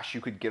cash,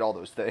 you could get all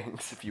those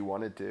things if you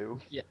wanted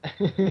to. Yeah.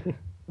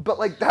 But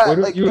like that, Why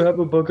don't like you have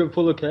a bucket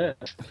full of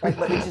cash?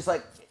 but it's just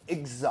like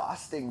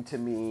exhausting to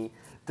me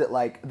that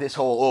like this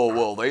whole, oh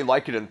well, they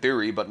like it in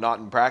theory but not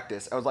in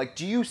practice. I was like,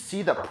 do you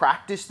see the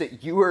practice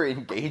that you are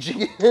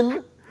engaging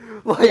in?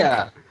 Like,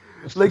 Yeah.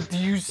 like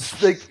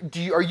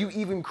are you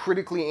even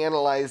critically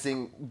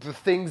analyzing the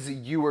things that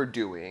you are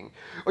doing?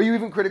 Are you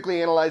even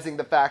critically analyzing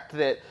the fact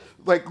that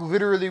like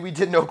literally we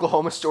did an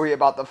Oklahoma story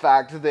about the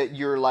fact that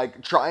you're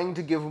like trying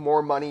to give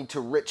more money to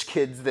rich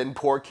kids than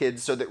poor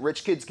kids so that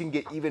rich kids can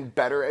get even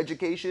better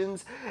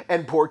educations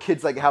and poor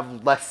kids like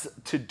have less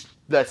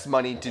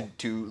money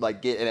to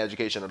like get an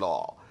education at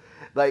all.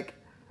 Like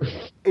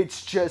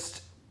it's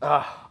just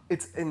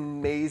it's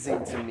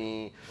amazing to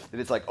me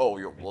that it's like, oh,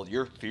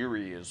 your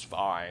theory is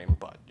fine,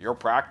 but your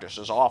practice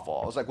is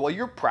awful. I was like, well,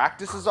 your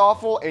practice is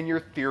awful and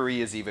your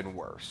theory is even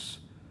worse.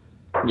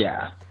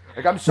 Yeah.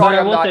 Like, I'm sorry, But I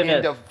I'm will not say that-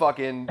 into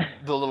fucking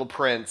The Little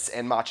Prince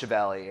and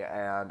Machiavelli,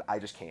 and I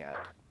just can't.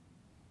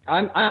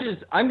 I'm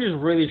just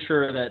really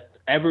sure that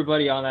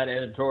everybody on that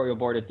editorial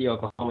board at the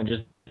Oklahoma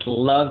just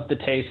loves the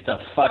taste of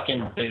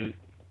fucking boot.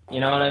 You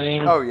know what I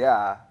mean? Oh,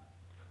 yeah.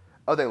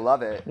 Oh, they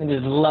love it. They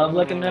just love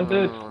licking them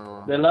boots.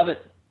 They love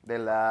it. They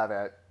love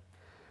it.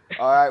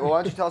 All right, well,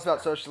 why don't you tell us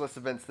about socialist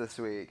events this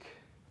week?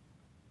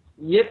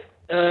 Yep.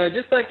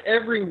 Just like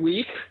every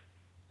week,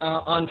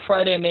 on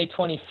Friday, May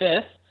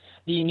 25th,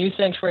 the New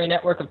Sanctuary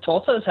Network of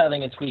Tulsa is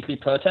having its weekly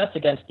protest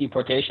against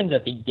deportations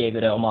at the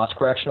David L. Moss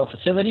Correctional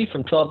Facility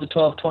from 12 to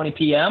 12:20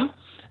 p.m.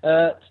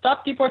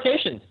 Stop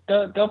deportations.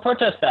 Go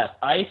protest that.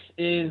 ICE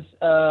is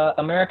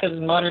America's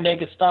modern-day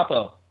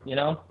Gestapo. You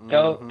know,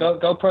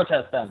 go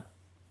protest them.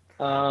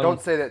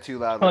 Don't say that too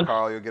loudly,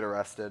 Carl. You'll get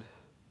arrested.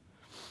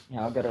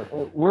 Yeah,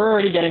 we're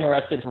already getting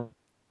arrested for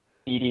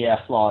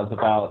EDF laws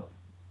about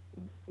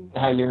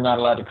how you're not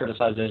allowed to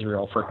criticize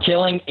Israel for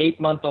killing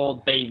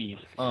 8-month-old babies.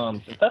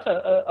 That's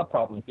a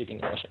problem speaking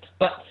of Russia.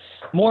 But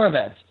more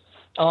events.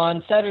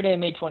 On Saturday,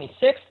 May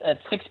 26th at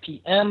 6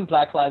 p.m.,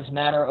 Black Lives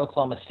Matter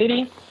Oklahoma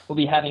City will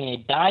be having a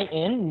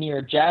die-in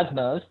near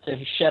Jasmos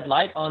to shed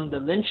light on the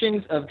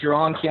lynchings of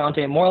Jerron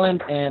Keontae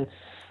Moreland and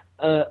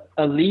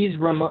Elise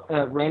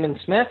Raymond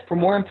Smith. For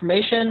more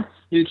information,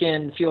 you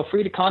can feel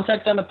free to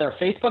contact them at their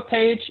Facebook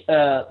page.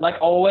 Like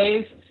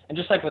always, and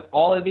just like with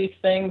all of these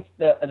things,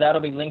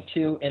 that'll be linked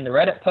to in the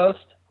Reddit post.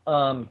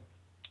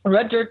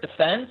 Red Dirt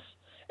Defense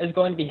is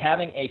going to be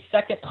having a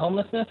second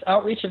homelessness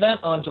outreach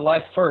event on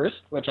July 1st,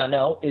 which I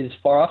know is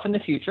far off in the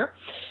future,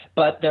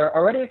 but they're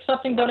already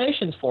accepting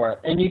donations for it.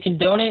 And you can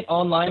donate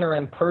online or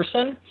in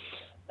person,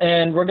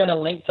 and we're going to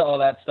link to all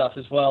that stuff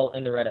as well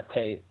in the Reddit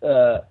page.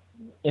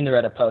 In the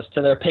Reddit post,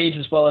 to their page,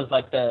 as well as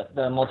like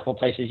the multiple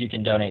places you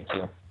can donate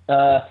to.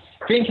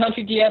 Green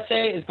Country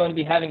DSA is going to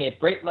be having a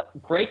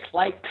brake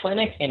light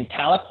clinic in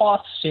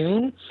Tahlequah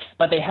soon,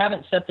 but they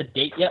haven't set the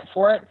date yet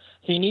for it,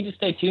 so you need to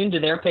stay tuned to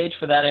their page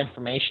for that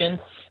information.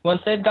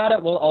 Once they've got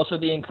it, we'll also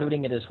be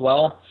including it as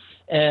well.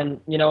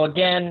 And, you know,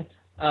 again,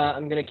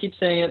 I'm going to keep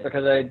saying it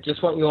because I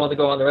just want you all to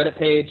go on the Reddit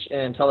page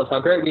and tell us how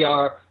great we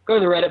are. Go to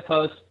the Reddit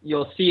post,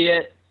 you'll see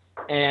it,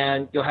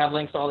 and you'll have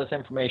links to all this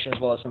information as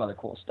well as some other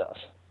cool stuff.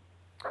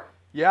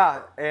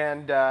 Yeah,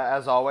 and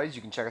as always,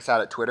 you can check us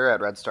out at Twitter at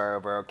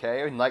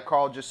RedStarOverOK. And like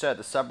Carl just said,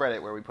 the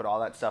subreddit where we put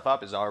all that stuff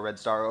up is our Red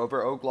Star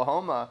Over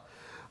Oklahoma.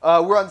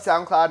 We're on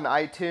SoundCloud and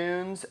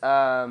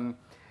iTunes.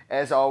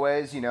 As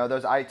always, you know,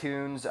 those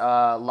iTunes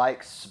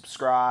likes,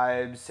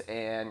 subscribes,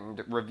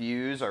 and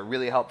reviews are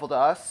really helpful to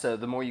us. So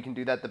the more you can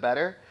do that, the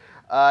better.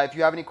 If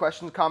you have any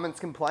questions, comments,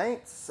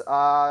 complaints,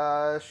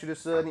 shoot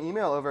us an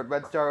email over at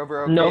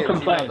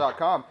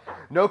redstaroverok@gmail.com.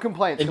 No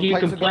complaints. If you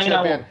complain,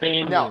 I will ban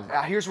you. Now,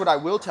 here's what I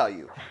will tell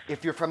you.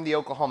 If you're from the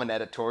Oklahoman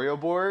editorial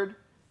board,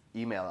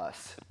 email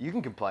us. You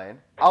can complain.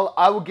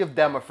 I will give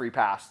them a free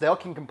pass. They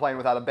can complain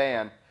without a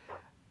ban,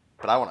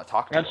 but I want to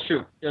talk to them. That's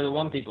true. They're the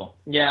one people.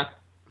 Yeah.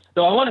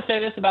 So I want to say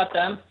this about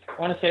them.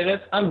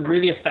 I'm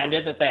really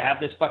offended that they have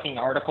this fucking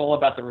article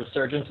about the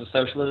resurgence of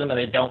socialism and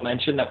they don't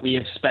mention that we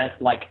have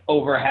spent like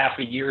over half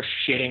a year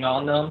shitting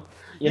on them.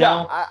 You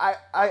know?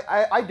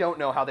 I don't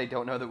know how they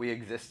don't know that we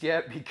exist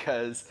yet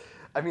because,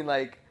 I mean,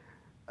 like,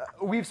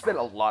 we've spent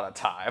a lot of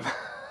time.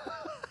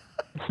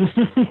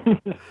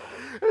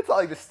 It's not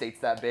like the state's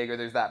that big or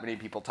there's that many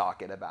people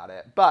talking about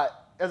it.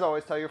 But as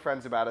always, tell your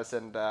friends about us,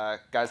 and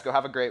guys, go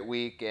have a great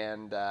week,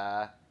 and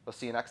we'll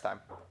see you next time.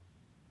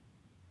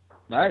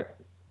 All right.